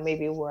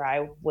maybe where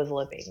I was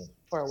living.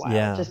 for a while,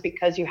 Yeah, just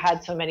because you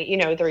had so many,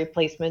 the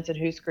Replacements and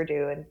Husker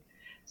Du and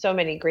so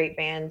many great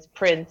bands,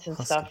 Prince and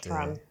Husker stuff Du.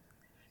 from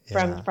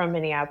Yeah, from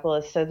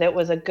Minneapolis. So that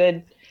was a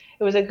good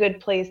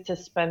place to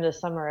spend a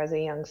summer as a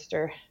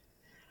youngster.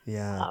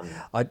 yeah. Um,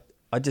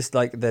 I just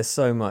like there's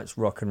so much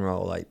rock and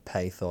roll like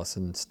pathos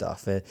and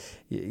stuff.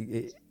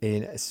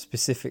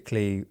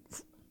 Specifically,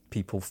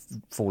 people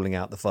falling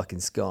out the fucking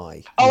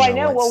sky. oh, You I know,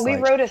 know. like Well, it's we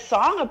like wrote a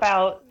song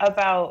about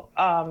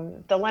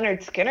the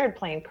Leonard Skinner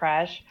plane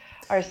crash.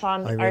 Our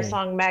song I our really,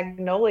 song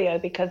Magnolia,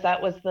 because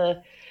that was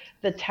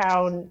the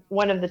town,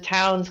 one of the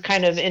towns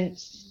kind of in,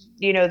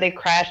 they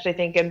crashed, I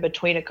think, in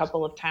between a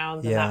couple of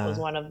towns, and that was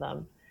yeah. one of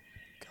them.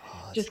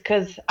 God, Just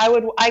because I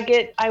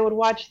would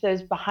watch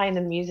those behind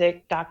the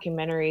music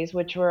documentaries,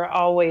 which were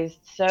always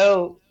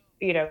so,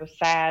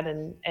 sad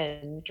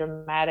and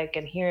dramatic,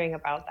 and hearing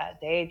about that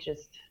day,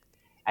 just,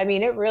 I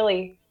mean, it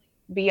really,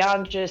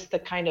 beyond just the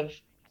kind of,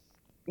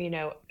 you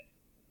know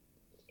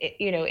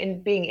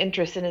in being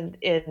interested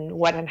in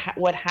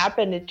what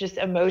happened, it just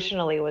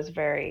emotionally was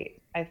very,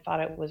 I thought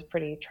it was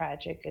pretty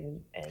tragic,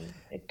 and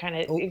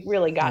oh it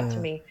really got to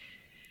yeah, me.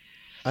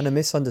 and a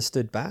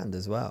misunderstood band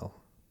as well.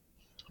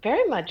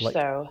 Very much Like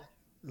so.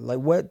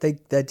 where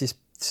they're just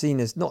seen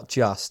as not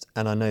just,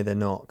 and I know they're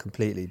not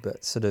completely,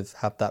 but sort of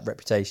have that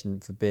reputation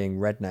for being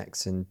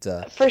rednecks and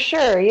For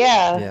sure,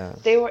 yeah. yeah,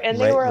 They were a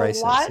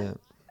racist. lot, Yeah,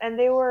 and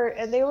they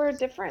were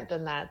different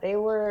than that. They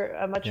were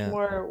a much yeah.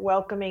 more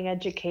welcoming,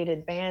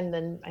 educated band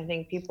than I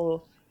think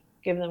people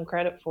give them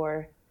credit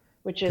for,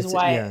 which is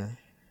why Yeah.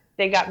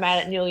 they got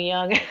mad at Neil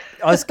Young.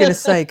 I was going to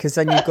say, because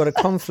then you've got a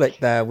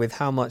conflict there with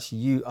how much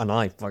you and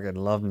I fucking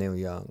love Neil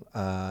Young,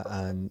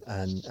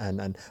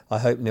 and I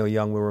hope Neil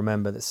Young will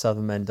remember that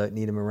Southern men don't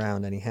need him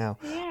around anyhow.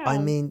 I Yeah.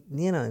 mean,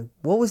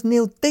 what was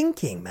Neil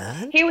thinking,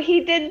 man?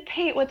 He did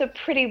paint with a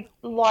pretty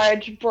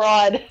large,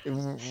 broad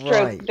stroke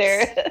Right.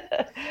 there.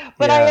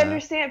 But I Yeah.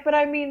 understand. But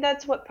I mean,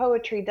 that's what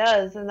poetry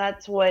does, and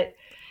that's why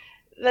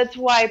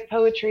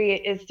poetry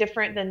is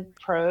different than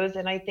prose.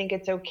 And I think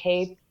it's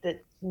okay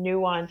that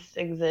nuance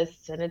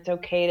exists, and it's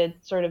okay to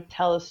sort of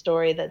tell a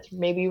story that's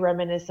maybe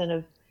reminiscent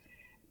of,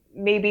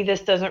 maybe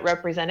this doesn't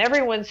represent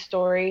everyone's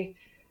story,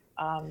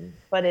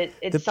 but it's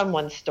The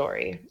someone's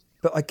story.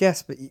 But I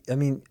guess, I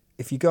mean,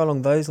 if you go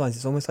along those lines,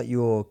 it's almost like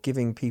you're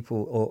giving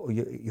people, or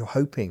you're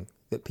hoping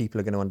that people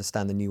are going to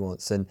understand the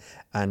nuance and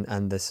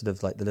the sort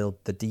of like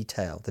the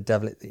detail, the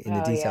devil in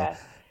the Oh detail. yeah,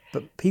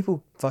 But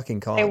people fucking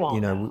they can't,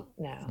 won't know.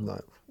 No.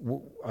 like,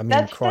 I mean,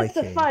 That's the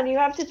crikey. fun. You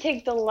have to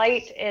take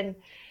delight in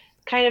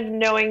kind of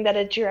knowing that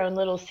it's your own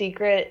little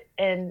secret,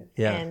 and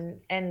Yeah.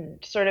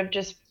 and sort of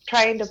just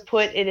trying to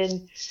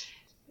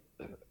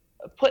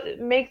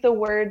make the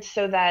words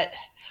so that,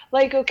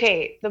 like,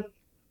 okay, the,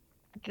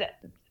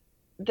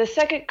 the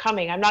second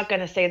coming, I'm not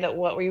going to say that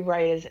what we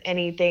write is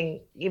anything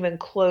even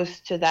close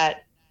to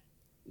that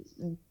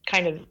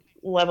kind of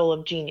level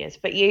of genius,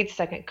 but Yeats'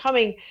 second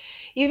coming,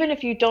 even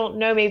if you don't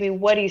know maybe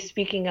what he's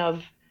speaking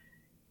of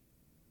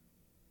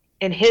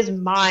in his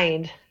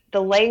mind,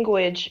 the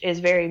language is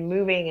very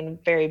moving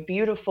and very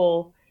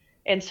beautiful.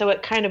 And so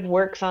it kind of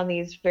works on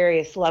these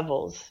various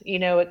levels.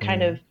 It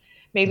kind Mm, of,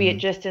 maybe it mm,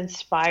 just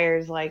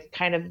inspires like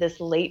kind of this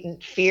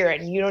latent fear,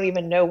 and you don't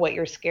even know what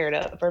you're scared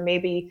of. Or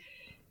maybe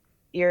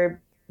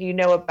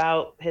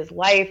about his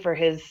life or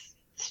his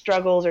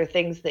struggles or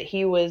things that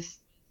he was,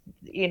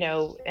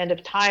 end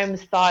of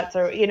times thoughts,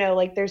 or,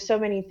 like, there's so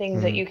many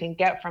things that mm. you can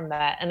get from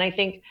that. And I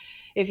think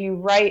if you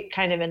write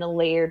kind of in a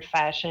layered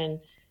fashion,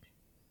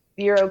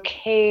 you're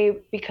okay,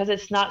 because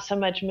it's not so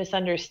much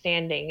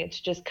misunderstanding. It's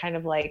just kind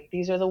of like,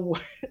 these are the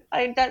words.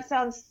 That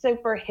sounds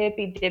super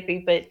hippy dippy,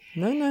 but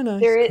No, no, no.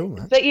 It's cool,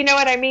 man. but you know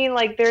what I mean?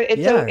 Like,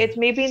 Yeah. it's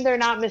maybe they're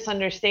not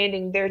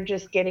misunderstanding. They're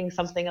just getting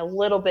something a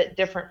little bit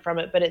different from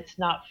it, but it's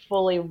not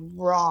fully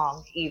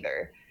wrong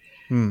either.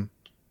 Hmm.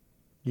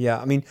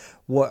 Yeah. I mean,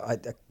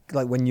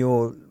 like when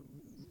you're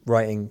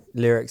writing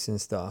lyrics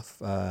and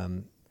stuff,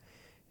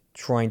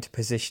 trying to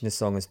position a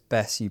song as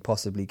best you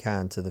possibly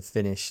can to the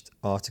finished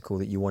article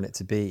that you want it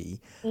to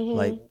be,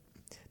 like Hmm.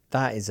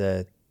 that is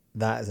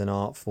an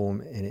art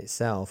form in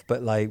itself.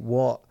 But like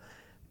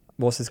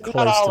what's as Not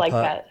close all to like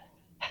that.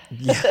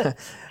 yeah,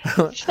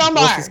 Some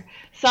what's as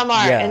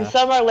are, and yeah,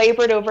 some are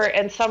labored over,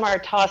 and some are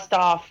tossed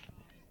off.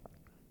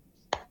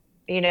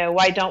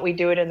 Why don't we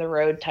do it in the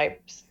road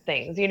type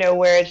things?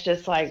 Where it's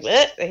just like,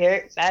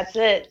 here, that's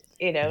it.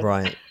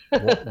 right,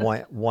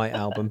 what white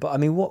album. But I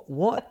mean, what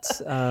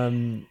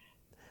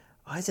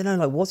I don't know,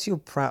 like what's your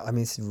proud, I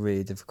mean, it's a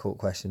really difficult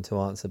question to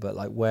answer, but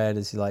like where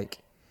does like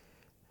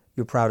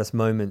your proudest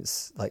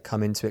moments like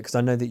come into it? Because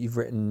I know that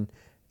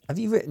have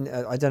you written,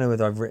 I don't know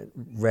whether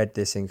read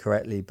this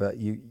incorrectly, but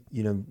you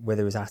know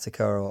whether it was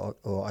Attica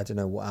or I don't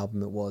know what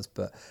album it was,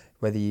 but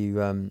whether you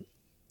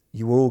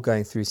were all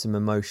going through some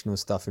emotional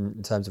stuff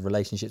in terms of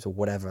relationships or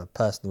whatever,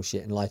 personal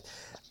shit in life,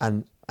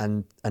 and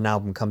an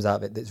album comes out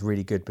of it that's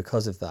really good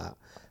because of that.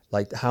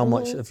 Like how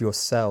much Hmm. of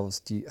yourselves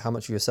do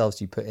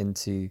you put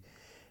into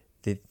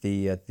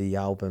the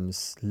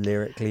albums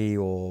lyrically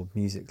or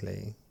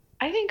musically?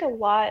 I think a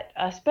lot,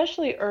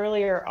 especially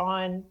earlier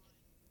on,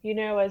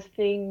 as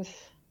things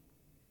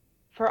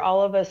for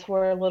all of us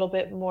were a little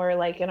bit more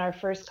like in our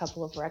first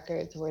couple of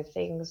records, where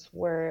things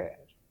were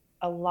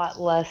a lot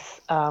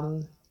less.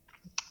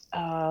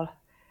 Uh,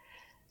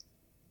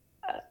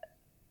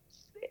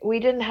 we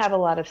didn't have a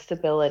lot of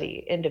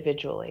stability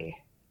individually,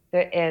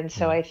 and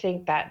so Mm. I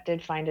think that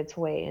did find its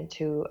way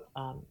into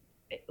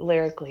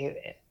lyrically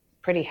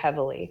pretty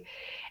heavily.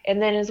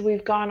 And then as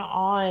we've gone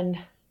on,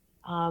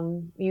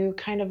 you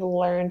kind of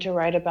learn to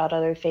write about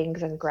other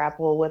things and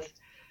grapple with.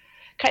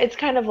 It's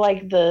kind of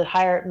like the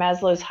higher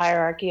Maslow's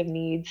hierarchy of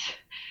needs.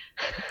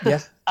 Yeah,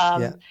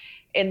 yeah, um,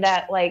 in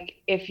that, like,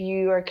 if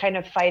you are kind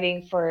of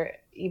fighting for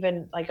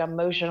even like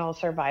emotional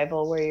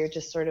survival, where you're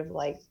just sort of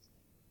like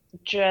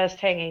just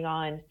hanging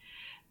on,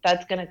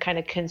 that's going to kind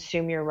of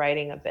consume your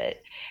writing a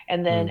bit.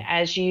 And then mm.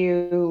 as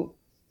you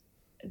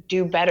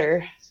do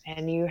better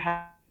and you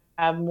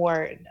have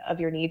more of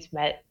your needs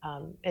met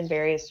in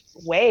various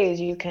ways,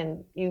 you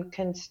can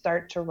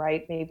start to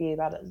write maybe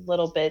about a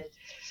little bit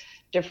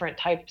different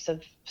types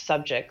of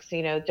subjects,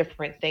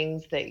 different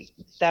things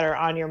that are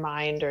on your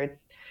mind. Or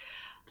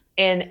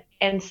and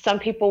some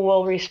people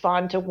will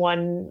respond to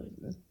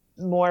one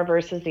more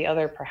versus the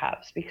other,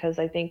 perhaps, because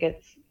I think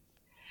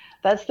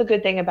that's the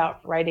good thing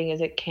about writing,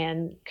 is it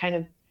can kind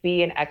of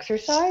be an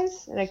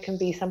exercise, and it can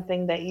be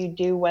something that you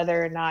do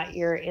whether or not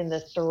you're in the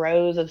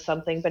throes of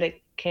something, but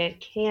it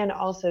can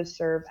also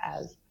serve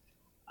as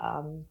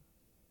um,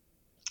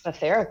 a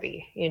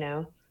therapy.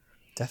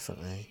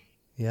 Definitely.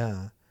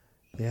 Yeah,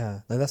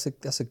 yeah. No,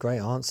 that's a great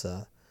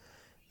answer.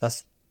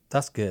 That's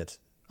that's good.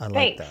 I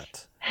like Thanks.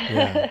 that.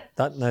 Yeah.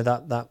 That no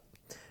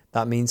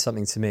that means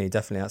something to me.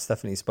 Definitely, that's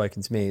definitely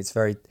spoken to me. It's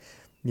very,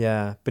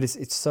 yeah. But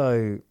it's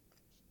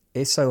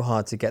so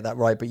hard to get that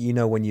right. But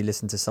when you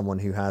listen to someone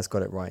who has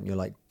got it right, and you're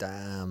like,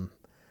 damn,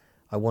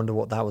 I wonder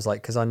what that was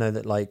like. Because I know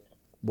that, like,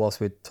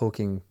 whilst we're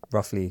talking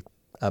roughly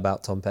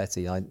about Tom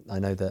Petty, I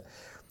know that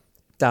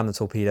Damn the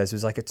Torpedoes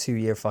was like a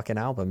 2-year fucking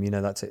album.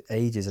 That took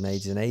ages and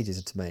ages and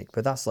ages to make.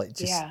 But that's like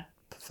just Yeah.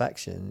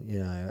 perfection.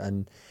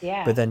 And but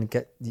Yeah. then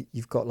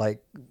you've got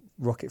like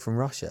Rocket from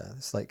Russia.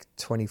 It's like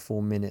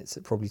 24 minutes.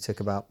 It probably took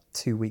about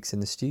 2 weeks in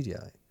the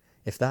studio,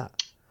 if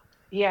that.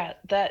 Yeah.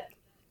 That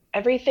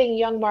everything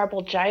Young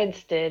Marble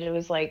Giants did, it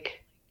was like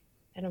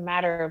in a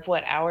matter of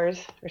what,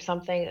 hours or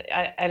something.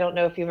 I don't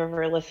know if you've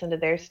ever listened to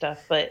their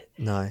stuff, but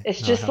No,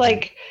 it's no, I just haven't.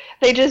 like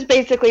they just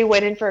basically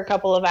went in for a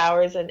couple of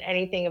hours, and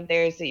anything of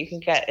theirs that you can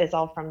get is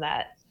all from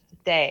that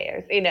day.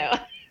 Or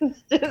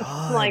it's just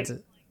like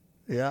God,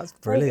 yeah, that's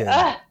like brilliant.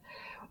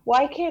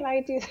 why can't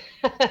I do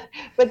that?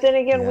 But then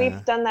again, Yeah,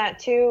 we've done that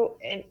too,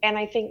 and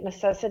I think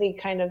necessity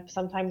kind of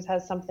sometimes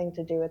has something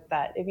to do with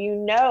that. If you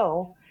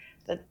know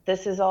that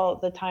this is all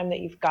the time that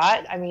you've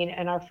got, I mean,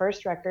 in our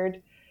first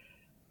record,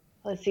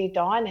 let's see,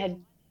 Dawn had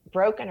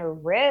broken her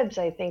ribs.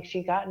 I think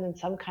she gotten in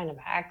some kind of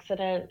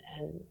accident,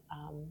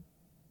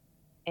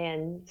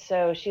 and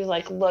so she's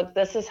like, "Look,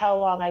 this is how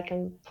long I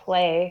can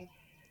play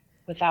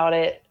without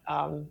it,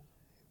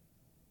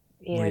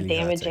 really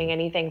damaging hurting.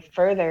 anything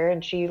further."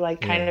 And she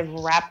like kind Yeah, of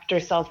wrapped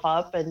herself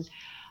up,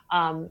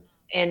 um,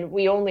 and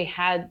we only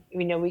had,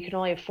 we could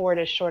only afford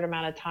a short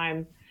amount of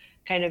time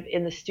kind of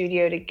in the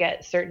studio to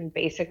get certain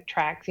basic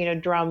tracks.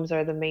 Drums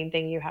are the main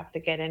thing you have to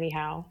get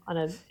anyhow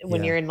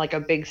when yeah, you're in like a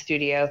big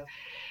studio.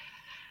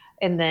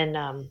 And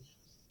then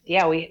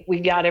yeah, we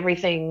got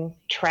everything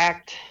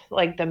tracked,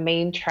 like the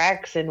main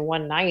tracks, in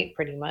one night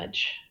pretty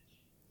much.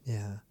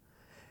 yeah.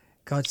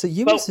 God, so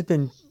you must But have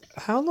been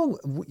how long?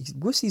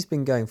 Wussy's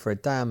been going for a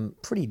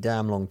pretty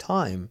damn long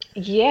time.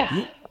 yeah,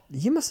 You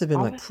you must have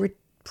been like almost,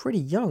 pretty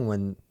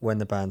young when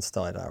the band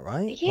started out,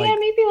 right? yeah, Like,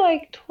 maybe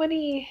like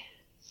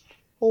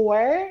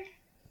 24,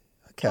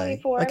 okay,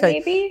 24 okay.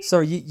 maybe. So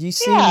you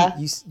seem Yeah,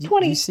 you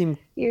 20 seem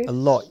a years.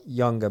 lot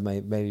younger,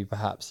 maybe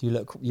perhaps. You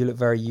look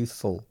very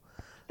youthful.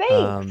 Thanks.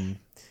 Um,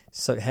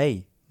 so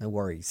hey, no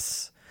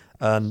worries.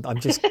 I'm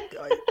just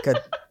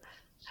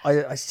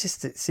it's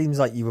just it seems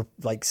like you were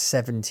like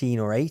 17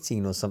 or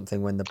 18 or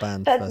something when the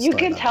band That first you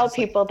started can out. tell It's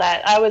like people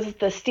that I was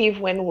the Steve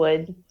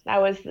Winwood. I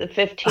was the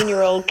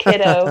 15-year-old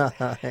kiddo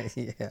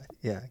yeah,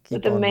 yeah, with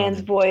keep the on man's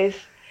running. voice.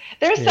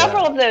 There's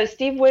several Yeah. of those.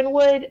 Steve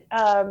Winwood.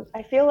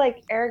 I feel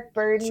like Eric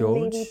Burden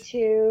maybe George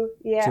too.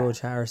 Yeah. George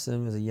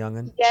Harrison was a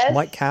young'un. Yes.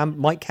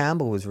 Mike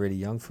Campbell was really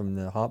young from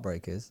the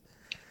Heartbreakers.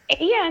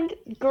 And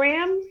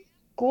Graham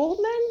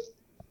Gouldman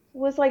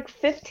was like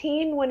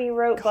 15 when he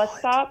wrote Bus God,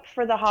 Stop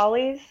for the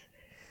Hollies.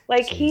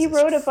 Like he Jesus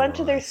wrote a bunch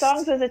of their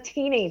songs Christ. as a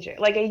teenager,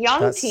 like a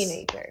young That's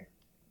teenager.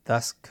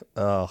 that's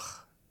ugh.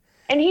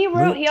 And he Mo-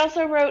 wrote. He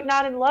also wrote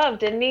 "Not in Love,"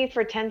 didn't he?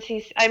 For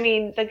 10cc. I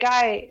mean, the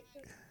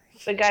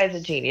guy's a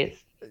genius.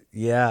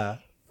 Yeah,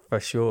 for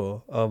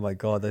sure. Oh my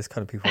God, those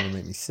kind of people want to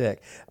make me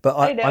sick. But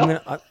I know.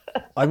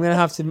 I'm gonna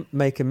have to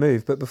make a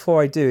move. But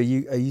before I do,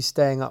 are you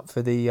staying up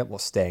for the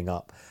staying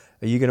up?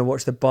 Are you gonna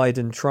watch the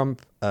Biden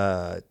Trump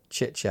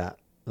chit chat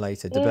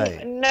later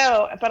debate?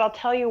 No, but I'll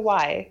tell you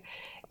why.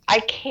 I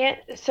can't.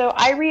 So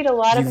I read a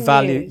lot You of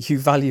value news. you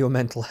value your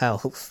mental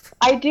health.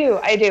 I do,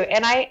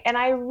 and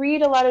I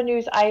read a lot of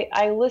news.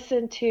 I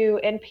listen to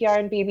NPR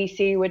and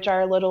BBC, which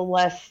are a little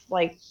less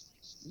like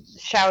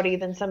shouty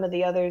than some of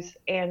the others.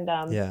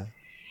 Yeah.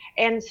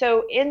 And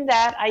so in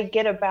that, I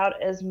get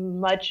about as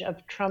much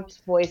of Trump's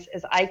voice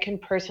as I can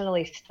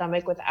personally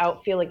stomach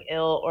without feeling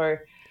ill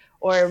or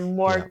Yeah.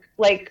 more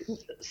like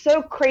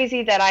so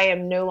crazy that I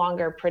am no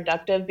longer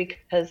productive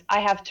because I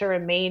have to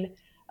remain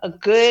a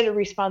good,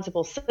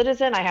 responsible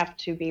citizen. I have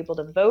to be able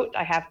to vote.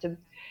 I have to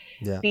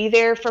Yeah. be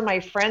there for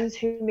my friends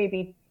who may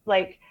be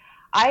like,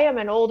 I am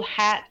an old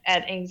hat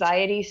at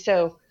anxiety.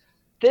 So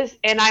this,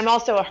 and I'm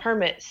also a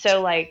hermit.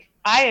 So like,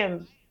 I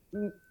am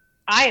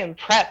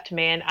prepped,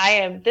 man.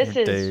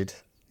 Dude.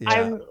 Yeah.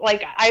 I'm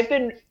like, I've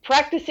been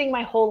practicing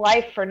my whole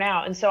life for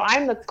now. And so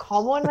I'm the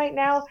calm one right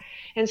now.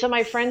 And so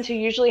my friends who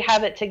usually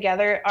have it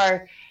together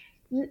are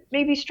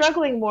maybe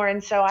struggling more.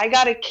 And so I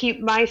got to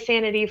keep my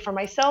sanity for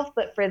myself,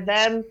 but for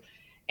them.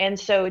 And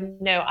so,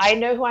 no, I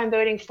know who I'm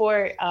voting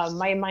for.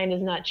 My mind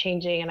is not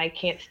changing, and I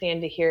can't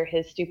stand to hear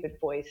his stupid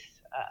voice.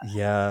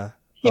 Yeah.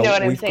 You know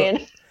what I'm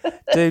saying?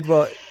 Dude,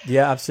 well,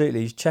 yeah,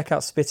 absolutely. Check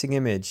out Spitting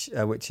Image,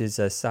 which is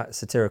a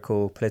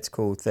satirical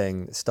political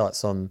thing that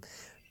starts on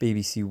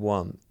BBC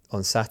One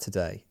on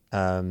Saturday.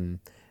 And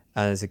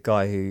there's a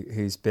guy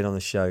who's been on the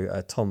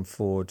show, Tom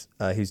Ford,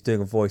 who's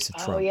doing a voice of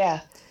Trump. Oh,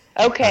 yeah.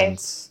 Okay.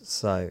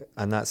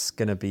 And that's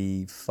going to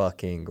be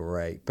fucking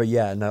great. But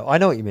yeah, no, I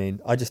know what you mean.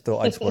 I just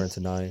wanted to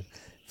know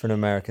from an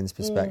American's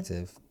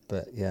perspective.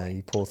 But yeah,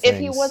 you poor things.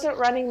 If he wasn't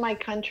running my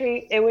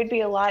country, it would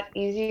be a lot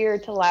easier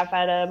to laugh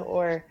at him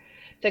or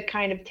to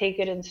kind of take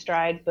it in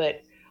stride.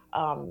 But,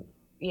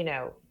 you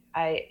know,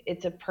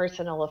 it's a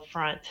personal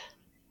affront,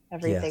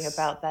 everything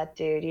about that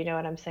dude. You know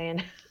what I'm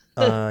saying?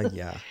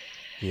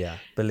 Yeah.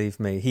 Believe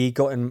me, he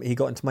got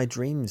into my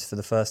dreams for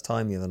the first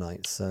time the other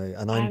night. So,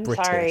 and I'm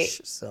British. Sorry.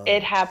 So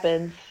it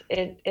happens.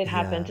 It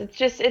happens.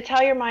 It's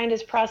how your mind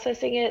is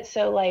processing it.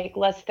 So like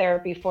less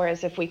therapy for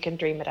us if we can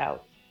dream it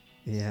out.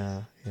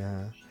 Yeah.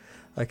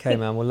 Okay,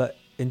 man. Well,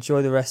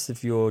 enjoy the rest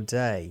of your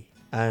day.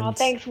 And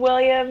thanks,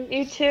 William.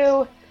 You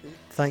too.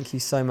 Thank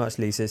you so much,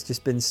 Lisa. It's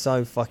just been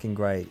so fucking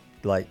great,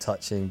 like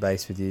touching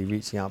base with you,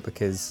 reaching out,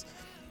 because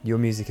your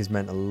music has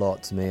meant a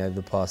lot to me over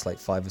the past like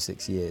 5 or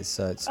 6 years.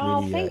 So it's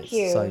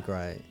really so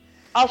great.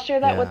 I'll share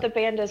that with the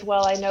band as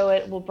well. I know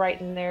it will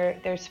brighten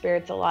their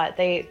spirits a lot.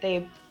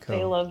 They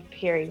love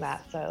hearing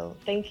that. So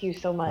thank you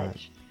so much.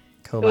 Right.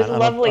 Cool, it was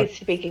lovely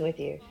speaking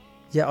with you.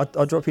 Yeah,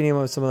 I'll drop you an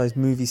email with some of those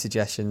movie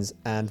suggestions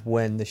and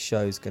when the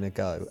show's going to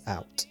go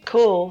out.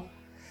 Cool.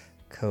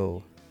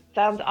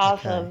 Sounds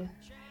awesome. Okay.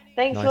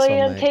 Thanks, nice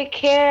William. Take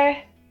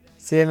care.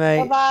 See you,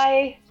 mate.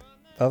 Bye-bye.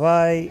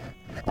 Bye-bye.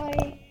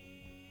 Bye.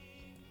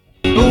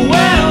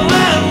 Well,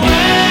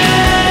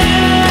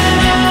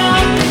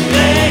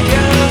 there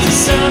goes the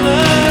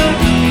summer.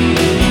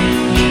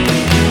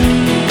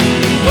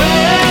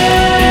 Well,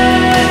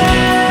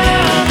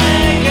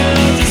 there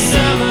goes the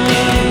summer.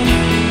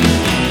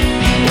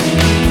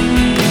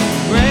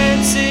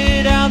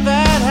 Rented out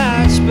that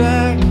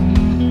hatchback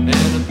and I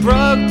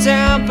broke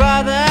down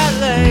by that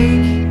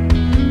lake.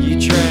 You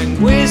drank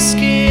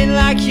whiskey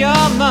like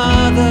your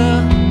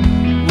mother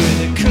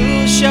with a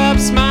cool, sharp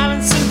smile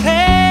and some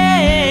pain.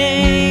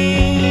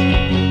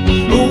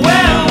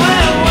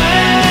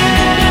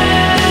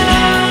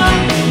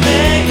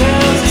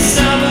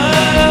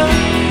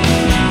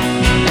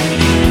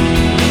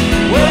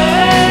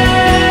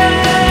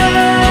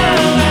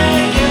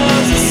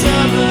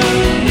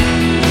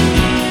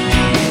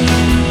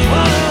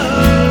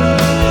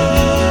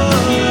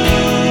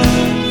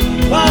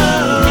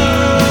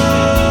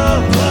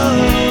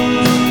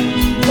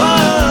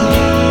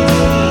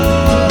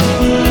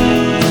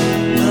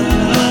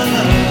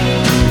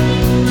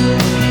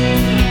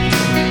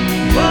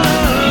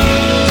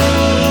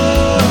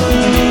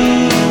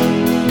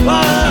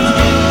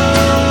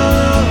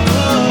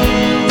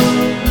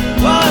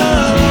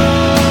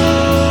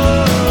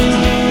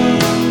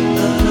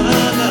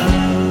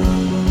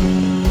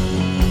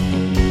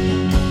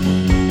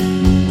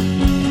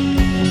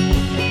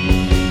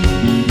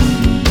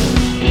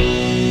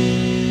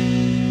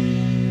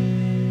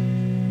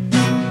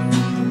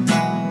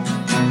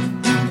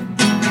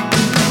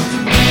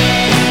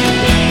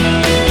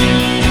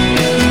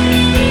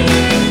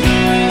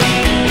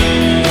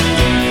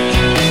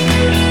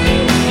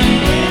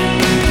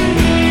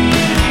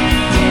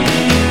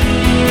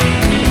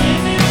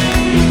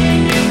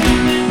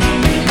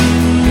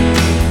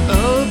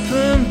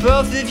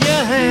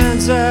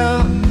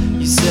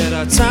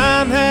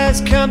 Time has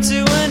come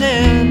to an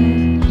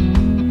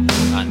end.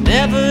 I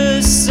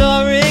never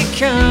saw it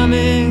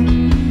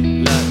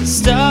coming, like the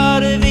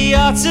start of the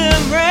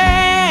autumn rain.